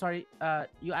 yeah, sorry.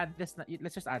 You add this.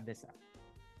 Let's just add this up.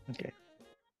 Okay.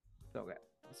 Okay.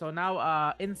 So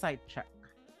now, insight check.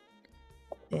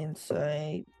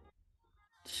 Insight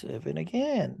 7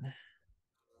 again.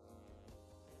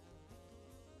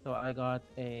 So I got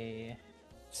a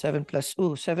 7 plus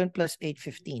 8,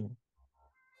 15.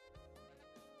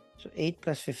 So 8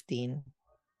 plus 15,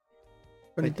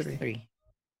 23. 23.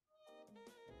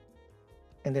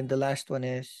 And then the last one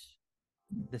is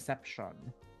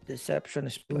deception. deception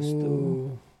is plus 2.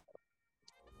 Ooh.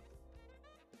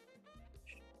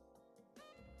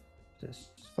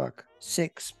 Just fuck.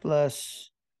 6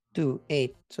 plus 2,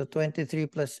 8. So 23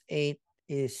 plus 8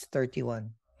 is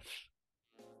 31.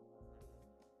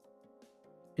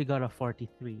 She got a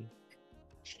 43.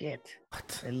 Shit.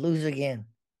 What? I lose again.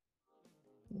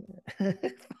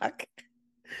 Fuck.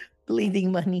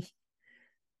 Bleeding money.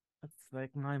 It's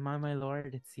like my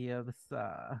lord. It seems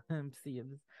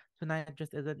seems tonight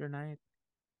just isn't your night.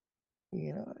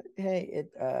 You know, hey,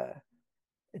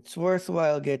 it's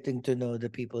worthwhile getting to know the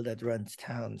people that runs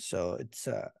town. So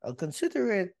I'll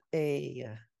consider it a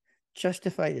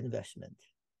justified investment.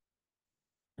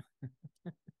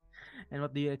 And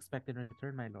what do you expect in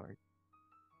return, my lord?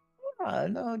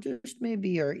 No, just maybe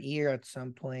your ear at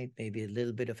some point, maybe a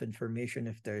little bit of information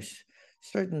if there's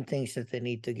certain things that they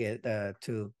need to get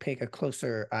to take a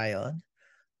closer eye on.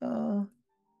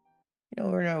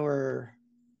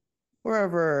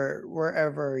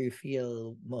 Wherever you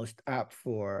feel most apt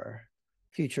for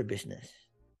future business.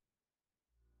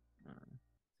 Uh,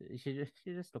 she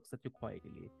just looks at you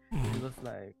quietly. She goes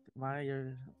like, "Why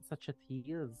you're such a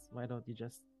tease? Why don't you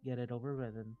just get it over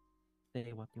with and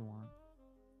say what you want?"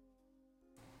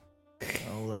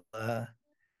 Well,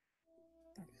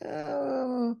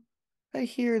 I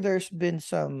hear there's been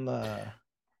some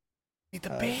Eat the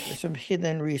pig. some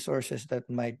hidden resources that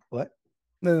might what?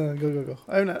 No, go.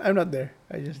 I'm not there.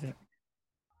 I just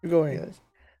you're going. Yes.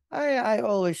 I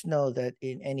always know that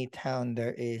in any town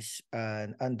there is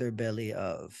an underbelly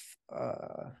of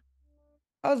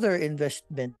other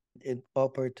investment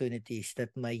opportunities that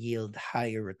might yield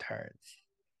higher returns.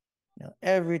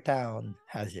 Every town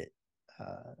has it.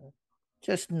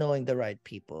 Just knowing the right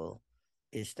people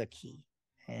is the key.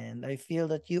 And I feel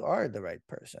that you are the right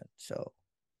person. So,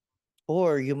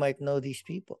 or you might know these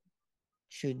people.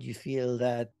 Should you feel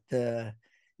that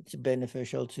it's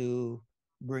beneficial to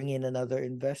bring in another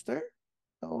investor,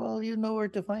 oh, well, you know where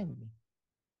to find me.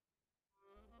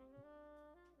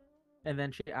 And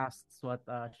then she asks like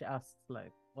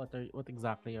what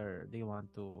exactly are they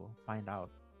want to find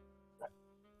out.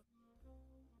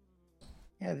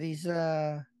 Yeah, these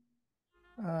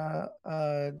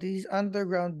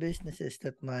underground businesses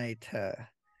that might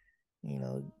you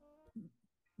know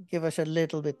give us a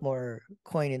little bit more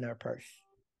coin in our purse.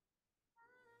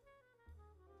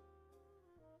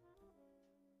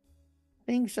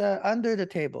 Things under the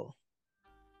table.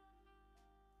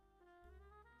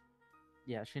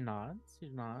 Yeah, she nods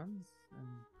and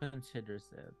considers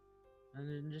it. And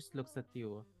then just looks at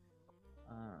you.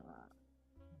 Uh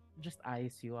just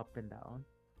eyes you up and down.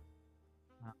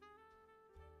 Uh,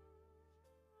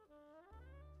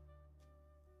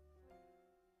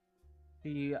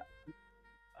 she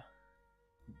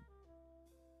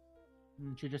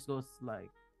she just goes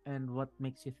like, and what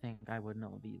makes you think I would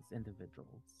know these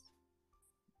individuals?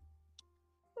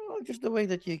 Oh, just the way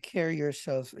that you carry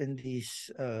yourself in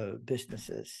these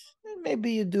businesses.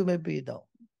 Maybe you do, maybe you don't.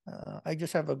 I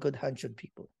just have a good hunch on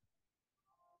people.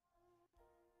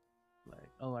 Like,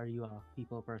 oh, are you a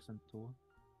people person too?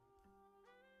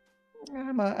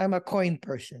 I'm a coin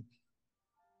person,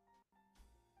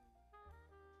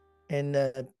 and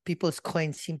people's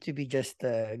coins seem to be just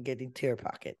getting to your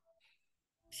pocket.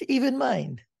 Even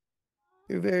mine.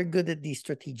 You're very good at these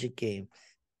strategic games.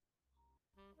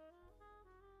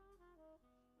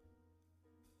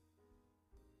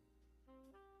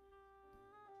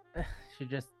 She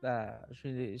just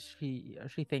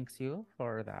she thanks you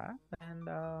for that,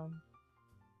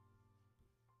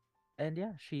 and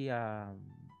yeah, she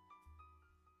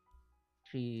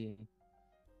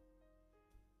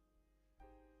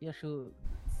yeah she'll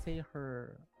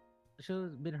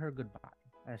bid her goodbye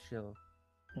as she'll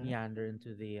Mhm. meander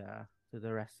into the to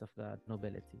the rest of the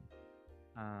nobility,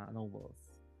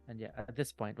 nobles. And yeah, at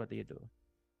this point, what do you do?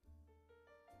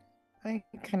 I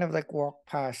kind of like walk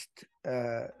past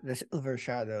the silver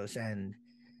shadows and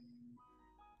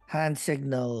hand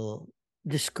signal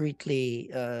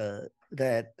discreetly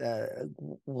that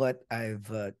what I've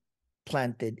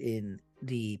planted in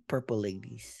the purple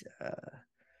lady's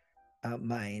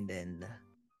mind, and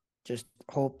just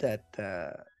hope that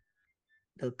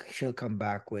she'll come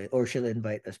back with, or she'll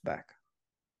invite us back.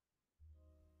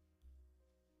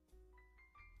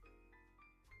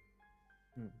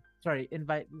 Hmm. Sorry,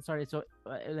 invite. Sorry, so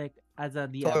like as a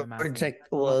DM, Or I'm it's asking. like,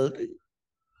 well,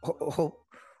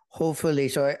 hopefully.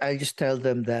 So I just tell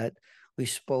them that we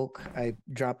spoke. I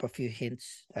drop a few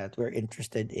hints that we're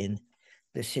interested in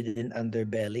the hidden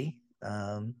underbelly.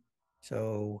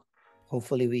 So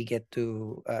hopefully we get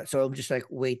to. So I'm just like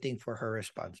waiting for her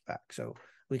response back, so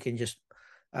we can just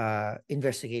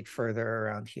investigate further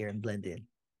around here and blend in.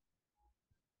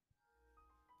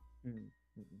 Mm,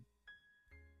 mm.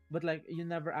 But like you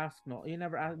never asked, no, you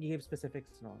never asked, you gave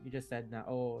specifics, no. You just said na,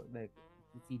 oh, like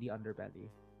see the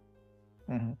underbelly.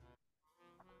 Mhm.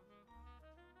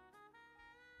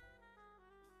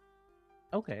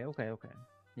 Okay.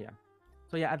 Yeah.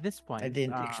 So yeah, at this I point,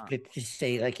 didn't explicitly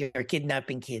say like you're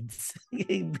kidnapping kids.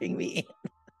 Bring me in.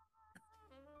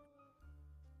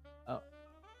 oh,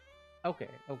 okay.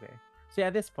 So yeah,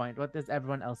 at this point, what is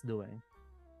everyone else doing?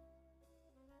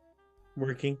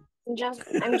 Working. I'm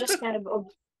just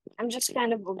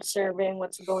kind of observing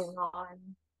what's going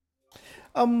on.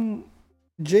 Um,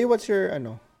 Jay, what's your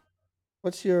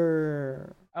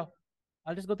Oh,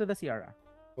 I'll just go to the Sierra.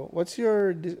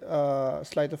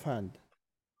 sleight of hand?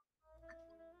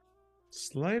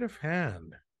 Sleight of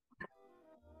hand.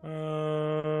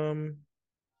 Um,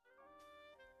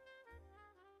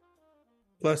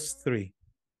 +3.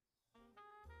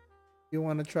 You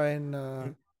want to try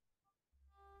and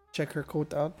check her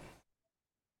coat out?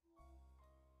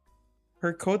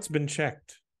 Her coat's been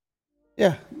checked.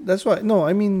 Yeah, that's why. No,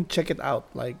 I mean check it out.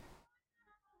 Like,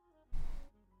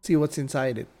 see what's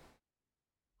inside it.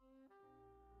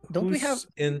 Don't we have?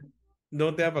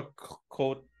 Don't they have a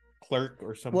coat clerk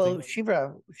or something? Well,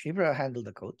 Shibra handled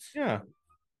the coats. Yeah.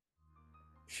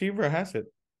 Shivra has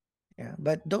it. Yeah,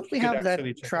 but don't we She could have that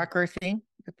actually check it. tracker thing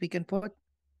that we can put?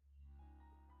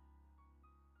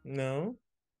 No.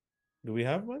 Do we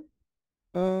have one?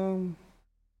 Um,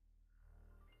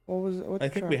 what I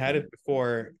think we had tracking? it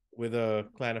before with a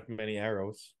clan of many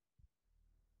arrows.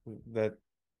 That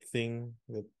thing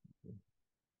that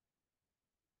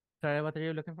Sorry, what are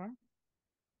you looking for?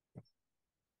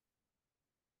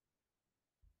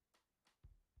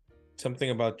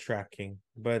 something about tracking,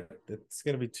 but it's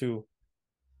gonna be too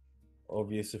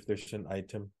obvious if there's an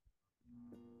item.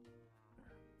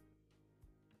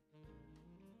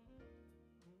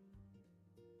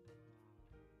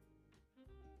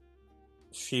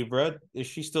 Shivra, is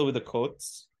she still with the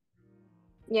coats?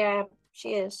 Yeah,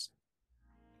 she is.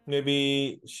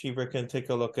 Maybe Shivra can take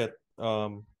a look at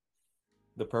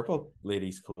the purple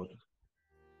lady's coat.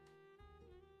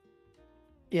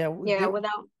 Yeah, Yeah,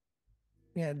 without.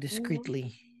 yeah,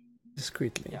 discreetly.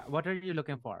 Discreetly. Yeah, what are you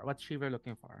looking for? What's Shiva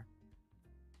looking for?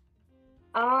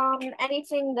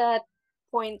 Anything that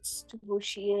points to who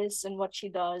she is and what she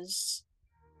does,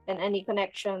 and any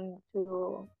connection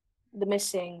to the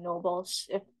missing nobles,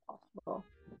 if possible.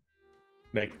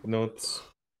 Like notes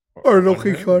Or on her?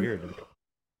 location. Weird.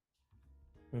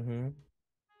 Mm-hmm.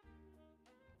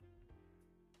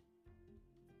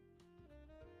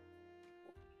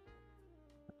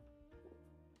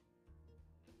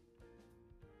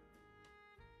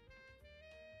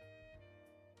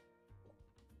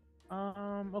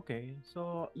 Okay.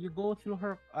 So you go through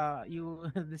her you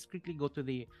discreetly go to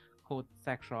the coat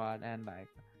section and like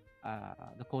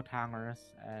the coat hangers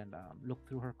and look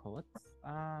through her coats.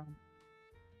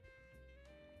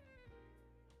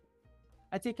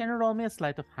 I'd say can you roll me a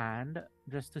sleight of hand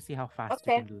just to see how fast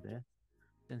you Okay. can do this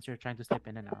since you're trying to slip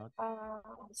in and out.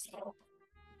 So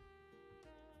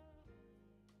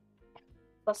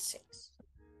 +6.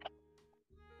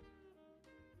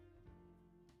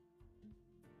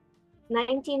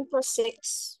 19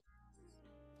 +6.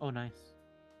 Oh, nice.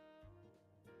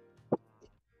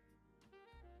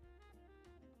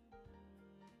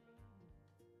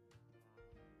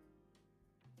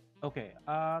 Okay.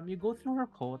 You go through her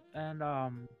coat and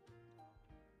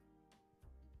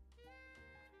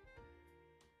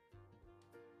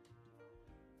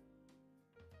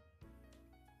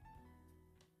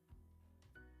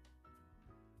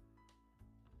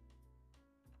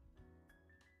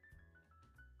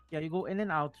yeah, you go in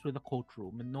and out through the coat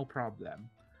room and no problem.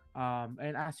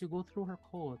 And as you go through her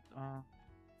coat,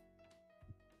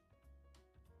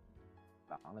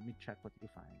 let me check what you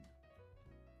find.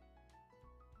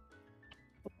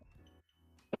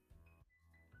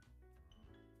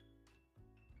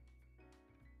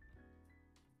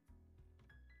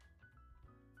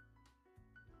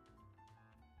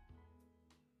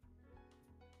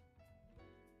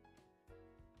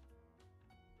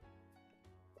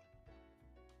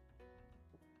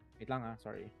 Wait lang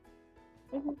sorry.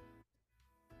 Mhm.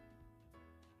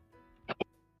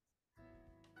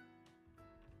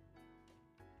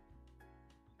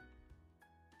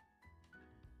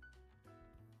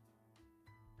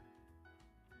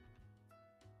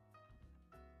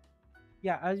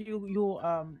 Yeah, as you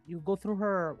go through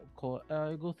her coat,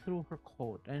 you go through her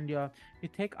coat, and you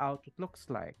take out what looks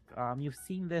like you've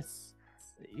seen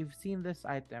this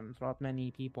item throughout many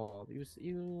people.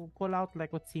 You pull out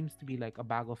like what seems to be like a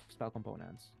bag of spell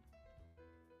components.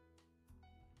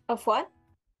 Of what?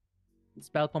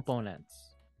 Spell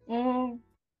components. Mm.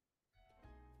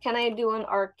 Can I do an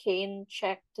arcane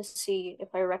check to see if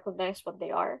I recognize what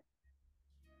they are?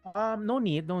 No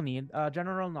need, no need.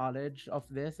 General knowledge of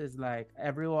this is like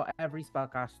every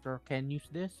spellcaster can use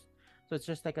this, so it's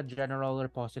just like a general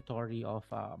repository of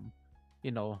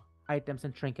you know, items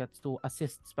and trinkets to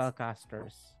assist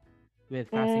spellcasters with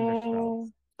casting their spells.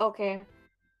 Okay.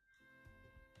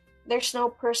 There's no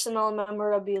personal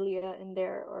memorabilia in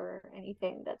there or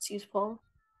anything that's useful.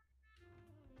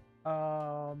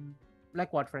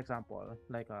 Like what, for example,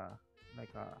 like a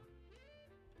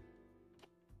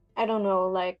I don't know,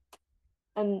 like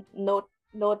a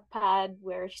notepad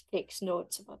where she takes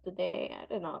notes about the day. I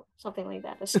don't know, something like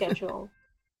that. A schedule.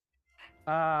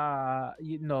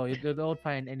 you know, you don't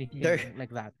find anything There-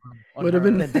 like that on Would have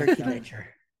her. been The dirty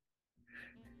ledger.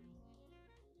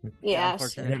 Yeah. I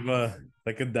Unfortunately.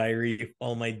 have a diary of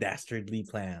all my dastardly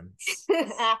plans.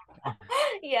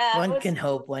 Yeah. One was- can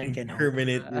hope. One can hope.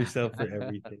 Incriminate yourself for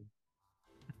everything.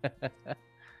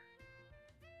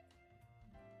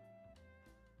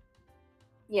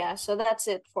 Yeah, so that's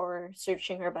it for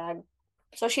searching her bag.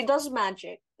 So she does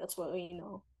magic. That's what we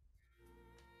know.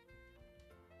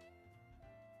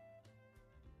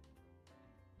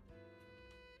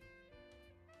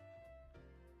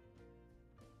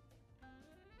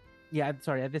 Yeah,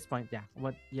 sorry, at this point, yeah.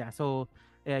 What yeah, so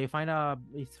yeah, you find a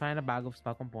bag of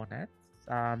spell components.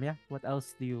 Yeah. What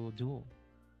else do you do?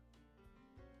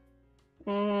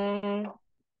 Mm,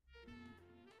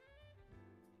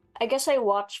 I guess I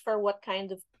watch for what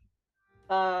kind of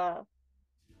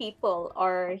people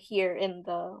are here in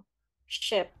the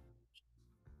ship.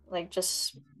 Like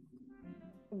just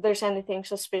if there's anything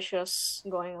suspicious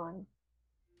going on.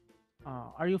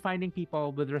 Are you finding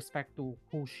people with respect to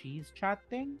who she's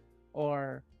chatting,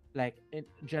 or like in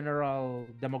general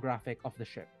demographic of the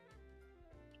ship?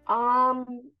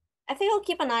 I think I'll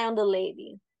keep an eye on the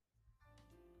lady.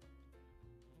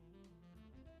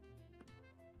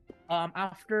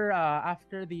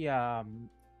 After the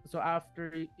so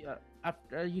after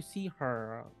you see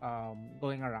her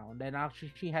going around, and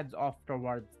actually she heads off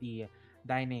towards the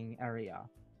dining area,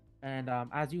 and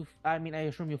as you I mean, I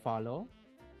assume you follow.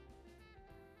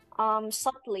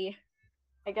 Subtly,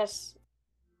 I guess.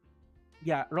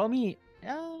 Yeah, roll me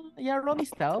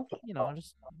stealth,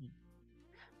 just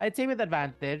I'd say with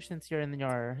advantage, since you're in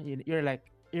you're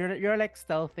like you're like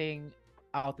stealthing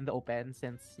out in the open,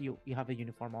 since you have a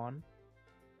uniform on.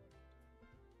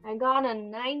 I got a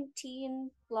 19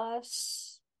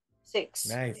 plus 6.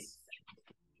 Nice.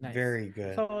 Nice. Very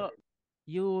good. So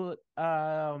you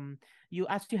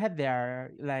as you head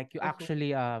there, like you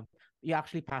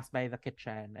actually pass by the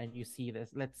kitchen, and you see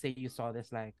this. Let's say you saw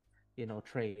this, like,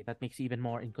 tray that makes you even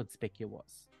more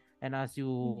inconspicuous. And as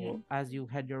you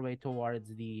head your way towards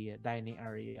the dining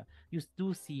area, you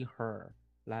do see her,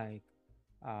 like,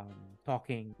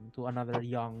 talking to another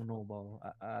young noble,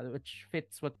 which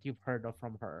fits what you've heard of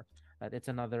from her. That it's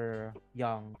another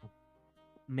young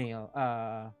male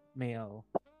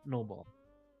noble.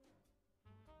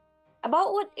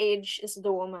 About what age is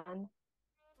the woman?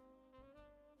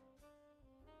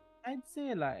 I'd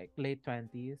say like late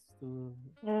 20s to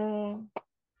Mm,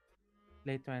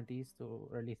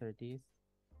 early 30s.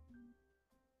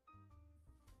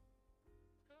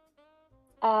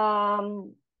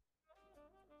 um,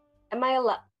 am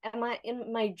I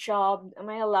in my job? Am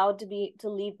I allowed to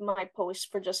leave my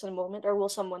post for just a moment, or will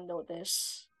someone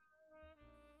notice?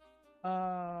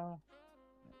 Uh,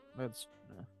 that's.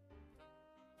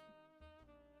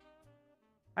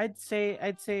 I'd say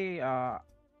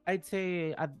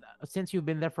since you've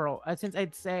been there since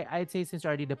since you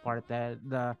already departed,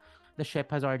 the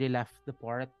ship has already left the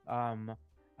port.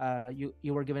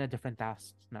 You were given a different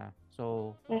task now.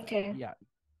 So Okay.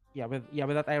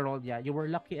 with that I rolled. Yeah, you were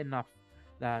lucky enough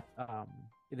that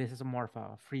this is more of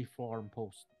a free form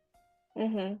post.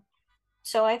 Mm-hmm.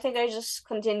 So I think I just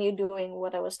continue doing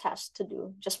what I was tasked to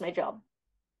do, just my job.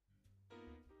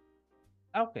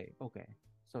 Okay.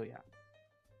 So yeah.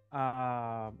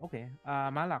 Okay.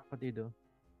 Malak, what do you do?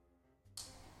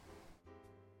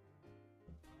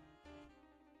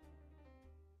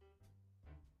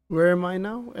 Where am I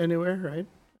now? Anywhere, right?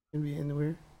 Can be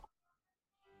anywhere.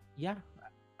 Yeah.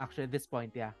 Actually, at this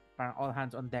point, yeah, parang all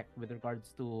hands on deck with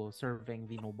regards to serving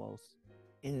the nobles.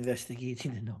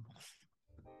 Investigating the nobles.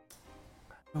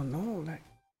 Oh no, like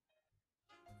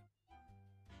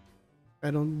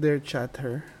I don't dare chat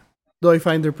her. Though I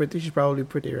find her pretty, she's probably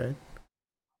pretty, right?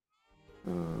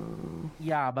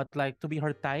 Yeah, but like to be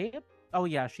her type? Oh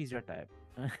yeah, she's your type.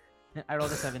 I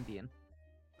rolled a 17.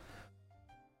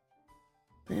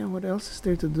 Damn, what else is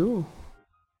there to do?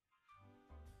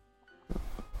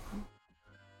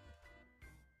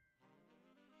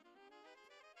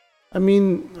 I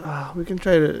mean, we can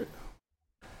try to.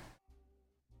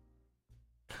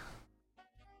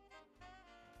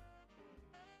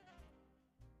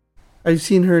 I've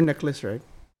seen her necklace, right?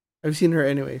 I've seen her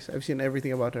anyways. I've seen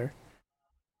everything about her.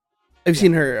 I've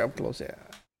seen her up close, yeah.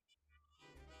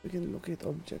 We can locate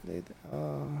object later.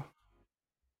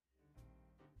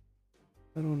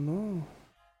 I don't know.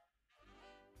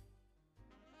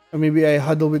 Or maybe I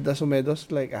huddle with the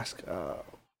Somedos, like ask.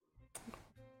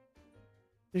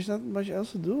 There's not much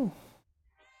else to do.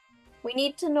 We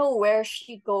need to know where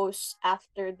she goes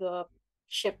after the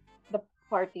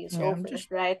party is over,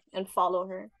 right? And follow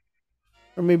her.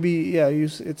 Or maybe, yeah,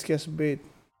 use its guess bait.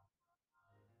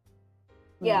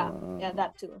 Yeah,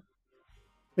 that too.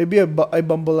 Maybe I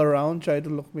bumble around, try to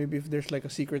look maybe if there's like a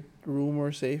secret room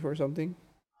or safe or something.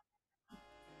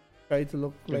 Try to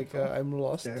look like I'm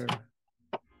lost. There.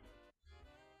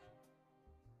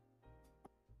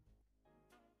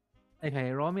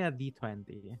 Okay, roll me a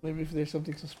d20. Maybe if there's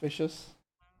something suspicious.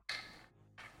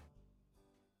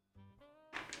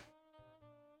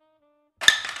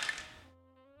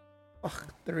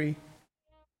 Ugh, 3.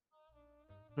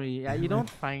 3. Yeah, you don't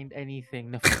find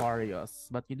anything nefarious,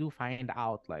 but you do find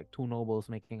out like two nobles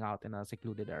making out in a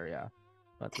secluded area.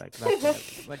 But like that's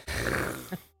it. Like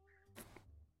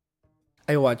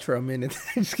I watch for a minute.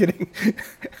 Just kidding.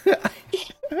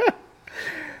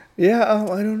 Yeah,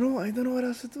 I don't know. I don't know what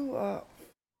else to do.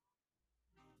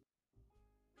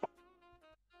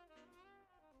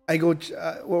 I go.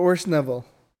 Where's Neville?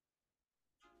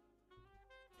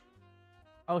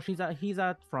 Oh, he's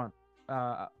at front.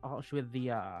 With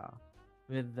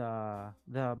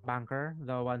the banker,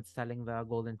 the one selling the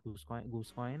golden goose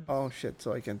coins. Oh shit!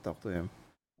 So I can talk to him.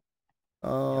 Yeah.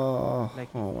 Oh,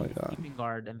 Like oh my he's god. keeping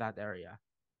guard in that area.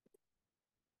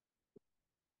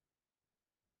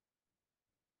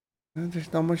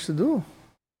 There's not much to do.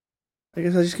 I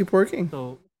guess I just keep working.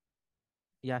 So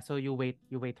yeah, so you wait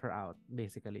her out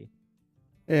basically.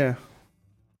 Yeah.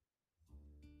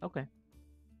 Okay.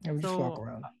 I would just walk So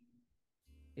around.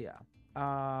 yeah.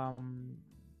 Um.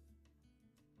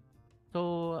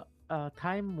 So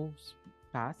time moves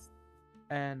fast,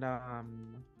 and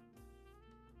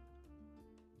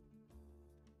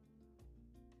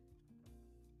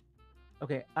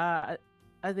okay.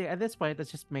 I think at this point, let's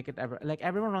just make it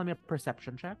everyone roll me a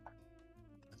perception check.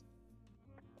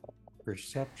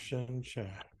 Perception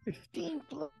check. 15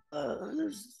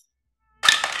 plus.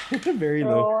 Very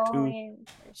low. Two. Rolling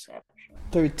perception.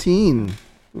 13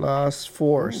 plus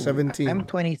 4, Ooh, 17. I'm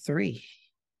 23.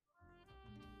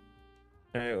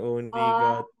 I only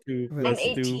got 2 I'm plus 2,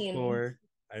 18. 4.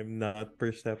 I'm not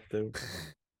perceptive.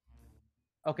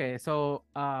 Okay, so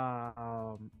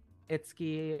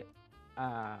Itsuki,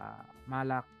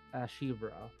 Malak,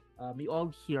 Shivra. We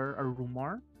all hear a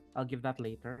rumor. I'll give that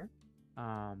later.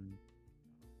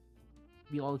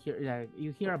 We all hear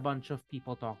you hear a bunch of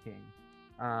people talking,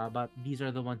 but these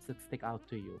are the ones that stick out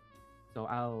to you. So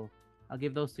I'll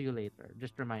give those to you later.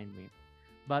 Just remind me.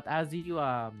 But as you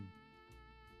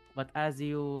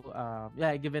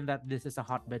given that this is a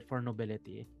hotbed for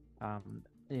nobility,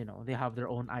 they have their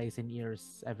own eyes and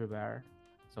ears everywhere,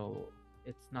 so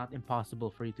it's not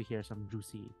impossible for you to hear some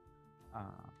juicy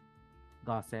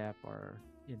gossip or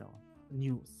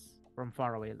news from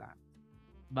faraway land.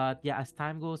 But yeah, as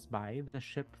time goes by, the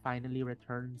ship finally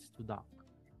returns to dock,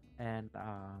 and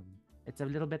it's a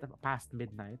little bit past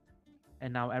midnight,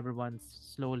 and now everyone's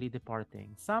slowly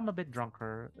departing. Some a bit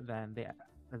drunker than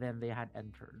they had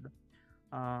entered.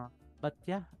 But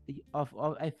yeah,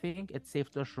 I think it's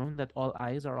safe to assume that all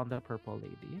eyes are on the Purple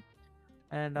Lady,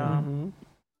 and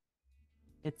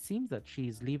it seems that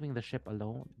she's leaving the ship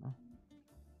alone,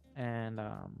 and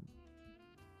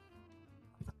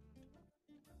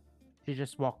she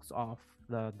just walks off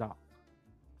the dock.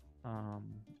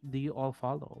 Do you all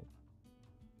follow?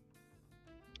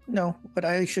 No, what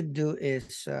I should do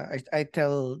is I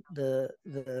tell the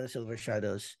Silver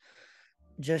Shadows,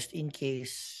 just in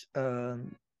case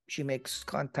she makes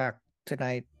contact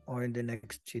tonight or in the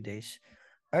next 2 days,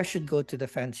 I should go to the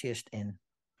fanciest inn.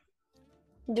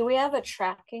 Do we have a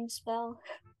tracking spell?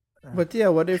 But yeah,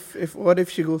 what if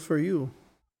she goes for you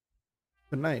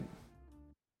tonight?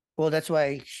 Well, that's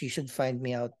why she should find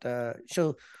me out.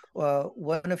 So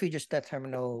one of you just let her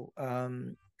know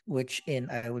which inn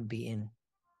I would be in.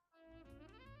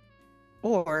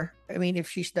 Or, I mean, if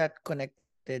she's that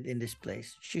connected in this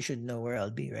place, she should know where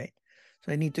I'll be, right?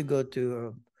 So I need to go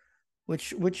to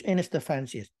which inn is the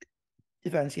fanciest?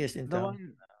 The fanciest in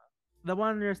town. The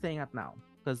one you're staying at now,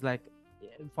 because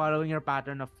following your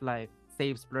pattern of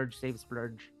save splurge. I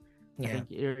Yeah.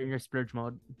 think you're in your splurge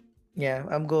mode. Yeah,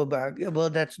 I'm go back. Well,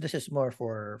 this is more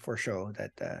for show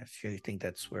that she think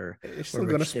that's where You're still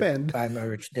gonna spend. I'm a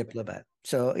rich diplomat.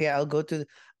 So yeah, I'll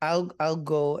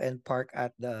go and park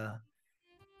at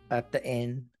the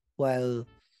inn while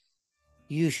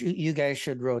you guys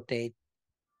should rotate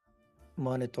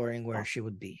monitoring where she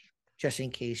would be, just in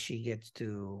case she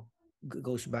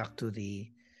goes back to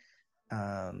the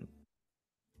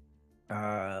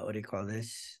what do you call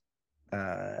this,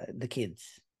 the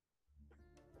kids.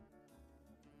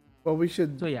 Well, we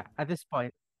should. So yeah, at this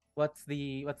point, what's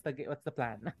the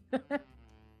plan?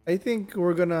 I think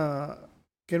we're gonna.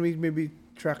 Can we maybe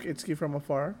track Itsuki from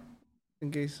afar,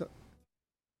 in case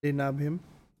they nab him?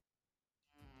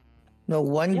 No,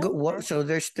 Yeah, so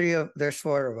there's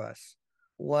 4 of us.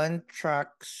 One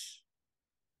tracks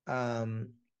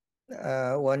one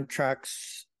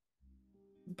tracks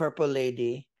Purple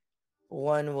Lady.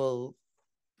 One will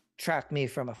track me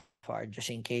from afar just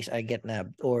in case I get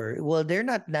nabbed. Or, well, they're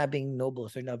not nabbing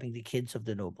nobles, they're nabbing the kids of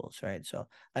the nobles, right? So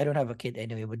I don't have a kid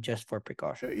anyway, but just for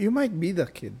precaution. You might be the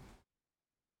kid.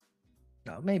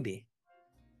 No, maybe.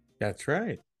 That's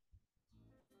right.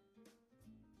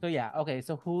 So yeah, okay.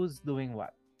 So who's doing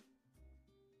what?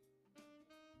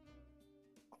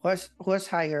 Who's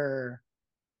higher?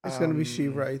 It's gonna be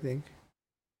Shivra, I think.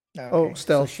 Okay. Oh,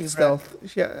 stealth. So Shivra,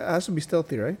 Stealth. Yeah, it has to be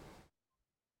stealthy, right?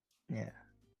 yeah.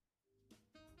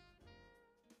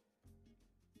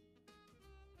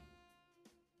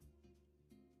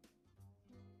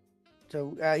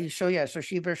 So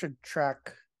Shiva should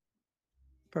track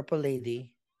Purple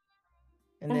Lady,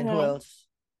 and then who Mhm. else?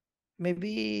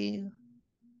 Maybe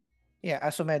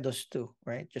Asomedos too,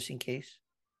 right? Just in case.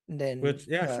 And then Which,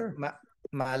 yeah, sure.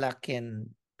 Malak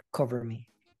can cover me.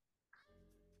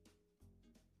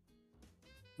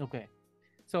 Okay.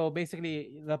 So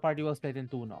basically, the party will split in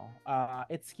two now.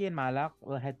 Itsuki and Malak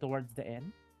will head towards the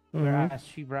inn, Mm-hmm. whereas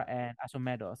Shivra and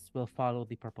Asomedos will follow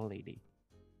the Purple Lady.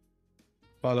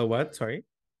 Follow what? Sorry.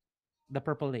 The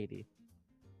Purple Lady,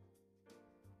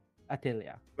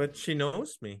 Attilia. But she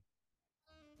knows me.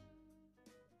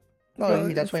 Well, that's why I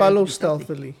need to Follow be stealthy.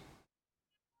 stealthily.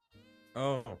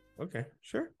 Oh, okay,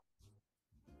 sure.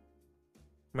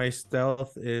 My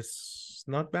stealth is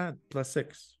not bad.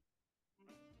 +6.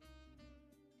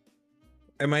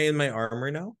 Am I in my armor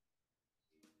now?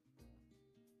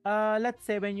 Let's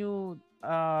say when you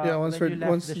Yeah, once when you left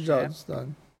once the the ship, job's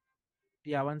done.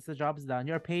 yeah, once the job's done,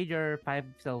 you're paid your 5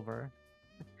 silver.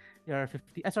 Your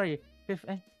 50. Sorry,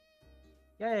 5.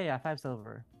 Yeah, 5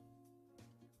 silver.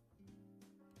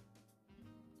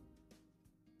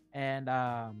 And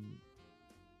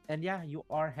yeah, you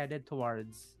are headed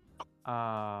towards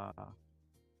uh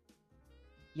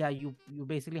yeah, you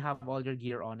basically have all your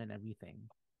gear on and everything.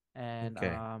 And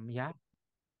Okay. yeah,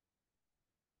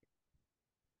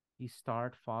 you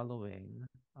start following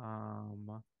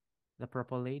the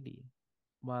Purple Lady.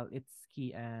 Well,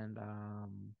 Itsuki and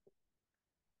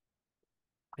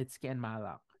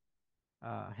Malak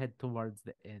head towards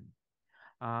the inn.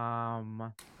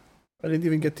 Um I didn't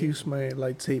even get to okay. use my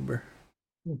lightsaber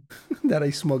that I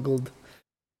smuggled.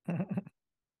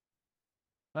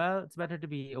 Well, it's better to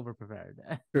be overprepared.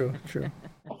 True.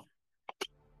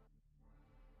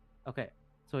 Okay.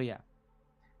 So yeah.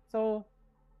 So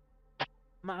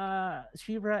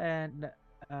Shivra and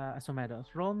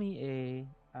Asomedos, roll me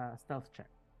a stealth check.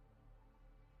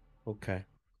 Okay.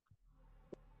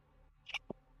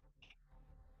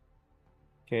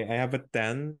 Okay, I have a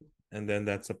 10, and then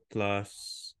that's a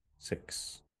 +6.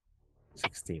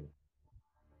 16.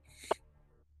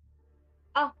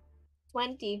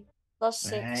 20 plus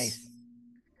 6. Nice.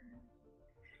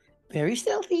 Very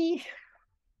stealthy.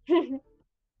 Like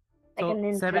a So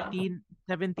ninja.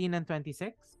 17 and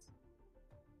 26.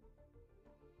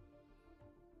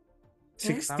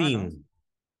 16.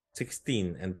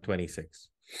 16 and 26.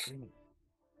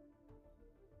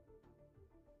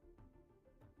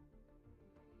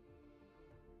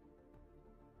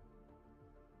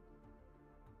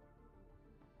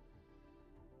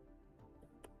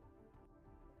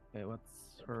 Okay,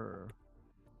 what's her?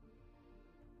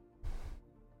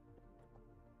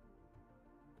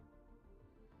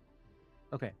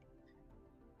 Okay.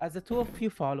 As the two of you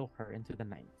follow her into the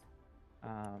night,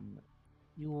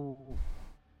 you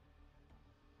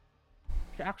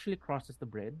she actually crosses the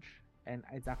bridge and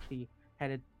it's actually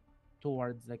headed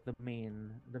towards like the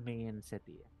main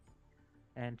city.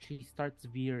 And she starts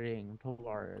veering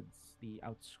towards the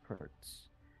outskirts.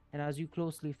 And as you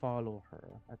closely follow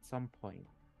her, at some point,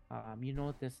 you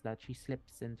notice that she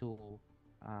slips into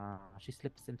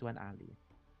an alley.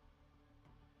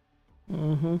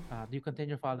 Mm-hmm. Do you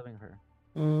continue following her?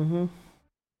 Mm-hmm.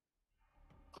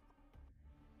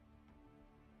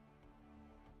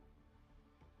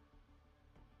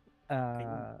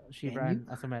 Shiva Can you? and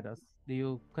Asomedos, do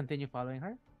you continue following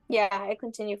her? Yeah, I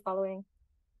continue following.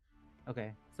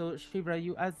 Okay, so Shivra,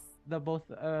 you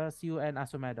and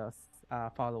Asomedos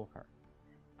follow her.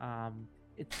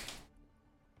 It's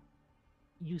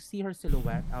You see her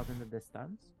silhouette out in the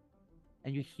distance,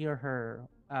 and you hear her.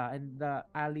 And the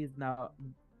alley is now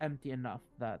empty enough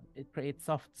that it creates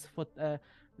there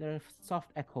are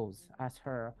soft echoes as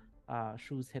her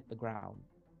shoes hit the ground.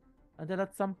 Until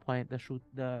at some point, the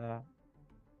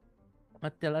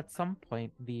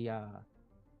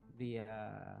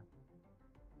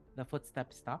the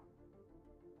footsteps stop,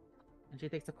 and she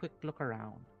takes a quick look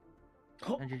around,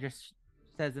 and she just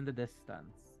says in the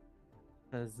distance,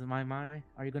 "Says my,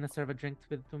 are you gonna serve a drink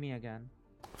to me again?"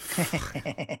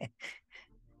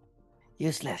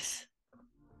 Useless.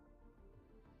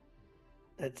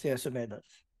 That's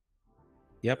Asomedos.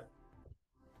 Yep.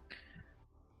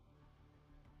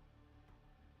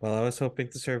 Well, I was hoping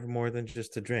to serve more than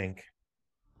just a drink.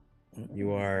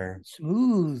 You are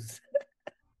smooth.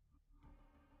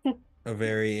 a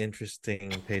very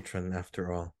interesting patron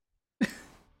after all.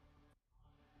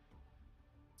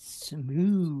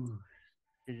 Smooth.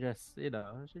 She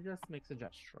just makes a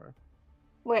gesture.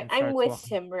 Wait, And I'm starts with walking.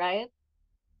 him, right?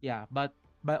 Yeah, but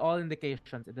by all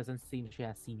indications, it doesn't seem she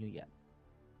has seen you yet.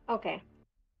 Okay.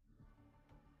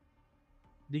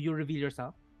 Do you reveal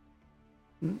yourself?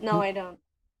 No, I don't.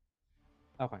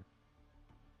 Okay.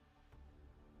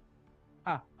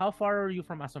 How far are you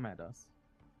from Asomedos?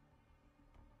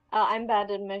 I'm bad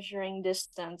at measuring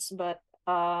distance, but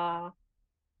hmm,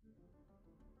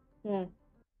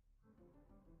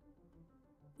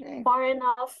 Eh, far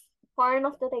enough, far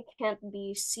enough that I can't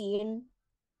be seen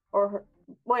or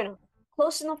bueno,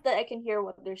 close enough that I can hear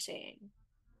what they're saying.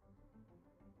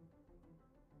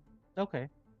 Okay.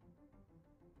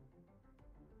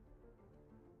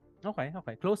 Okay.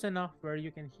 Close enough where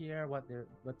you can hear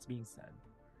what's being said.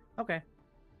 Okay.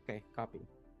 Okay, copy.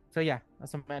 So yeah,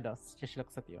 Asomedos. She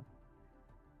looks at you.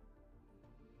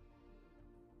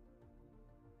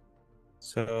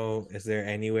 So, is there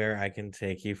anywhere I can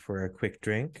take you for a quick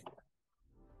drink?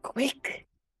 quick.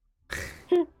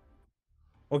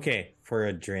 Okay, for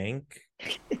a drink.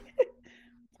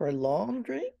 For a long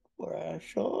drink? For a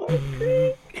short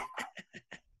drink?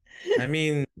 I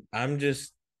mean, I'm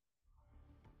just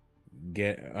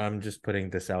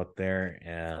putting this out there,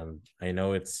 and I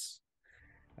know it's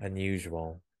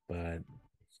unusual, but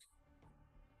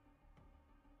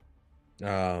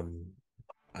um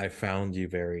I found you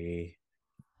very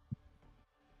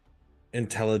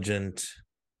intelligent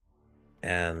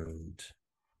and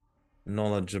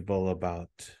knowledgeable about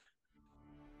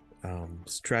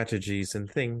strategies and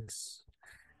things,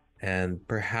 and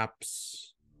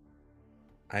perhaps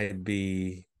I'd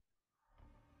be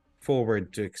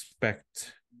forward to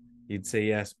expect you'd say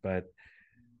yes, but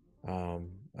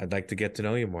I'd like to get to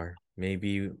know you more.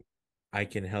 Maybe I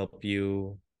can help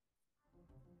you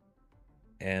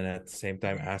and at the same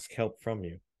time ask help from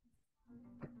you.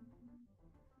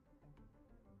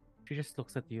 She just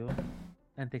looks at you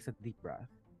and takes a deep breath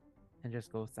and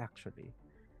just goes, actually,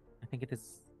 I think it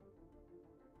is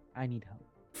I need help.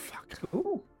 Fuck.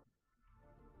 Ooh.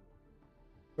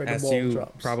 Where the As ball you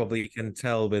drops. probably can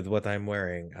tell with what I'm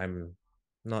wearing, I'm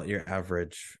not your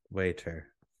average waiter.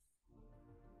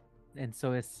 And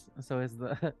so is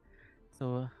the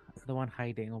so the one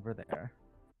hiding over there.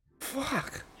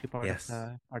 Fuck. She part of Yes,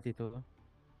 the party too.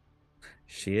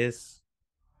 she is.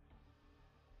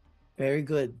 Very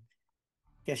good.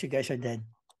 Guess you guys are dead.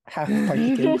 Half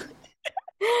party kill.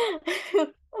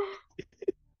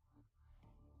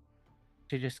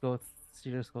 She just goes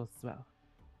well,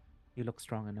 you look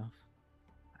strong enough.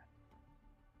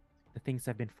 The things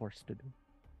I've been forced to do.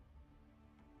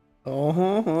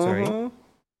 Uh-huh, Sorry? uh-huh.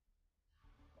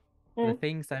 The Hmm.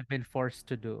 things I've been forced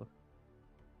to do.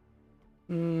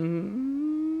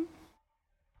 Mm.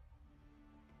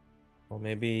 Well,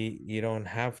 maybe you don't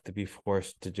have to be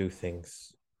forced to do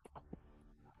things.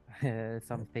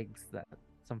 some things that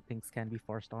some things can be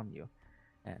forced on you.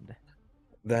 And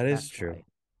That is that's true.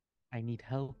 why I need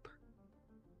help.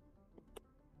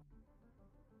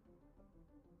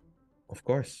 Of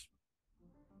course.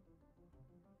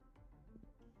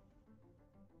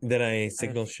 Then I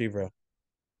signal Shivra,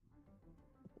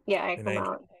 Yeah, I and come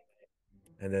out.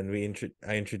 then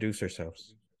I introduce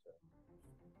ourselves.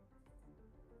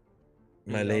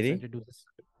 My She also lady? introduces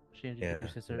she Yeah.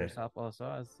 introduces herself also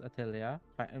as Attilia.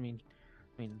 I mean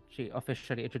she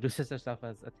officially introduces herself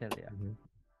as Attilia. Mhm.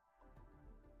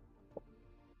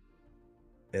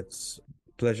 It's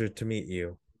a pleasure to meet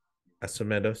you,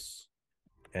 Asomedos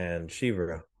and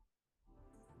Shivra.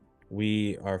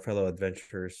 We are fellow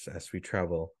adventurers as we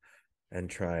travel and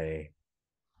try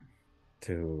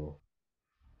to,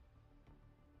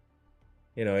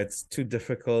 it's too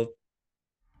difficult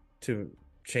to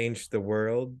change the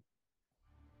world,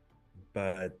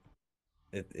 but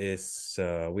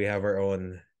we have our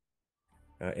own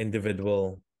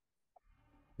individual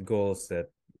goals that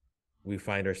we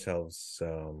find ourselves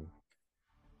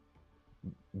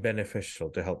beneficial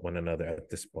to help one another at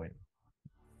this point.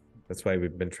 That's why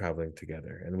we've been traveling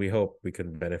together, and we hope we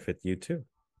can benefit you too.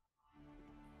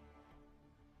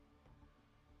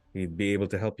 We'd be able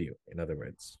to help you, in other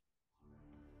words.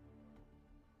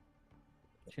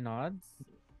 She nods.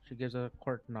 She gives a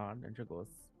court nod and she goes,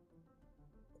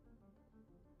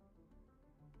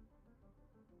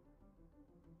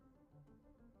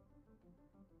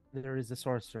 there is a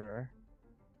sorcerer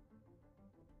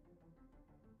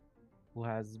who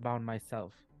has bound my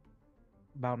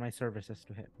services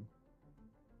to him.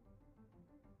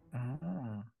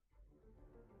 Ah.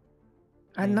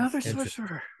 Name's Another Interesting.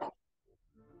 sorcerer.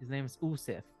 His name's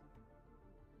Usif.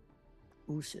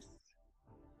 Usith.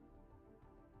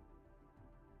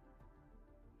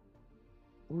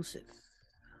 Usith.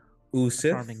 A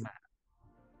charming Usith? man.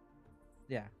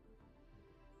 Yeah,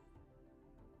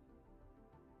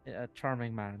 a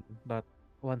charming man, but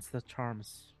once the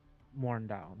charm's worn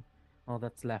down, all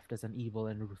that's left is an evil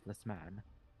and ruthless man.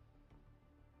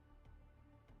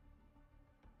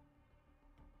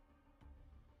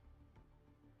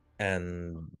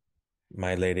 And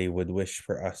my lady would wish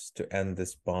for us to end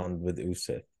this bond with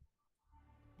Usith.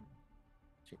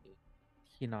 She-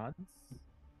 He nods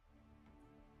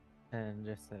and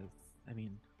just says, I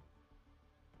mean,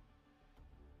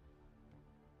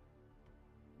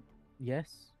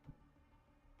 yes,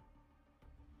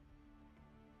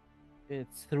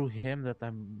 it's through him that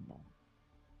I'm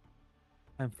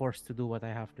forced to do what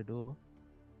I have to do.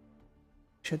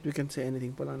 Shit, we can't say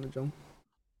anything pala na Jong.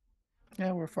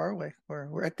 Yeah, we're far away.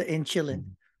 We're at the inn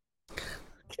chilling.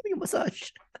 Getting a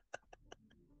massage.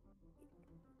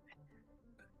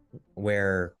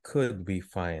 Where could we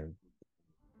find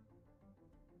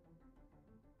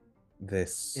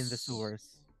this In the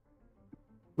sewers.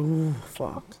 Ooh,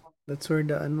 fuck. That's where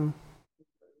the ano.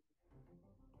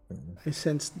 Mm. I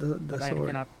sense the But I sword,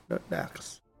 cannot. the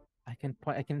axe. I can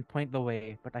point the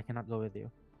way, but I cannot go with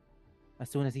you. As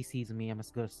soon as he sees me, I'm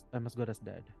as good as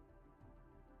dead.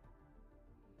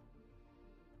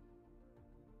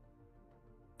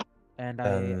 And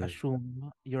I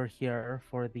assume you're here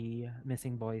for the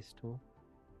missing boys too.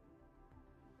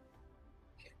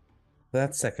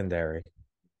 That's secondary.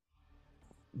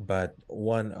 But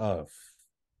one of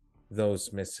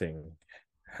those missing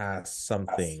has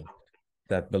something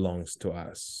that belongs to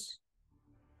us.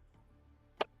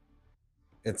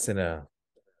 It's in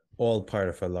all part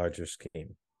of a larger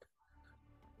scheme.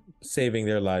 Saving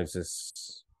their lives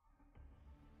is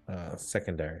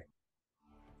secondary.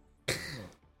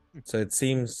 So it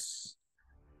seems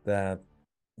that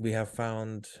we have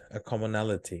found a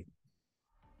commonality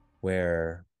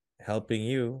where helping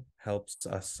you helps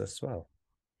us as well.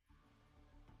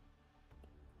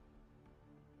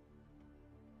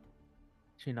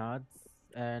 She nods,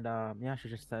 and yeah, she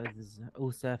just says,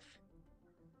 "Usef,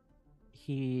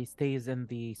 he stays in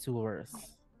the sewers,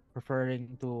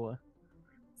 preferring to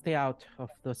stay out of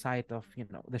the sight of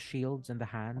the shields in the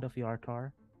hand of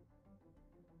Yartar."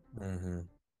 Mm-hmm.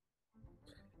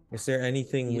 Is there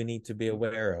anything He, we need to be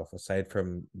aware of aside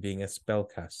from being a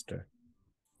spellcaster?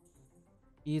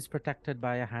 he is protected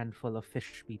by a handful of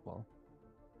fish people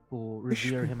who Fish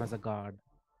revere him people. as a god.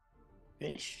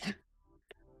 Fish.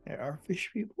 There are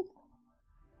fish people.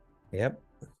 Yep.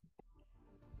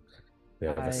 We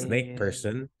have a snake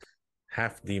person,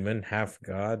 half demon, half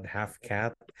god, half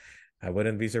cat. I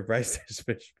wouldn't be surprised there's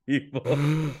fish people.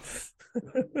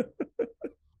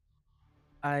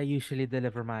 I usually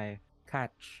deliver my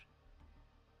catch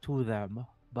to them,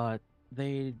 but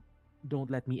they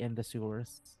don't let me in the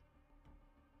sewers.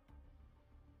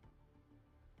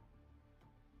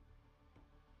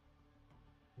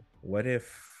 What if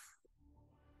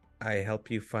I help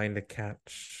you find a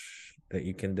catch that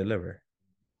you can deliver?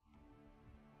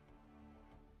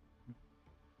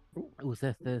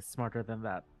 Useth is smarter than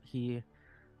that. He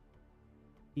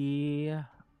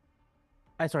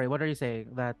I sorry, what are you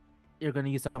saying? That you're gonna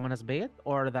use someone as bait,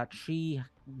 or that she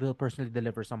will personally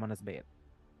deliver someone as bait?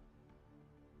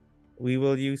 We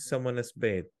will use someone as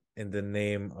bait in the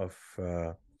name of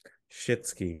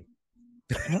Shitsky.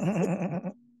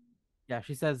 Yeah,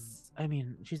 she says I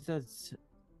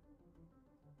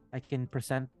can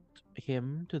present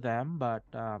him to them, but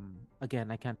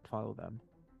again, I can't follow them.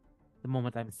 The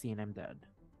moment I'm seen, I'm dead.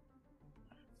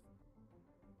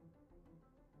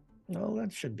 No,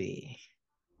 that should be.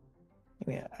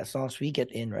 Yeah, as long as we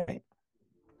get in, right?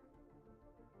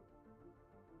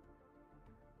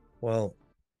 Well,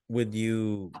 would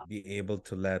you be able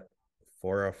to let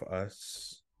four of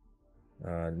us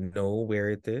know where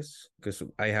it is? Because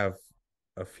I have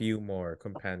a few more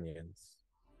companions.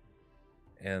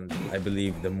 And I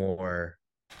believe the more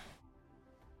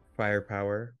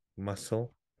firepower,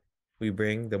 muscle we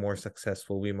bring, the more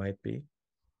successful we might be.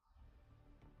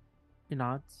 She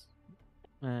nods,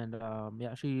 and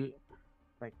yeah, she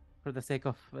like for the sake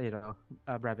of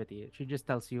brevity, she just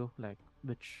tells you like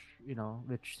which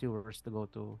sewers to go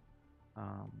to.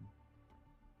 Um,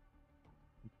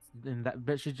 in that,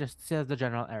 but she just says the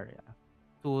general area.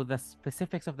 To the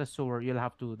specifics of the sewer,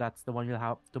 that's the one you'll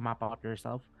have to map out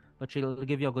yourself. But she'll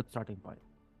give you a good starting point.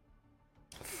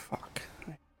 Fuck.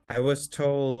 I was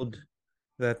told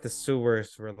that the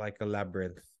sewers were like a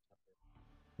labyrinth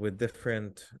with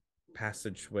different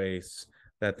passageways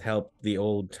that helped the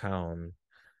old town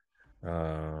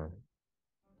uh,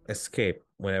 escape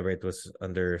whenever it was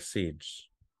under siege.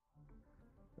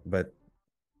 But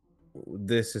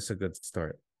this is a good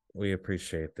start. We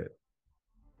appreciate it.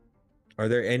 Are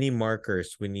there any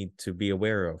markers we need to be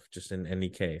aware of, just in any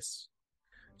case,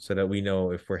 so that we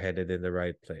know if we're headed in the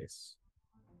right place?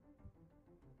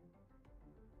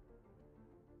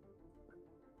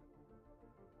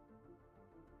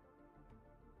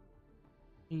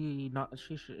 She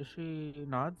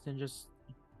nods and just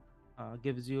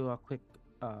gives you a quick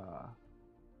I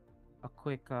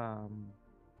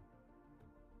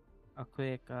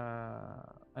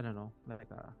don't know,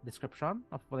 like a description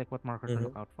of like what marker to Mm-hmm.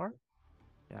 look out for.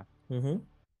 Yeah. Mm-hmm.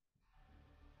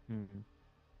 Mm.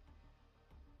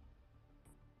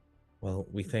 Well,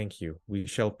 we thank you. We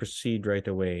shall proceed right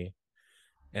away.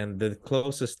 And the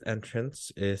closest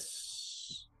entrance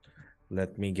is,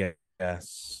 let me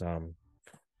guess,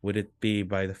 would it be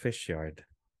by the fish yard?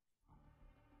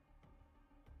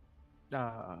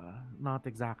 Not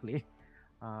exactly.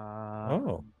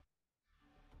 Oh, Um,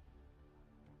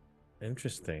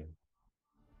 interesting.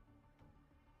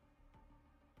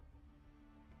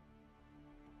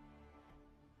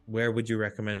 Where would you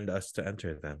recommend us to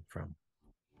enter then from?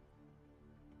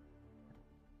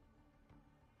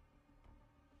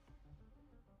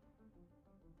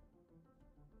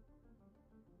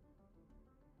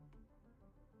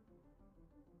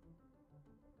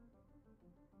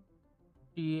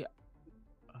 she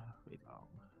wait long.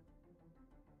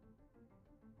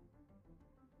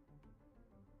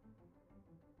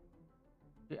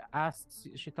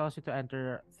 She tells you to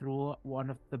enter through one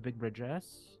of the big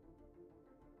bridges.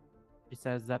 She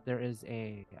says that there is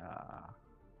a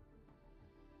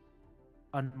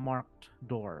unmarked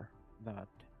door that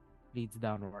leads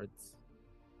downwards.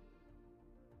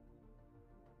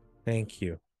 Thank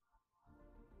you.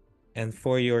 And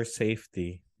for your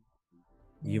safety,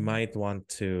 you might want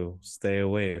to stay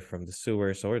away from the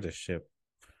sewers or the ship.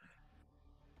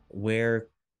 Where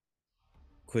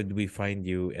could we find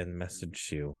you and message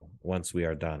you once we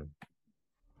are done?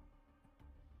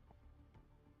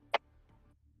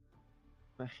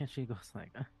 And she goes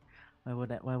like,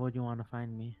 why would you want to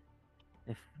find me?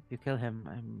 If you kill him,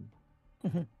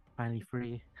 I'm finally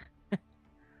free.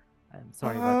 I'm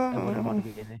sorry, but I wouldn't want to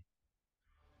Um, be in it.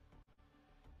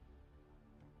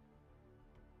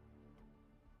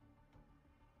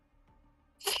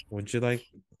 Would you like?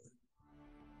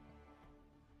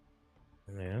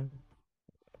 Yeah.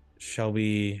 Shall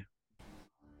we?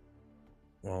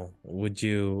 Well, would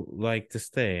you like to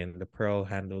stay in the pearl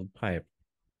handled pipe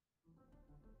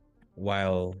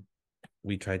while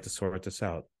we try to sort this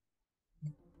out?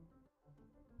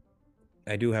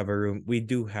 I do have a room. We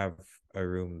do have a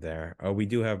room there. Oh, we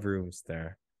do have rooms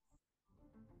there.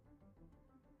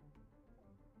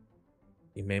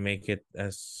 You may make it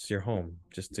as your home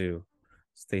just to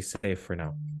stay safe for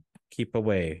now. Keep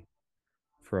away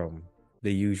from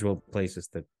the usual places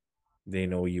that they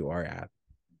know you are at.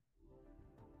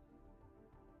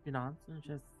 She nods and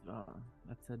just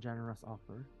that's a generous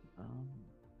offer. Um,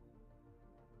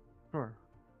 sure,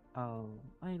 I'll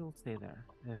stay there.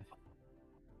 If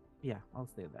yeah, I'll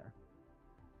stay there.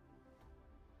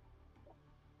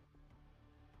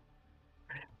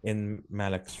 In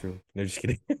Malak's room. No, just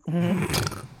kidding.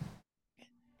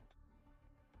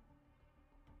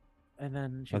 And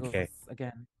then she goes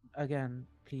Okay. again,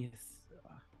 please,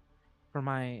 for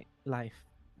my life.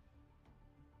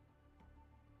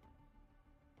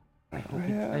 I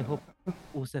yeah. hope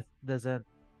Useth doesn't.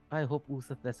 I hope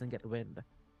Useth doesn't get wind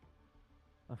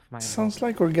of my Sounds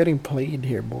like involvement. we're getting played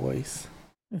here, boys.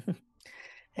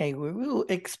 Hey, we will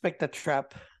expect a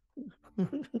trap.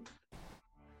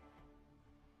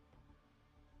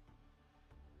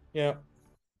 Yeah.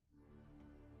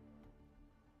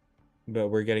 But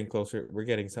we're getting closer. We're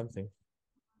getting something.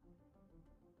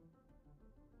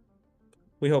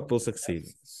 We hope we'll succeed.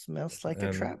 Smells like a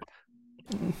And trap.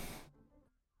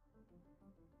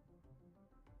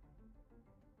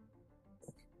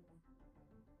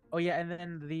 Oh yeah, and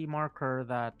then the marker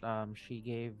that she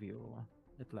gave you,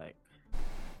 it like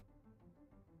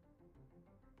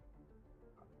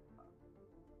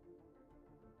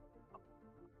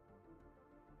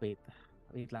wait,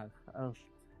 wait lang.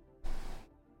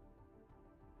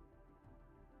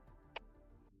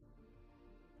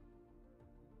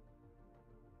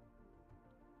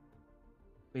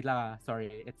 Wait lang.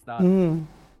 Sorry, it's not. Mm,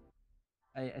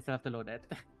 I still have to load it.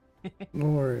 no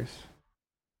worries.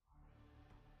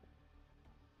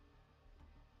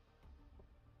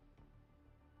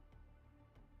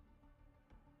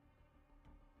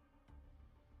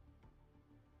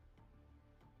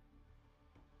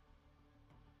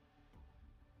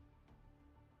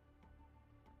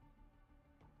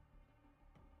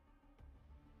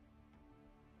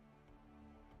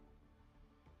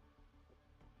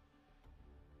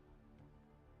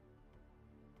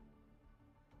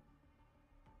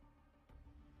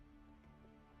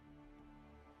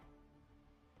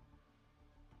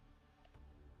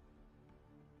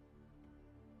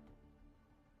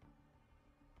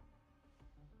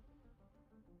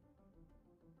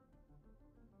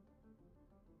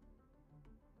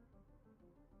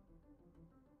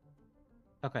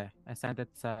 Okay, I sent it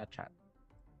sa chat.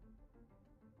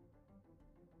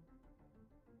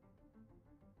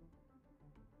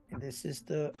 And this is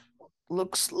the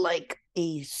looks like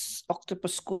a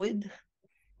octopus squid.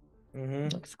 Mm-hmm.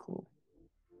 Looks cool.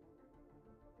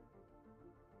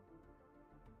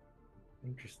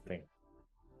 Interesting.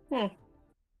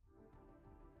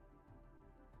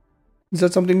 Is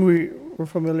that something we're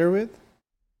familiar with?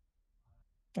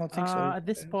 I don't think so. At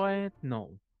this point,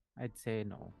 no. I'd say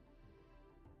no.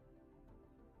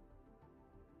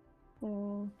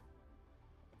 Hmm.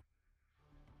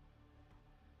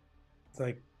 It's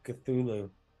like Cthulhu.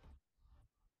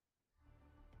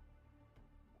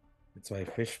 It's why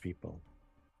fish people.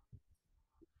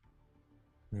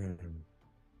 Hmm.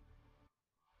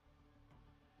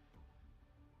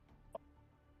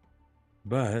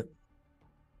 But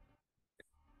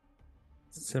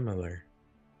similar.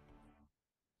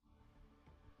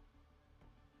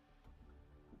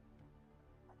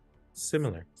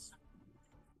 Similar.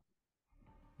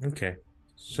 Okay.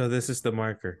 So this is the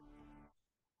marker.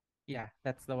 Yeah,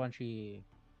 that's the one she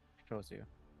shows you.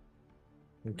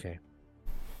 Okay.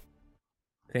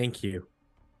 Thank you.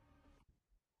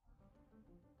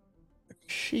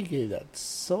 She gave that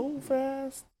so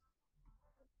fast.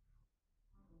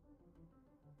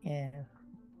 Yeah.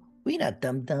 We not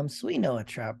dum dums. We know a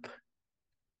trap.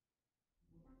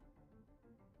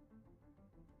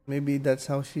 Maybe that's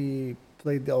how she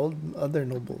played the old other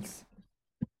nobles.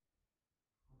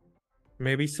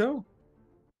 Maybe so.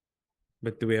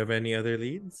 But do we have any other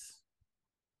leads?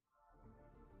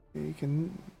 You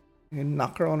can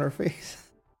knock her on her face.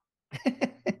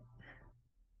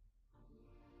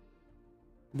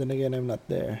 Then again, I'm not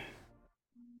there.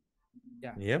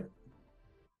 Yeah. Yep.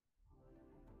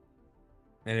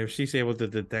 And if she's able to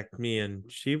detect me and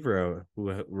Shivra,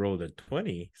 who rolled a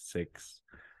 26,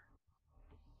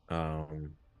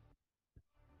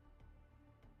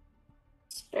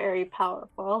 It's very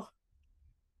powerful.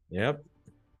 yep.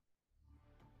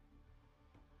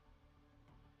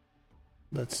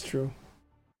 That's true.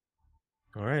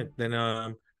 All right. Then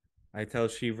I tell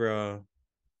Shivra,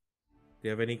 do you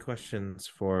have any questions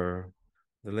for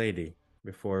the lady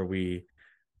before we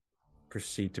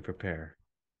proceed to prepare?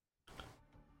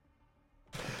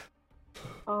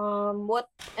 What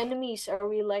enemies are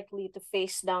we likely to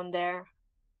face down there?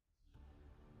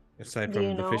 Aside Do you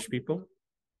from the know? fish people?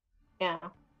 Yeah.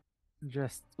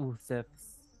 Just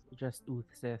Uthiths. Just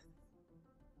Uthith.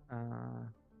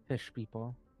 Fish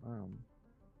people.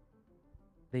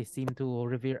 They seem to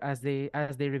revere as they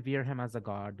revere him as a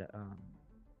god.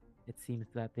 It seems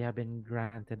that they have been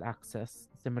granted access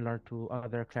similar to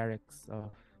other clerics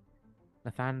of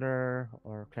Lathander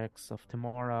or clerics of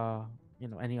Timora,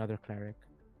 any other cleric.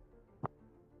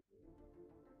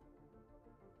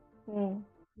 Hmm.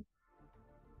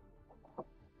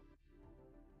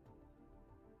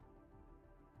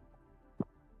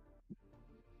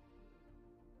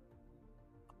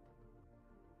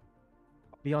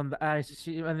 Beyond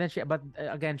but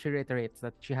again, she reiterates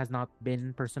that she has not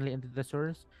been personally into the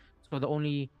sewers, so the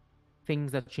only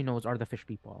things that she knows are the fish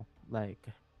people. Like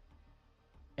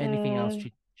anything else,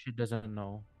 Mm, she doesn't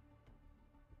know.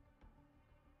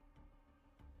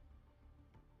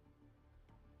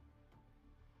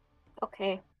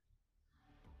 okay.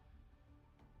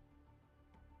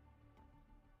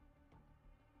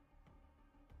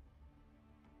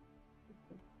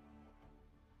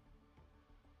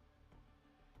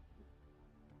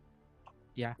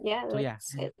 Yeah. Yeah, So yeah,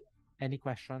 that's it. any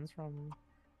questions from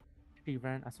Shiva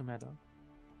and Asumedo?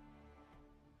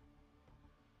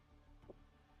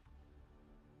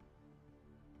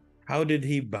 How did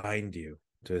he bind you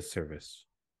to his service?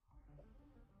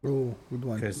 Oh, good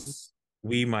one. Because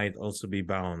we might also be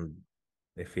bound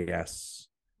if he has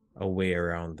a way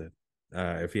around it.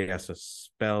 If he has a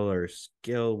spell or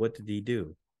skill, what did he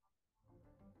do?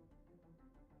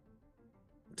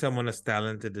 Someone as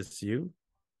talented as you,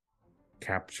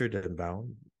 captured and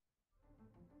bound.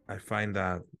 I find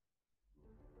that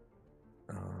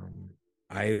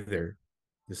either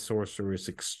the sorcerer is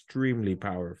extremely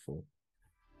powerful,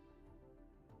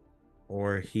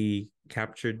 or he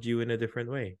captured you in a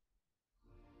different way.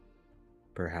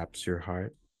 Perhaps your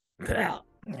heart.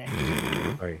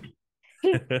 Sorry.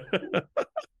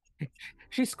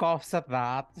 She scoffs at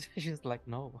that. She's like,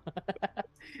 no.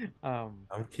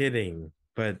 I'm kidding,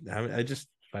 but I just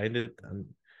find it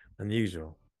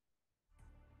unusual.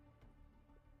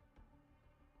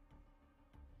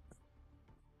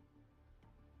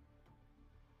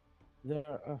 There,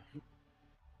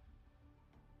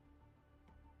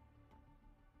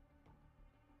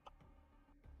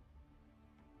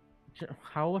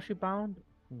 how was she bound?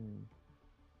 Hmm.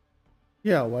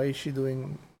 Yeah, why is she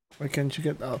doing? Why can't she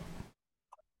get out?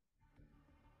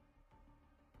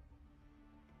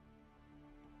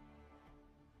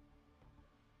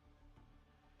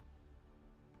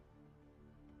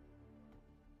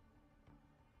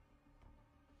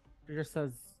 She just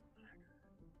says,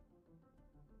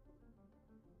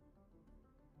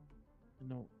 you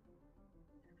know,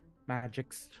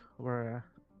 magics were,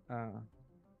 uh,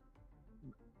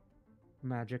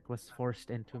 magic was forced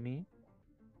into me,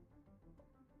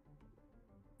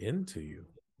 Into you.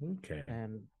 Okay.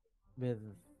 and with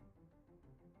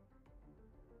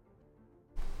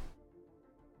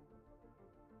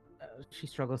she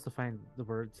struggles to find the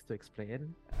words to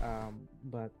explain.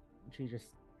 But she just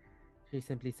she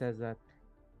simply says that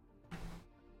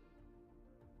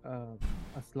um,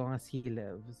 as long as he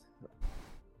lives,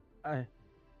 I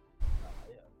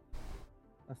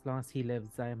as long as he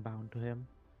lives, I am bound to him.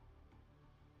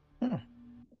 Hmm.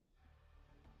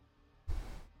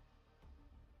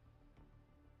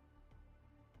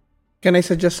 Can I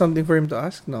suggest something for him to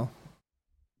ask? No.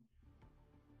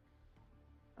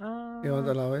 You won't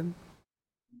Uh, allow it?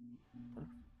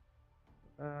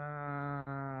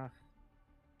 uh,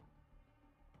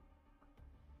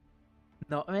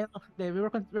 no, I mean, we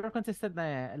were consistent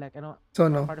na like I know So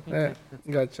no. part of me is like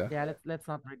Gotcha. yeah, let's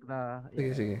not break the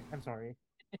Sige, sige. I'm sorry.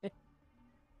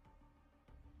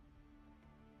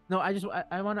 No,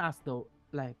 I want to ask though,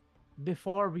 like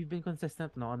before we've been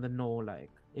consistent no on the no, like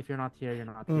if you're not here, you're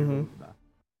not here. Mhm. Blah, blah, blah.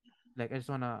 Like I just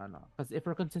wanna know because if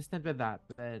we're consistent with that,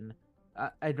 then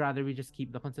I'd rather we just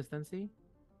keep the consistency.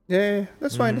 Yeah,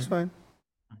 that's fine. That's Mhm. fine.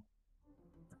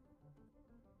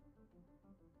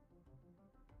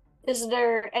 Is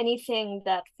there anything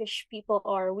that fish people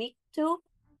are weak to?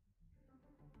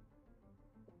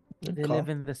 They live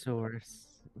in the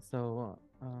sewers, so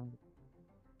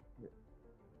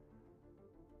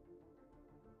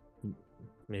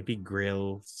Maybe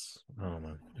grills. Oh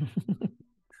no.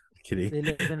 Kidding. they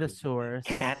live in the sewers.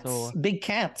 Cats, So big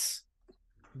cats.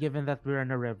 given that we're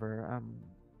in a river,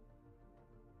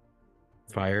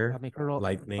 Fire, I'll make her roll.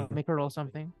 lightning. I'll make her roll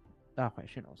something. Okay,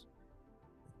 she knows.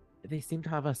 They seem to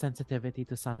have a sensitivity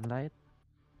to sunlight.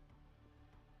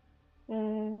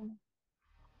 Mm,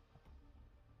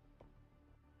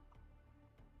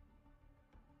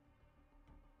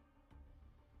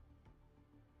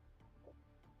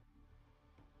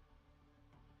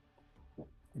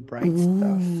 Bright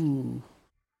stuff. Ooh.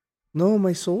 No,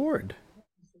 my sword.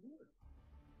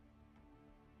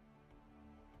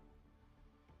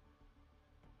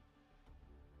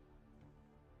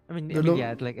 The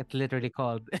Yeah, like it's literally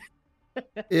called.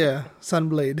 Yeah,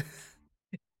 Sunblade.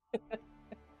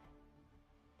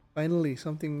 Finally,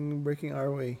 something breaking our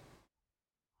way.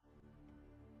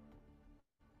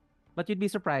 But you'd be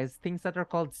surprised. Things that are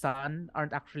called sun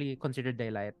aren't actually considered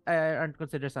daylight. Aren't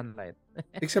considered sunlight.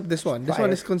 Except this one. This one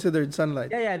Fire. is considered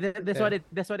sunlight. Yeah. This Yeah.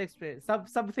 one experience.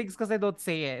 Some things because I don't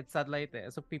say it, it's sunlight.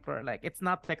 So people are like, it's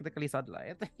not technically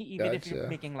sunlight, even if you're Gotcha.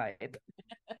 making light.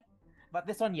 But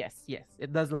this one, yes,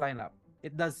 it does line up.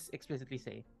 It does explicitly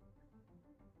say.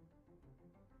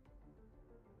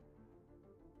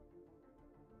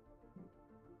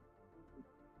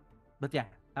 But yeah.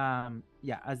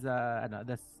 As ano,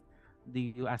 do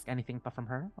you ask anything pa from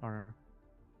her or?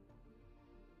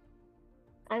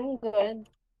 I'm good.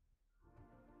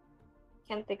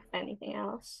 Can't think of anything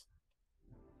else.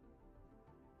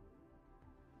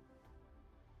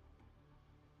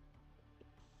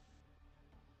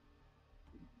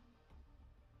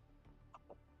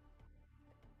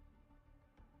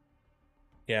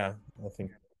 Yeah, I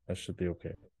think that should be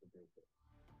okay.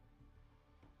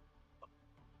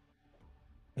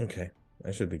 Okay,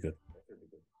 that should be good.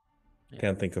 Yeah.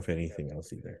 Can't think of anything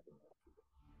else either.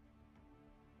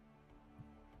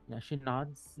 Yeah, she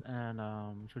nods and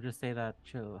she'll just say that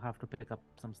she'll have to pick up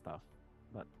some stuff,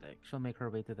 but like she'll make her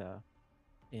way to the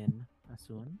inn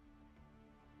soon.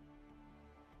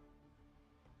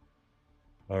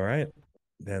 All right,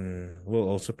 then we'll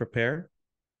also prepare,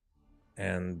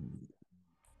 and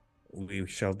we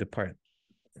shall depart.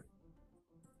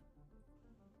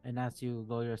 And as you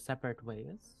go your separate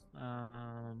ways,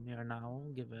 you're now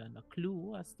given a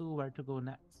clue as to where to go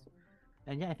next.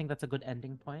 And yeah, I think that's a good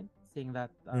ending point, seeing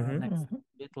that Mhm. next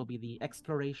bit will be the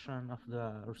exploration of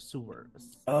the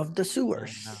sewers. Of the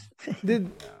sewers. Did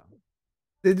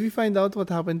did we find out what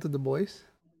happened to the boys?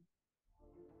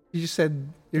 You just said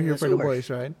you're In here the for the sewers. boys,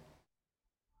 right?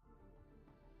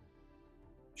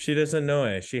 She doesn't know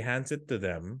it. She hands it to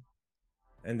them,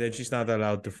 and then she's not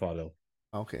allowed to follow.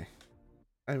 Okay.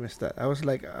 I missed that. I was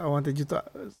like, I wanted you to.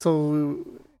 So,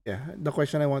 yeah, the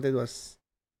question I wanted was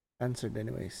answered,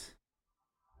 anyways.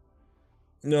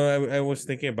 No, I was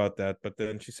thinking about that, but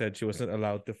then she said she wasn't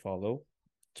allowed to follow.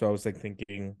 So I was like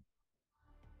thinking,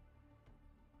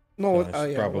 No,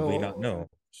 she's yeah. probably not. Well, No, we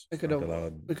she's could not have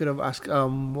allowed. we could have asked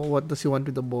what does he want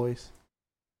with the boys?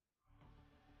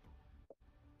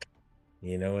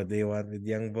 You know what they want with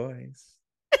young boys?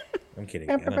 I'm kidding.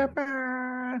 Ba, I ba, don't ba,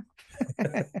 know.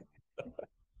 ba.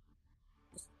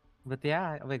 But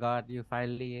yeah, oh my God, you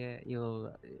finally you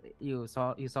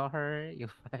saw her, you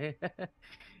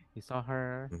saw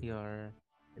her, Mhm. you're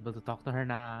able to talk to her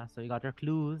now, so you got your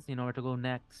clues, you know where to go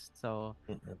next. So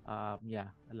Mhm. yeah,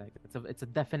 like it's a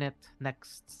definite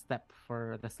next step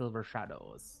for the Silver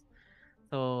Shadows.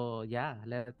 So yeah,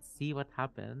 let's see what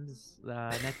happens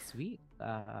next week.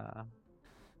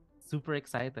 Super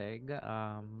exciting. The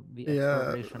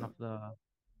Yeah, exploration of the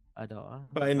Ado.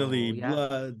 Finally, So yeah.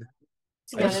 blood.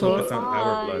 It's I I gonna just hope be saw. it's not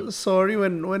our blood. fun. Sorry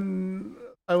when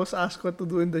I was asked what to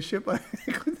do in the ship.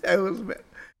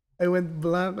 I went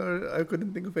blank or I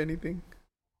couldn't think of anything.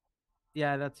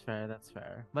 Yeah, that's fair. That's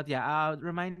fair. But yeah,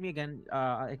 remind me again.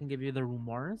 I can give you the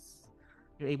rumors.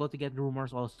 You're able to get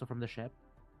rumors also from the ship.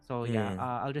 So yeah,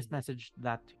 Hmm. I'll just message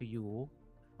that to you.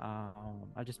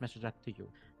 I'll just message that to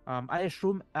you. I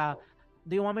assume.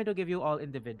 Do you want me to give you all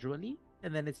individually,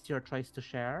 and then it's your choice to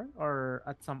share, or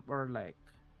at some or like?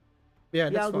 Yeah, Yeah,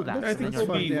 that's I'll do fun. that, I That's and then think that's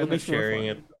you'll fun. pick Yeah, we'll be that's more sharing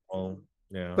fun. it all.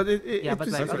 Yeah. But Yeah, but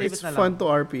like it's I'll leave it's it na fun lang. to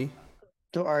RP,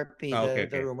 To RP, Oh, okay,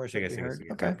 the okay. rumors that Sige, we sige, heard.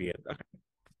 sige. Okay. Copy it. Okay.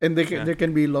 and Yeah. they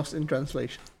can be lost in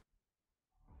translation.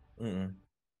 Mm-mm.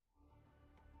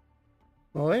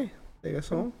 Okay, take us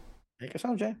Cool. home. Take us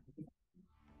home, Jay.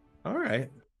 All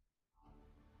right.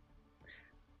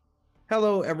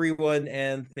 Hello, everyone,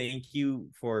 and thank you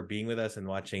for being with us and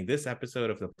watching this episode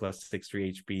of the Plus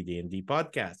 63 HP D&D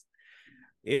podcast.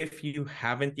 If you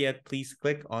haven't yet, please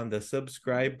click on the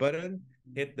subscribe button,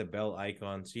 hit the bell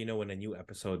icon so you know when a new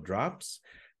episode drops.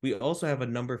 We also have a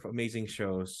number of amazing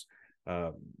shows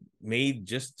uh, made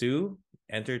just to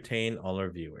entertain all our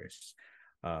viewers.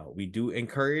 We do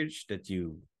encourage that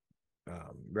you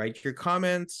write your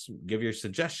comments, give your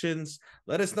suggestions,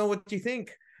 let us know what you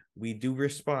think. We do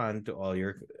respond to all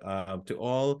your to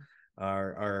all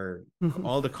our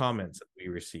all the comments that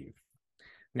we receive.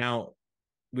 Now,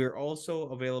 we're also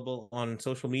available on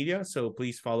social media, so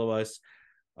please follow us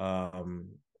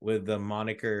with the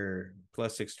moniker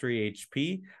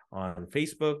 +63HP on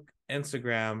Facebook,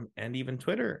 Instagram, and even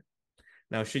Twitter.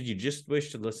 Now, should you just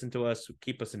wish to listen to us,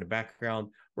 keep us in the background,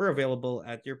 we're available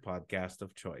at your podcast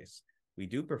of choice. We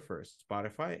do prefer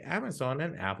Spotify, Amazon,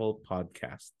 and Apple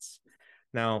Podcasts.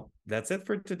 Now, that's it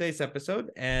for today's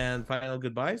episode. And final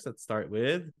goodbyes. Let's start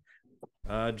with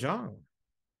John.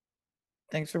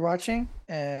 Thanks for watching.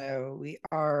 We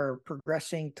are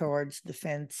progressing towards the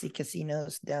fancy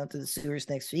casinos down to the sewers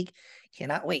next week.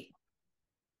 Cannot wait.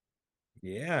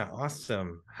 Yeah,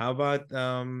 awesome. How about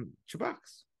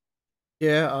Chubax?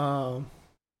 Yeah,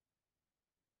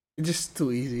 it's just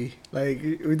too easy. Like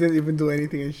we didn't even do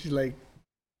anything, and she like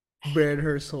bared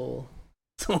her soul.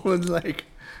 Someone's like,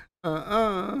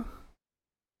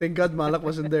 Thank God Malak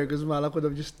wasn't there because Malak would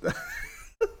have just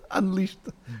unleashed,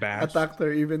 Bash. attacked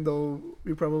her, even though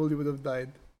we probably would have died.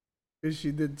 Because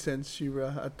she did send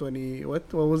Shira at 20.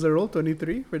 What was the roll?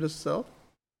 23 for the self?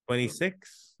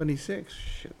 26. 26.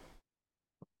 Shit.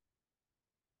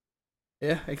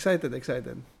 Yeah, excited.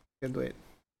 Can't wait.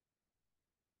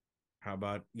 How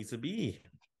about Isabi? Our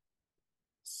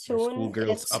Soon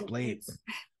schoolgirls it's up late.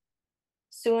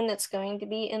 soon it's going to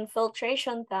be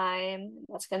infiltration time.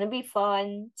 That's gonna be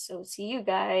fun. So see you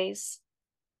guys.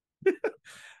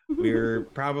 We're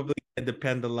probably gonna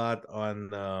depend a lot on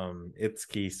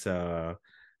Itsuki's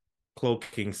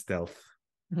cloaking stealth.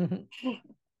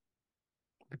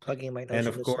 Plugging my nose And in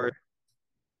of the course,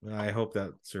 snow. I hope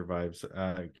that survives,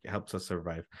 helps us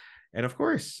survive. And of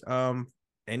course,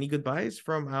 any goodbyes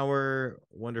from our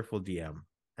wonderful DM,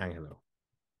 Angelo?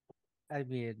 I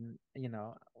mean,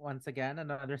 once again,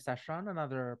 another session,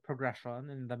 another progression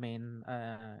in the main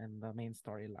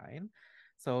storyline.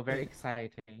 So very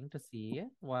exciting to see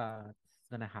what's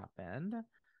gonna happen.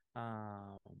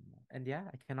 Um, and yeah,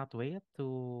 I cannot wait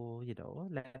to,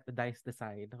 let the dice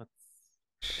decide what's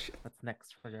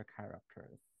next for your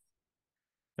characters.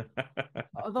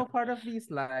 Although part of these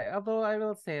although I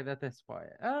will say that this point,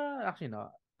 actually no.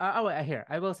 Wait, here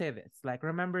I will say this. Like,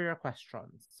 remember your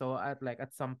questions. So at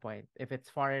some point, if it's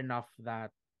far enough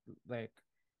that like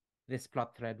this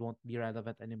plot thread won't be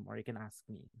relevant anymore, you can ask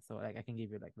me. So like I can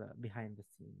give you like the behind the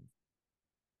scenes.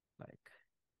 Like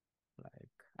like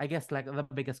I guess like the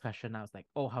biggest question now is like,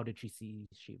 oh, how did she see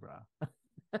Shibra?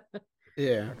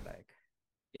 Yeah. Or like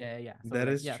yeah. So That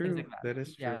like is yeah, things true. like that. That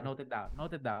is Yeah, true. note it down.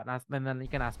 Note it down. And then you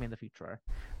can ask me in the future.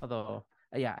 Although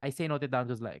Yeah, I say noted down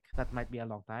because like that might be a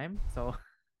long time. So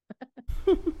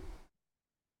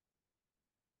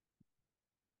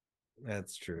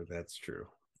That's true. That's true.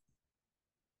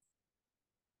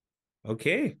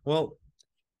 Okay. Well,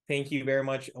 thank you very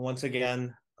much once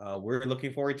again. We're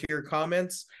looking forward to your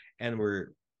comments, and we're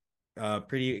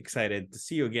pretty excited to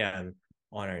see you again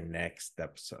on our next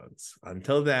episodes.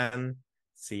 Until then,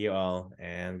 see you all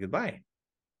and goodbye.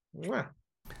 Mwah.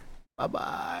 Bye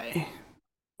bye.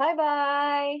 Bye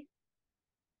bye.